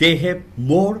 They have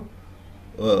more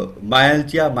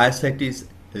myalgia, myositis,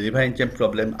 liver enzyme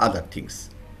problem, other things.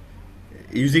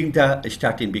 Using the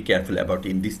statin, be careful about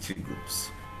in these three groups.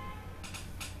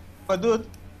 Padut,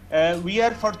 we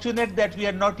are fortunate that we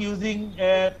are not using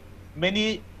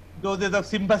many doses of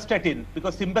simvastatin,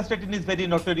 because simvastatin is very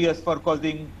notorious for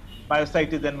causing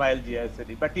myositis and myalgia.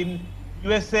 But in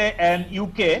USA and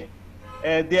UK,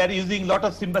 they are using a lot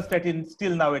of simvastatin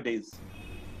still nowadays.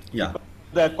 Yeah.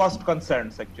 The cost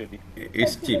concerns actually.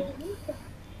 It's cheap.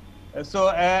 So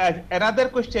another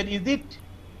question, is it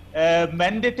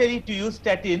mandatory to use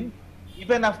statin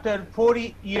even after 4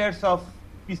 years of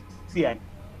PCI?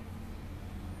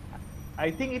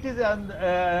 I think it is on...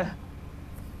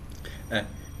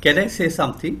 Can I say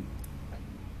something?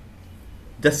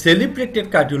 The celebrated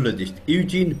cardiologist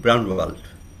Eugene Braunwald,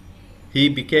 he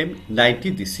became 90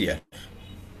 this year.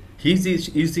 He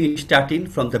is using statin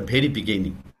from the very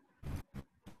beginning.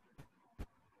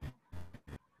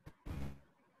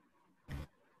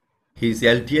 His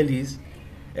LDL is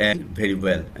very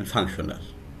well and functional.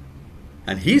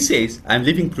 And he says, I'm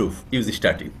living proof, use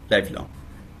statin lifelong.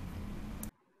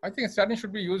 I think statin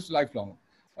should be used lifelong.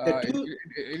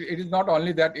 It is not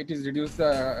only that it is reduced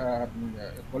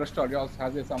cholesterol, it also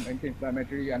has some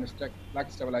anti-inflammatory and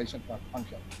plaque stabilization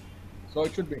function. So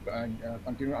it should be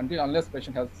continued unless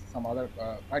patient has some other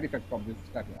side effect from this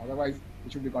statin. Otherwise,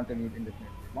 it should be continued indefinitely.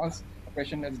 Once a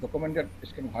patient has documented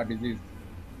ischemic heart disease,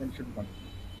 then it should be continued.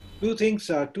 two things,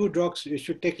 two drugs you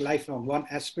should take lifelong. One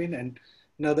aspirin and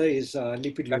another is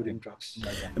lipid-lowering drugs.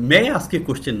 May I ask a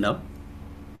question now?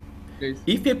 Please.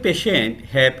 If a patient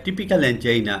have typical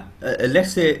angina,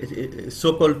 let's say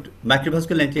so-called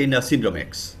microvascular angina syndrome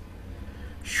X,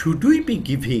 should we be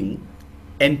giving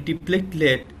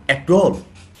antiplatelet at all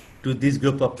to this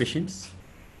group of patients?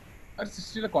 It's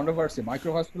still a controversy.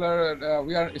 Microvascular,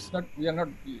 we are not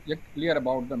yet clear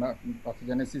about the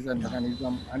pathogenesis and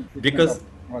mechanism and Because of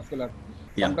vascular.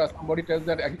 Yeah. Sometimes somebody tells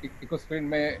that ecosprin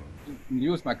may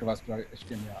induce microvascular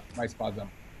ischemia by spasm.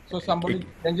 So somebody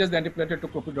changes the antiplatelet to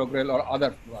clopidogrel or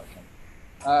other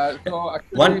version. So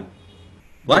actually,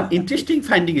 one interesting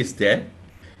finding is that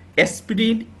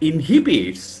aspirin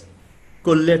inhibits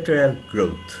collateral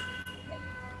growth.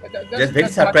 That's very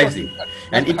surprising.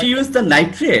 And if you use the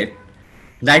nitrate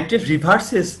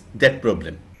reverses that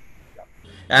problem.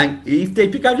 And if the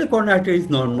epicardial coronary artery is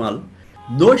normal,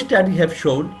 no study have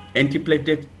shown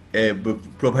antiplatelet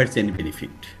provides any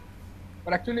benefit.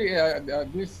 But actually,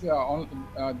 this on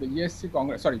the ESC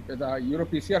Congress, sorry, the Euro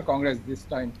PCR Congress this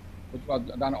time, which was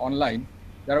done online,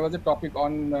 there was a topic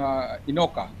on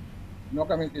INOCA.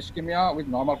 INOCA means ischemia with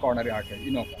normal coronary artery,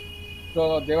 INOCA.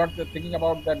 So they were thinking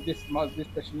about that this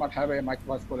patient might have a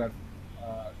microvascular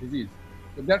disease.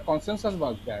 So their consensus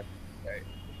was that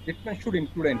treatment should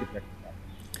include antiplatelet.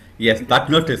 Yes, but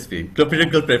not aspirin.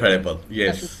 Clopidogrel preferable.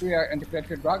 Yes. There should be an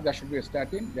antiplatelet drug. There should be a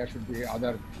statin. There should be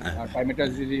other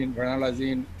trimetazidine,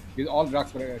 ranolazine. These all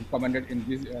drugs were recommended in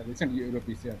this recent Euro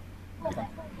PCR.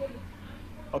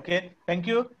 Okay, thank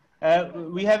you.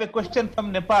 We have a question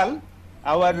from Nepal.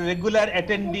 Our regular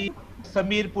attendee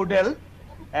Samir Pudel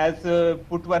has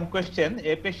put one question.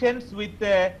 A patient with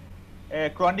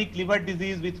chronic liver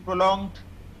disease with prolonged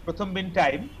prothrombin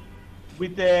time,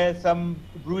 with some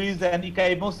bruise and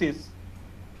ecchymosis,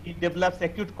 he develops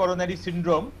acute coronary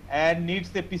syndrome and needs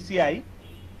a PCI.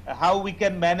 How we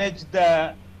can manage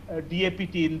the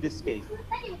DAPT in this case?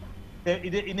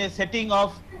 In a setting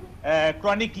of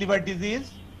chronic liver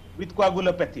disease with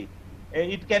coagulopathy,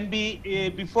 it can be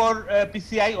before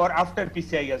PCI or after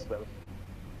PCI as well.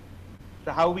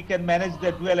 So how we can manage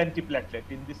the dual antiplatelet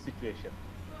in this situation?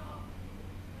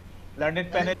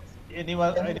 Learned panel,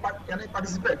 anyone? Can I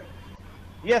participate?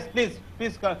 Yes,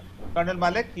 please, Colonel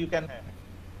Malek, you can.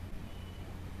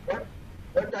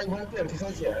 What I want to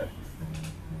emphasize here,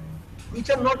 which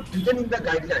are not written in the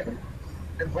guideline,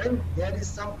 and when there is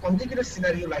some complicated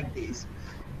scenario like this,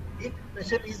 if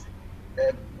patient is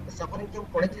suffering from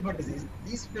chronic liver disease,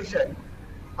 these patients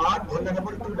are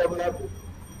vulnerable to develop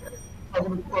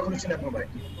coagulation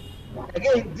abnormality.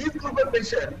 Again, this group of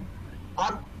patients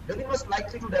are very much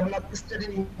likely to develop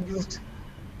statin-induced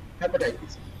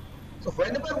hepatitis. So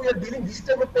whenever we are dealing this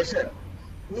type of patient,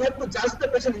 we have to judge the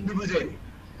patient individually.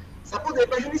 Suppose a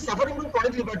patient is suffering from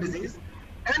chronic liver disease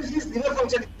and his liver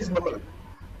function is normal.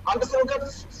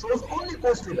 Ultrasonograph shows only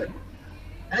coast liver.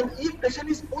 And if patient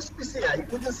is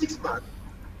post-PCI within 6 months,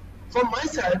 from my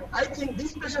side, I think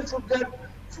this patient should get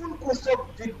full course of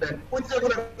treatment with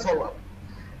regular follow-up.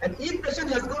 And if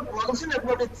patient has got coagulation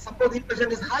abnormality, suppose if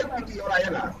patient is high PT or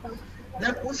INR,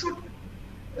 then we should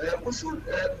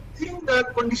think the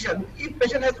condition. If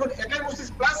patient has got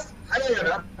ecchymosis plus high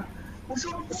INR, we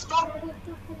should stop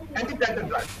antiplatelet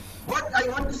drug. What I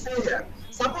want to say here,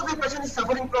 suppose a patient is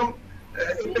suffering from,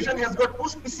 a patient has got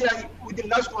post-PCI within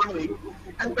last 1 week,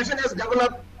 and patient has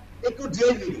developed acute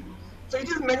GI bleeding. So it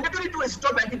is mandatory to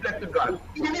stop antiplatelet drug.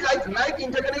 In any like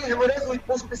intracranial hemorrhage with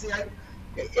post-PCI,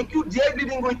 acute GI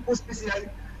bleeding with post-PCI,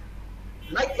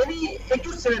 like any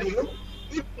acute scenario,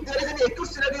 if there is any acute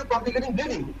scenario complicating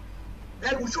bleeding,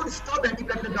 then we should stop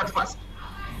antiplatelet drug first.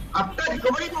 After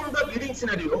recovery from the bleeding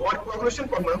scenario or coagulation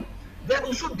problem, then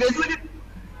we should gradually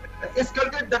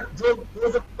escalate the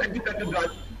dose of antiplatelet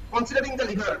drug, considering the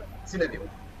liver scenario.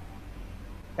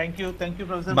 Thank you,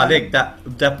 Professor Malek.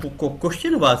 The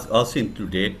question was also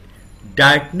included,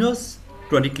 diagnose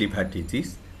chronic liver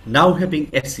disease, now having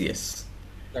SCS,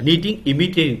 needing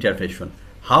immediate intervention.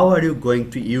 How are you going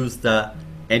to use the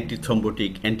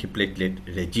antithrombotic,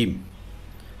 antiplatelet regime?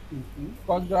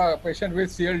 Because the patient with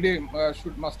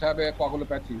CLD must have a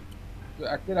coagulopathy. So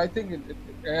actually, I think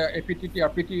APTT or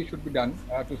PT should be done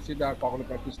to see the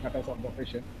coagulopathy status of the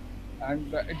patient.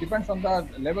 And it depends on the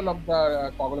level of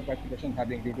the coagulopathy patient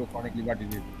having due to chronic liver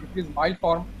disease. If it is mild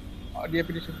form,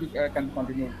 DAPT should be can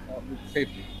continue with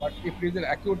safety. But if it is an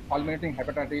acute fulminating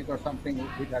hepatitis or something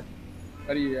which has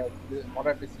very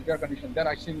moderately severe condition, then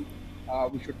I think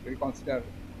we should reconsider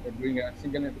doing a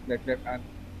single antiplatelet and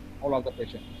all of the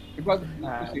patient. Because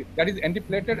you see, that is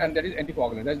antiplatelet and that is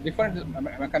anticoagulant. There is different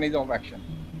mechanism of action.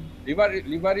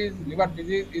 Liver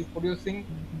disease is producing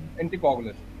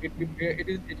anticoagulants. It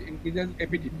increases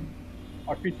APTP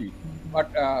or PT.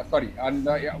 But sorry, and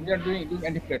yeah, we are using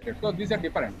antiplatelet. So these are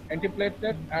different.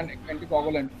 Antiplatelet and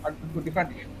anticoagulant are two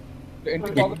different issues. So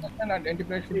anticoagulation and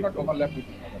antiplatelet should not overlap with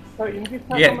each other. So in this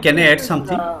Yeah, can I add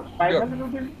something?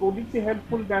 bivalirudin would it be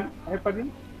helpful than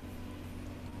heparin?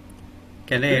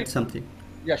 Can I add something?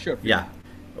 Yeah, sure. Please. Yeah.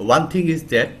 One thing is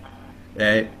that,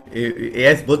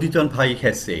 as Bodhiton Bhai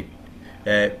has said,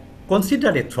 consider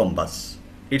a thrombus.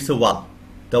 It's a wall.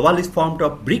 The wall is formed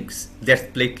of bricks, that's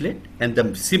platelet, and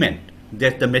the cement,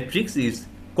 that the matrix is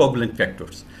coagulant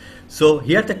factors. So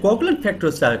here the coagulant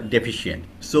factors are deficient.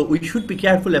 So we should be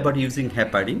careful about using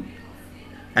heparin.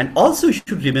 And also you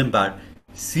should remember,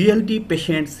 CLD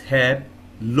patients have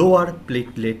lower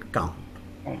platelet count.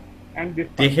 And this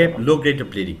They have low grade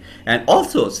of bleeding. And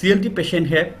also CLD patient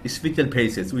have special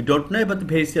varices. We don't know about the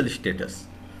variceal status.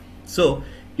 So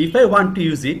if I want to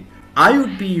use it, I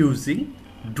would be using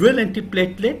dual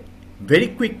antiplatelet very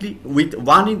quickly with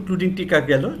one including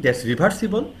ticagrelor, that's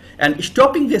reversible, and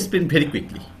stopping the aspirin very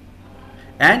quickly.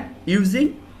 And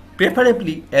using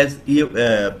preferably, as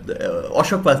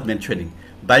Ashok was mentioning,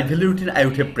 bivalirudin I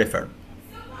would have preferred,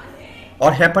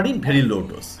 or heparin very low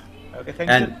dose. Okay,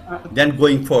 thank And you. then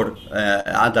going for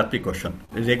other precaution,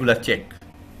 regular check.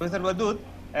 Professor Wadud,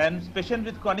 and patients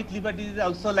with chronic liver disease are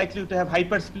also likely to have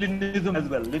hypersplenism as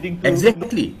well, leading to...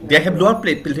 Exactly. They have lower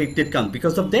platelet count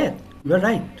because of that. You are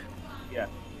right.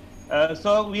 Yeah.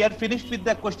 So we are finished with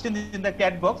the questions in the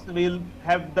chat box. We'll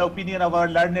have the opinion of our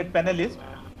learned panelists.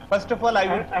 First of all, I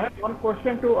have one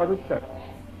question to Arut sir.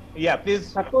 Yeah, please.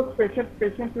 Suppose patient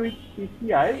with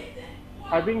PCI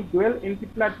having dual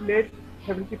antiplatelet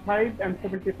 75 and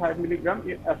 75 milligram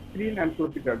aspirin and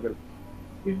clopidogrel.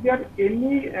 Is there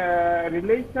any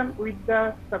relation with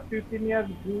the subcutaneous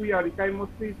GUI or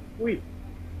ecchymosis with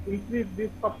increased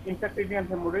risk of intracranial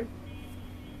hemorrhage?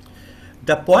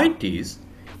 The point is,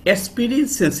 aspirin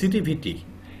sensitivity,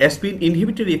 aspirin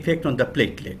inhibitory effect on the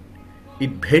platelet, it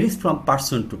varies from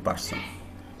person to person.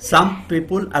 Some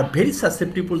people are very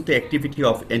susceptible to activity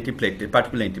of antiplatelet,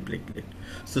 particular antiplatelet.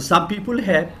 So some people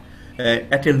have,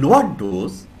 at a lower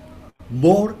dose,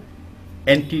 more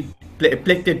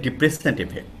antiplatelet depressant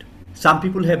effect. Some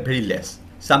people have very less.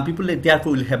 Some people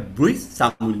therefore will have bruise,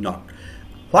 some will not.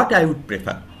 What I would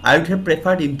prefer? I would have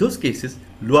preferred in those cases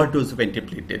lower dose of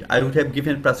antiplatelet. I would have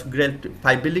given prasugrel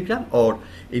 5 milligram, or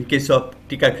in case of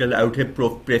ticagrelor, I would have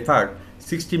preferred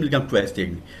 60 milligram twice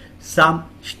daily. Some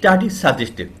studies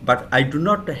suggested, but I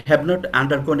have not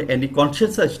undergone any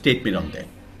consensus statement on that.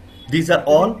 These are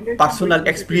all personal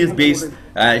experience-based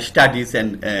studies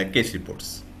and case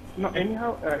reports. No,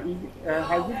 anyhow,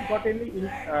 has it got any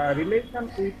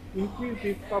relation with increased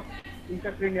risk of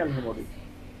intracranial hemorrhage?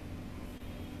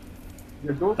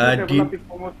 The dose of developing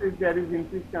hemolysis, there is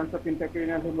increased chance of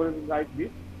intracranial hemorrhage like this.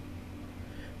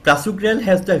 Prasugrel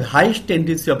has the highest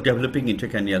tendency of developing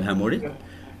intracranial hemorrhage. Yes.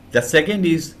 The second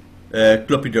is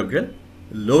clopidogrel.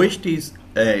 Lowest is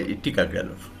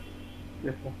ticagrelor.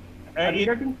 Yes, sir.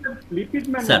 Regarding lipid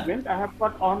management, I have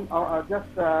got on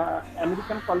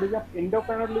American College of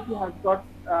Endocrinology has got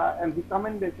a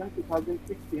recommendation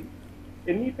 2016.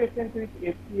 Any patient with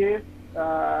SCS,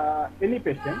 any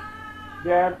patient,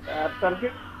 their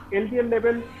target LDL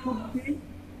level should be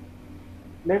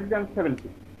less than 70.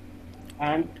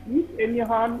 And if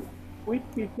anyone with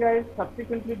PCI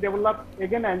subsequently develops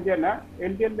again angina,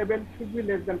 LDL level should be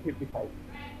less than 55.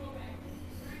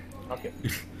 Okay.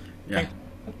 Yeah.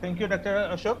 Thank you, Dr.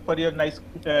 Ashok, for your nice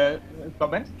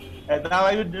comments. Now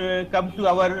I would come to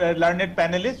our learned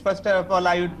panelists. First of all,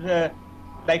 I would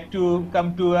like to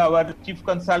come to our chief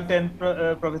consultant,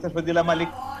 Professor Fadila Malik.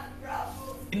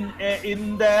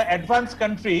 In the advanced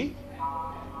country,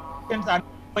 patients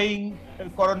undergoing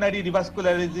coronary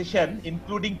revascularization,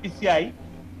 including PCI,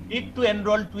 need to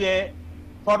enroll to a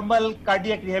formal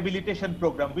cardiac rehabilitation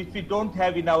program, which we don't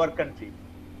have in our country.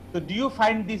 So do you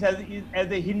find this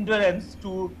as a hindrance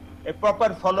to a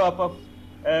proper follow-up of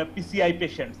PCI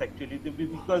patients, actually,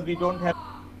 because we don't have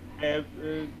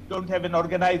an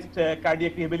organized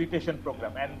cardiac rehabilitation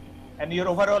program? And your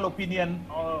overall opinion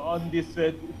on this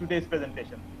today's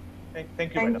presentation.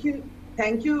 Thank you.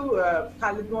 Thank you,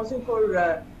 Khalid Mohsin,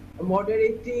 for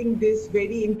moderating this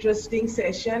very interesting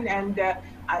session, and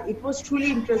it was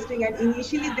truly interesting. And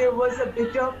initially there was a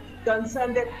bit of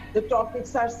concern that the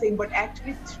topics are same, but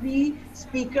actually three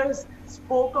speakers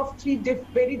spoke of three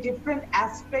very different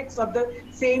aspects of the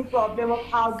same problem of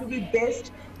how do we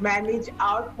best manage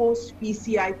our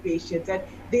post-PCI patients. And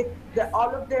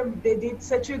all of them, they did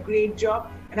such a great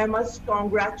job, and I must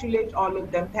congratulate all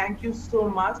of them. Thank you so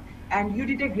much. And you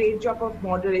did a great job of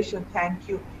moderation. Thank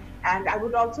you. And I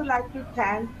would also like to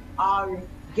thank our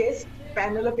guest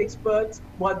panel of experts.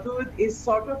 Wadud is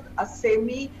sort of a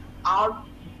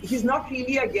he's not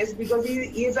really a guest because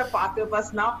he is a part of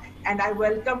us now. And I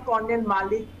welcome Colonel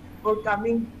Malik for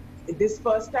coming this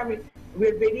first time.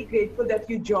 We're very grateful that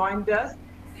you joined us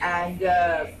and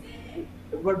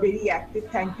were very active.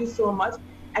 Thank you so much.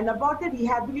 And about the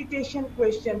rehabilitation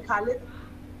question, Khalid,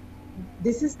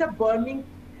 this is the burning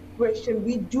question.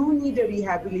 We do need a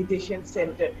rehabilitation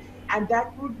center, and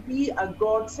that would be a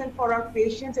godsend for our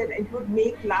patients, and it would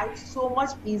make life so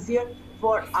much easier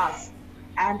for us.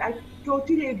 And I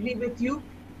totally agree with you.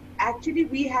 Actually,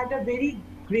 we had a very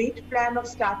great plan of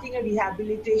starting a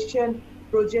rehabilitation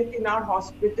project in our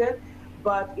hospital,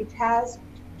 but it has,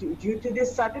 due to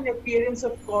this sudden appearance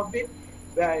of COVID,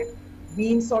 uh,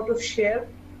 been sort of shelved.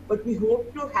 But we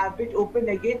hope to have it open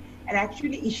again. And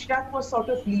actually, Ishraq was sort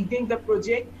of leading the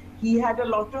project. He had a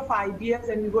lot of ideas,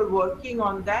 and we were working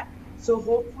on that. So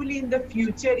hopefully, in the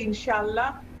future,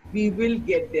 inshallah, we will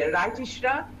get there. Right,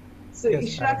 Ishraq? So Yes,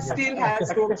 Ishraq madam. still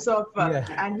has hopes of,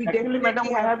 and we Actually, madam,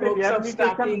 definitely we have have a hopes of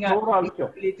rehabilitation starting a floor also.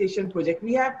 rehabilitation project.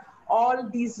 We have all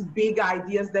these big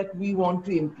ideas that we want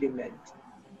to implement.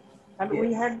 And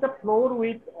we had the floor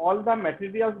with all the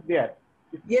materials there.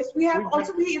 Yes, we have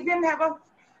also, we even have a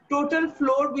total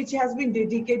floor which has been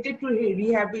dedicated to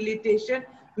rehabilitation.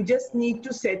 We just need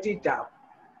to set it up.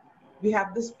 We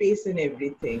have the space and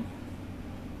everything.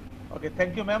 Okay,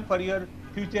 thank you, ma'am, for your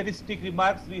futuristic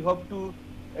remarks. We hope to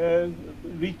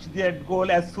reach that goal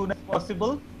as soon as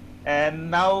possible. And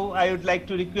now I would like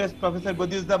to request Professor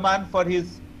Badiuzzzaman for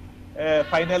his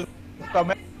final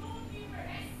comment.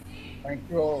 Thank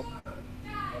you.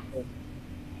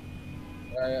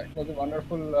 It was a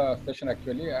wonderful session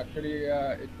actually.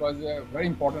 It was a very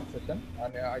important session,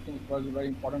 and I think it was very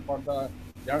important for the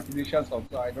general physicians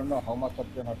also. I don't know how much of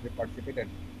them have participated,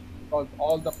 because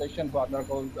all the patients who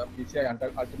undergo the PCI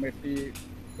and ultimately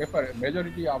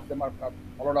majority of them are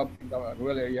followed up in the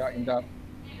rural area, in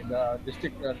the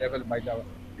district level by the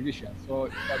physicians. So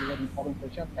it was a very important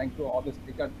session. Thank you all the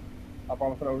speakers,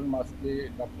 Professor Arun Maski,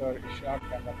 Dr. Ishraq,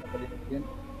 and Dr. Kalimuddin.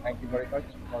 Thank you very much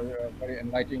for your very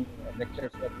enlightening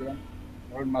lectures you have given.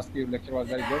 Arun Maski's lecture was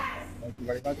very good. Thank you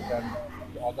very much, and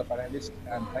to all the panelists,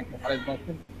 and thank you, Khalid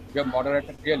Mohsin. You have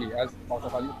moderated really, as Dr.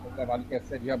 Malik has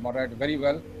said, you have moderated very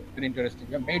well and interesting.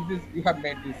 You have made this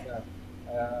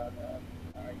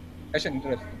session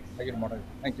interesting by your moderation.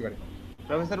 Thank you very much.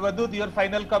 Professor Wadud, your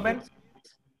final comments?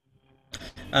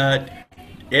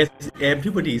 As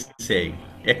everybody is saying,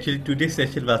 actually today's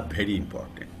session was very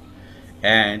important.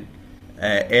 And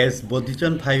as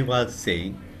Bodhijan Bhai was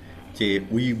saying,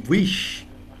 we wish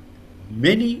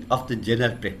many of the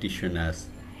general practitioners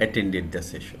attended the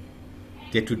session.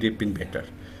 That would have been better.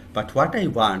 But what I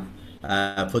want,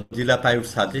 Fazilapa, I would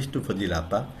suggest to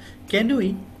Fazilapa, can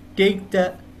we take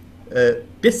the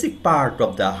basic part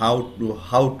of the how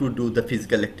to do the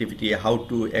physical activity, how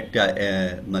to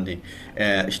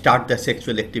start the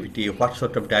sexual activity, what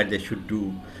sort of diet they should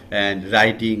do, and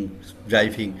riding,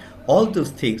 driving, all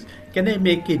those things. Can I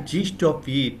make a gist of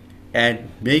it and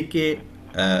make a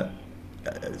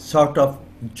sort of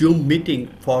Zoom meeting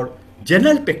for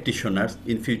general practitioners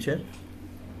in future?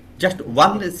 Just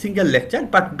one single lecture,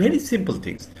 but very simple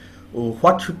things.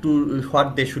 What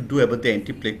they should do about the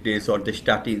antiplatelets or the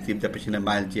statins if the patient has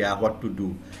myalgia, what to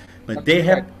do. But they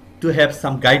have to have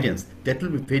some guidance. That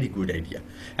will be very good idea.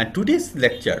 And today's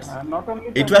lectures,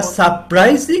 it was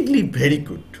surprisingly very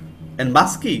good. And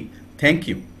Maski, thank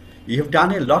you. You have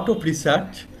done a lot of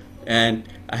research, and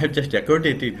I have just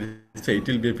recorded it, so it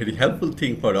will be a very helpful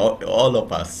thing for all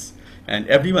of us and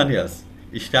everyone else.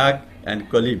 Ishraq and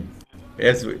Kolim,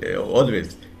 as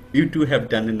always, you two have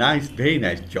done a very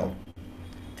nice job.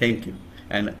 Thank you.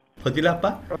 And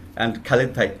Fazilapa and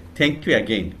Khalid Bhai, thank you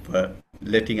again for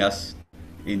letting us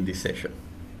in this session.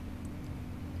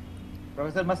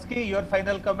 Professor Maski, your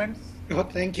final comments? Oh,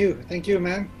 thank you. Thank you,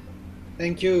 ma'am.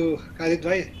 Thank you, Khalid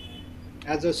Bhai.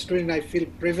 As a student, I feel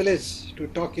privileged to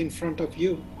talk in front of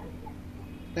you.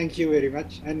 Thank you very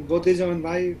much. And Bodhizaman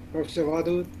Bhai, Professor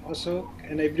Wadud also,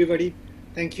 and everybody,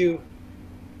 thank you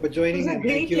for joining. It was a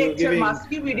great lecture,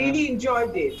 Maski. We really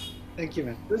enjoyed it. Thank you,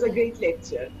 ma'am. It was a great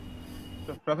lecture.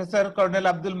 So, Professor Colonel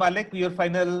Abdul Malik, your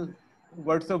final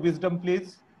words of wisdom,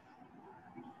 please.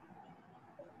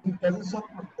 In presence of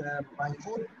my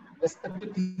four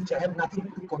respected teachers, I have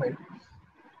nothing to comment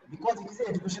because it is an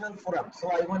educational forum. So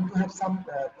I want to have some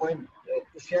point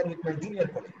to share with my junior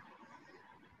colleague.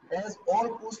 As all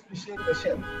post-PCI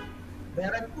patients,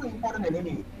 there are two important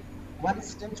enemies. One is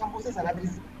stent thrombosis, another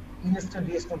is in-stent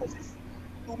restenosis.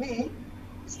 To me,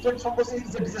 stent thrombosis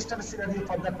is a disaster scenario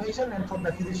for the patient and for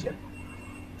the physician.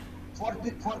 For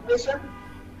patient,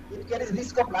 it carries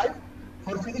risk of life.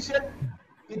 For physician,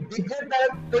 it degrades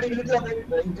the credibility of the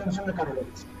interventional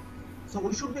cardiologist. So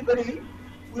we should be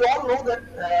we all know that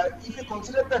if you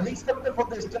consider the risk factor for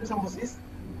the stent thrombosis,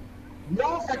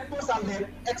 no factors are there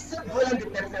except dual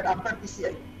antiplatelet after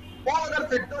PCI. All other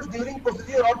factors during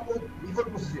procedure or before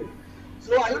procedure.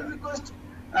 So I will request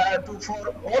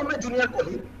for all my junior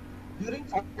colleagues, during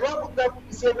follow-up of the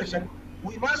PCI patient,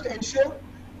 we must ensure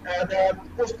the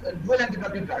dual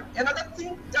antiplatelet drug. Another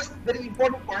thing, just very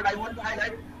important point I want to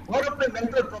highlight, one of my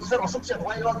mentor, Professor Ashok Seth,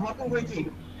 while I was working with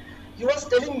him, he was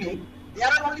telling me there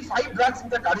are only 5 drugs in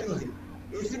the cardiology: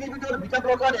 ACE inhibitor, beta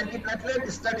blocker, antiplatelet,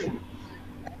 statin,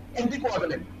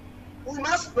 anticoagulant. We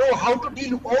must know how to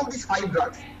deal with all these 5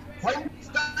 drugs. When we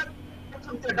start, what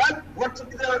should be done, what should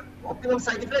be the optimum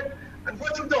side effect, and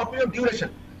what should be the optimum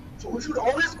duration. So we should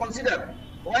always consider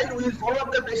while we will follow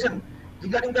up the patient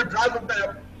regarding the drug of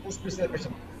the post-PCI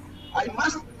patient. I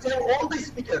must say all the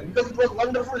speakers, because it was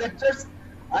wonderful lectures.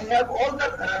 I have all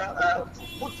the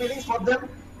good feelings for them.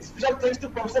 Special thanks to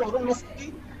Professor Arun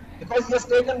Maski, because he has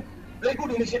taken very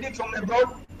good initiative from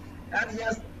abroad and he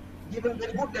has given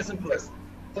very good lesson to us.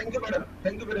 Thank you, madam.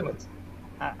 Thank you very much.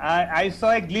 I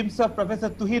saw a glimpse of Professor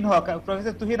Tuhin Haq.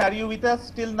 Professor Tuhin, are you with us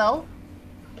still now?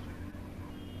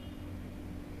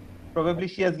 Probably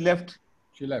she has left.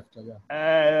 She left,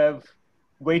 yeah.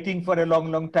 Waiting for a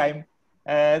long time.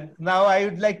 Now I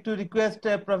would like to request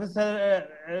Associate Professor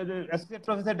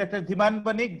Dr. Dhiman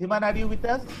Banik. Dhiman, are you with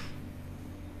us?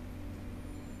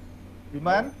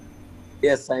 Dhiman?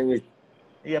 Yes, I'm with.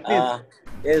 Yeah, please.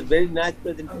 Yes, very nice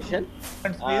presentation.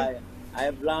 I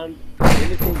have learned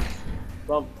many things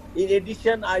from. In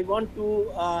addition, I want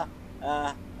to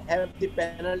have the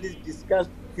panelists discuss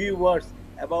few words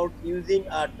about using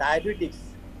diuretics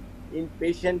in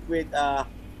patient with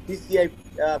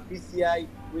PCI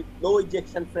with low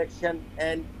ejection fraction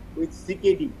and with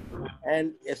CKD,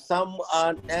 and some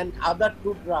and other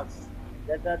 2 drugs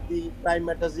that are the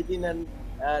trimetazidine and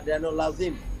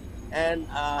ranolazine, and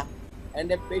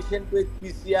a patient with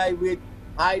PCI with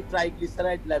high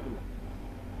triglyceride level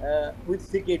with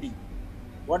CKD.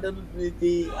 What will be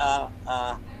the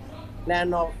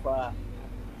plan of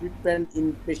treatment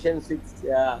in patients with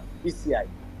PCI?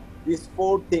 These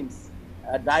 4 things: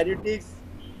 diuretics,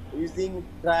 using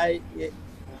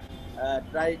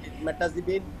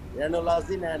trimetazidine,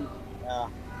 ranolazine, and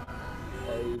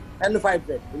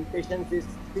fenofibrate in patients with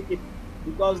CKD.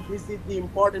 Because this is the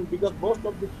important, because most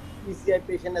of the PCI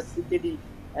patient has CKD,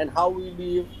 and how will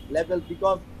we level,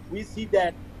 because we see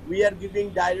that we are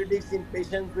giving diuretics in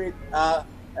patients with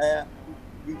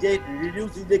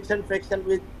reduced ejection fraction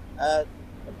with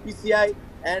PCI,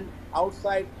 and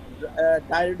outside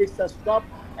diuretics are stopped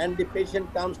and the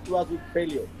patient comes to us with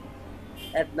failure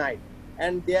at night,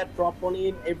 and their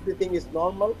troponin, everything is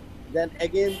normal, then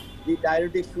again the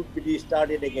diuretics should be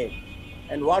restarted again.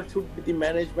 And what should be the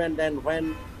management, and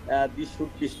when this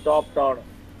should be stopped, or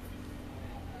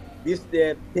these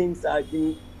things I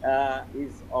think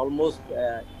is almost,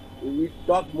 we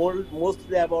talk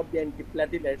mostly about the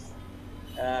antiplatelets.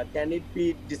 Can it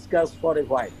be discussed for a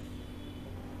while?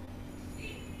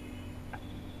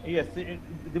 Yes,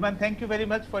 Dhiman, thank you very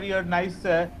much for your nice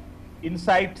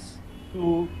insights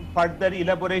to further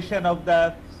elaboration of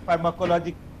the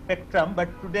pharmacologic spectrum. But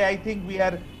today I think we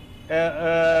are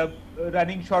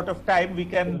running short of time. We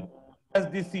can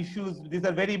discuss these issues. These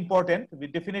are very important. We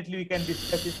can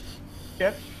discuss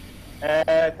it.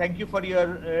 Thank you for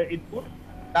your input.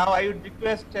 Now I would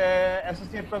request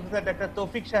Associate Professor Dr.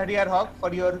 Tawfiq Shahriar Haq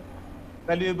for your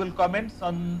valuable comments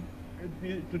on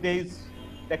today's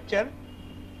lecture.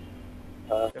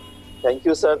 Thank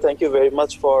you, sir. Thank you very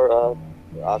much for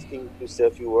asking to say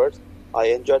a few words. I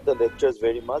enjoyed the lectures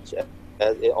very much.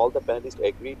 As all the panelists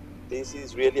agreed, this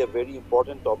is really a very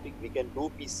important topic. We can do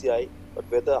PCI, but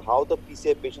how the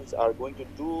PCI patients are going to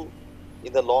do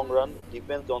in the long run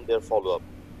depends on their follow-up.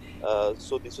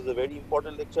 So this was a very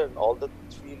important lecture, and all the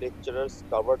 3 lecturers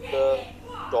covered the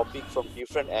topic from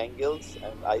different angles,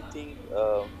 and I think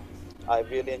I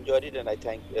really enjoyed it, and I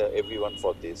thank everyone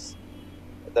for this.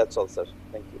 That's all, sir.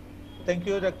 Thank you. Thank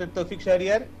you, Dr. Tawfiq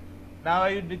Shahriar. Now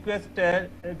I would request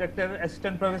Dr.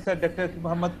 Assistant Professor Dr.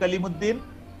 Muhammad Kalimuddin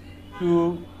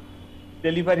to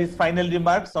deliver his final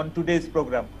remarks on today's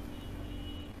program.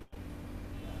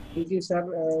 Thank you, sir.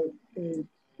 It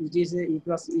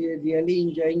was a really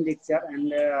enjoying lecture,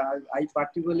 and I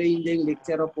particularly enjoying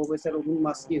lecture of Professor Arun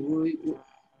Maski, who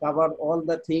covered all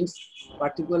the things,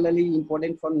 particularly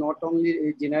important for not only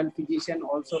a general physician,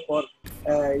 also for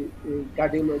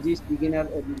cardiologist, beginner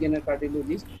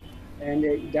cardiologist. And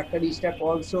Dr. Ishtak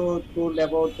also told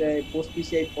about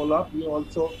post-PCI follow-up. He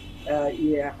also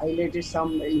yeah, highlighted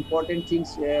some important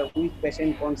things which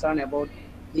patient concern about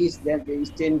this, that the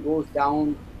stent goes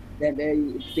down, that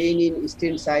pain in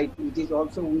stent side. It is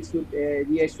also we should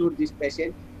reassure this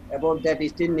patient about that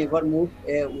stent never move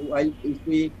while if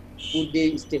we put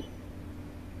the stent.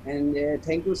 And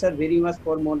thank you, sir, very much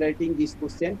for moderating this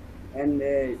question and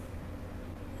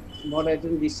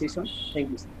moderating this session.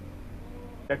 Thank you, sir.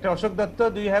 Dr. Ashok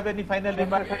Datta, do you have any final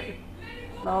remarks? Thank you.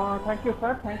 No, thank you,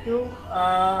 sir. Thank you.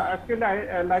 Actually,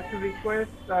 I like to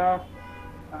request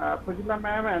Fazila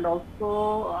ma'am and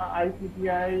also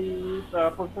ICDI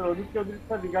Professor Odit Chaudhary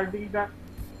sir regarding the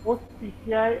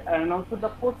post-PCI and also the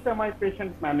post-MI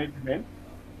patient management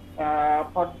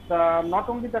for the, not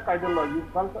only the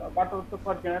cardiologists but also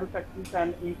for general practice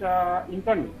and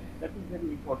internists. That is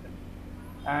very important.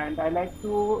 And I like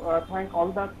to thank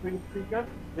all the three speakers.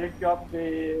 Great job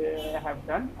they have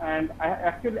done. And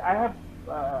I have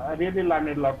really learned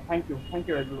a lot. Thank you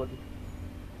everybody.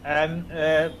 And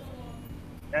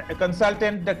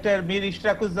consultant Dr. Mir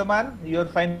Ishtaquzzaman, your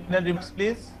final remarks,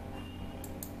 please.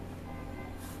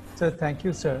 So thank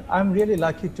you, sir. I'm really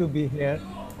lucky to be here.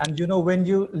 And you know, when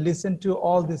you listen to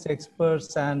all these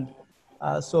experts and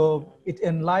so it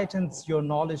enlightens your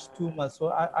knowledge too much.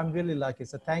 So I'm really lucky.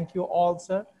 So thank you all,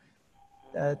 sir.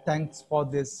 Thanks for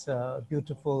this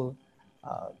beautiful,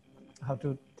 how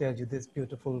to tell you, this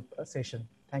beautiful session.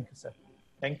 Thank you, sir.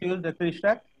 Thank you, Dr.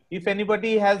 Ishtaq. If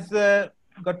anybody has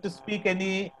got to speak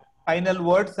any final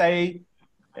words, I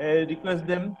request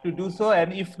them to do so.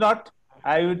 And if not,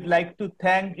 I would like to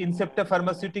thank Incepta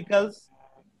Pharmaceuticals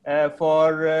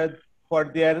for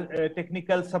their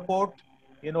technical support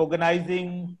in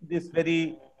organizing this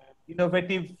very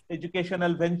innovative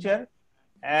educational venture.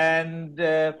 And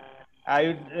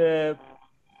I'd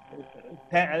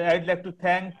like to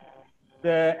thank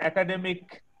the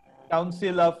Academic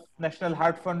Council of National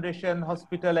Heart Foundation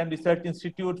Hospital and Research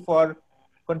Institute for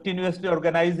continuously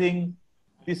organizing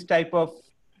this type of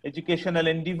educational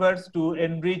endeavors to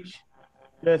enrich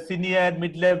the senior,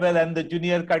 mid-level, and the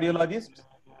junior cardiologists.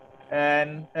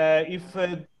 And if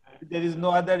there is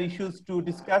no other issues to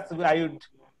discuss, I would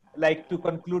like to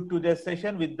conclude today's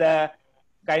session with the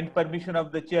kind permission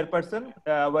of the chairperson,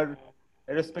 our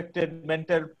respected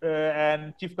mentor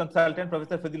and chief consultant,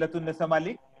 Professor Fadilatun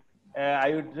Malik.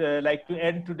 I would like to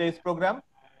end today's program.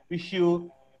 Wish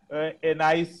you a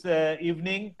nice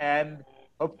evening and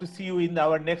hope to see you in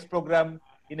our next program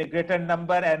in a greater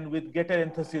number and with greater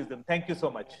enthusiasm. Thank you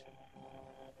so much.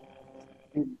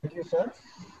 Thank you, sir.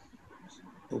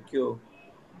 Thank you.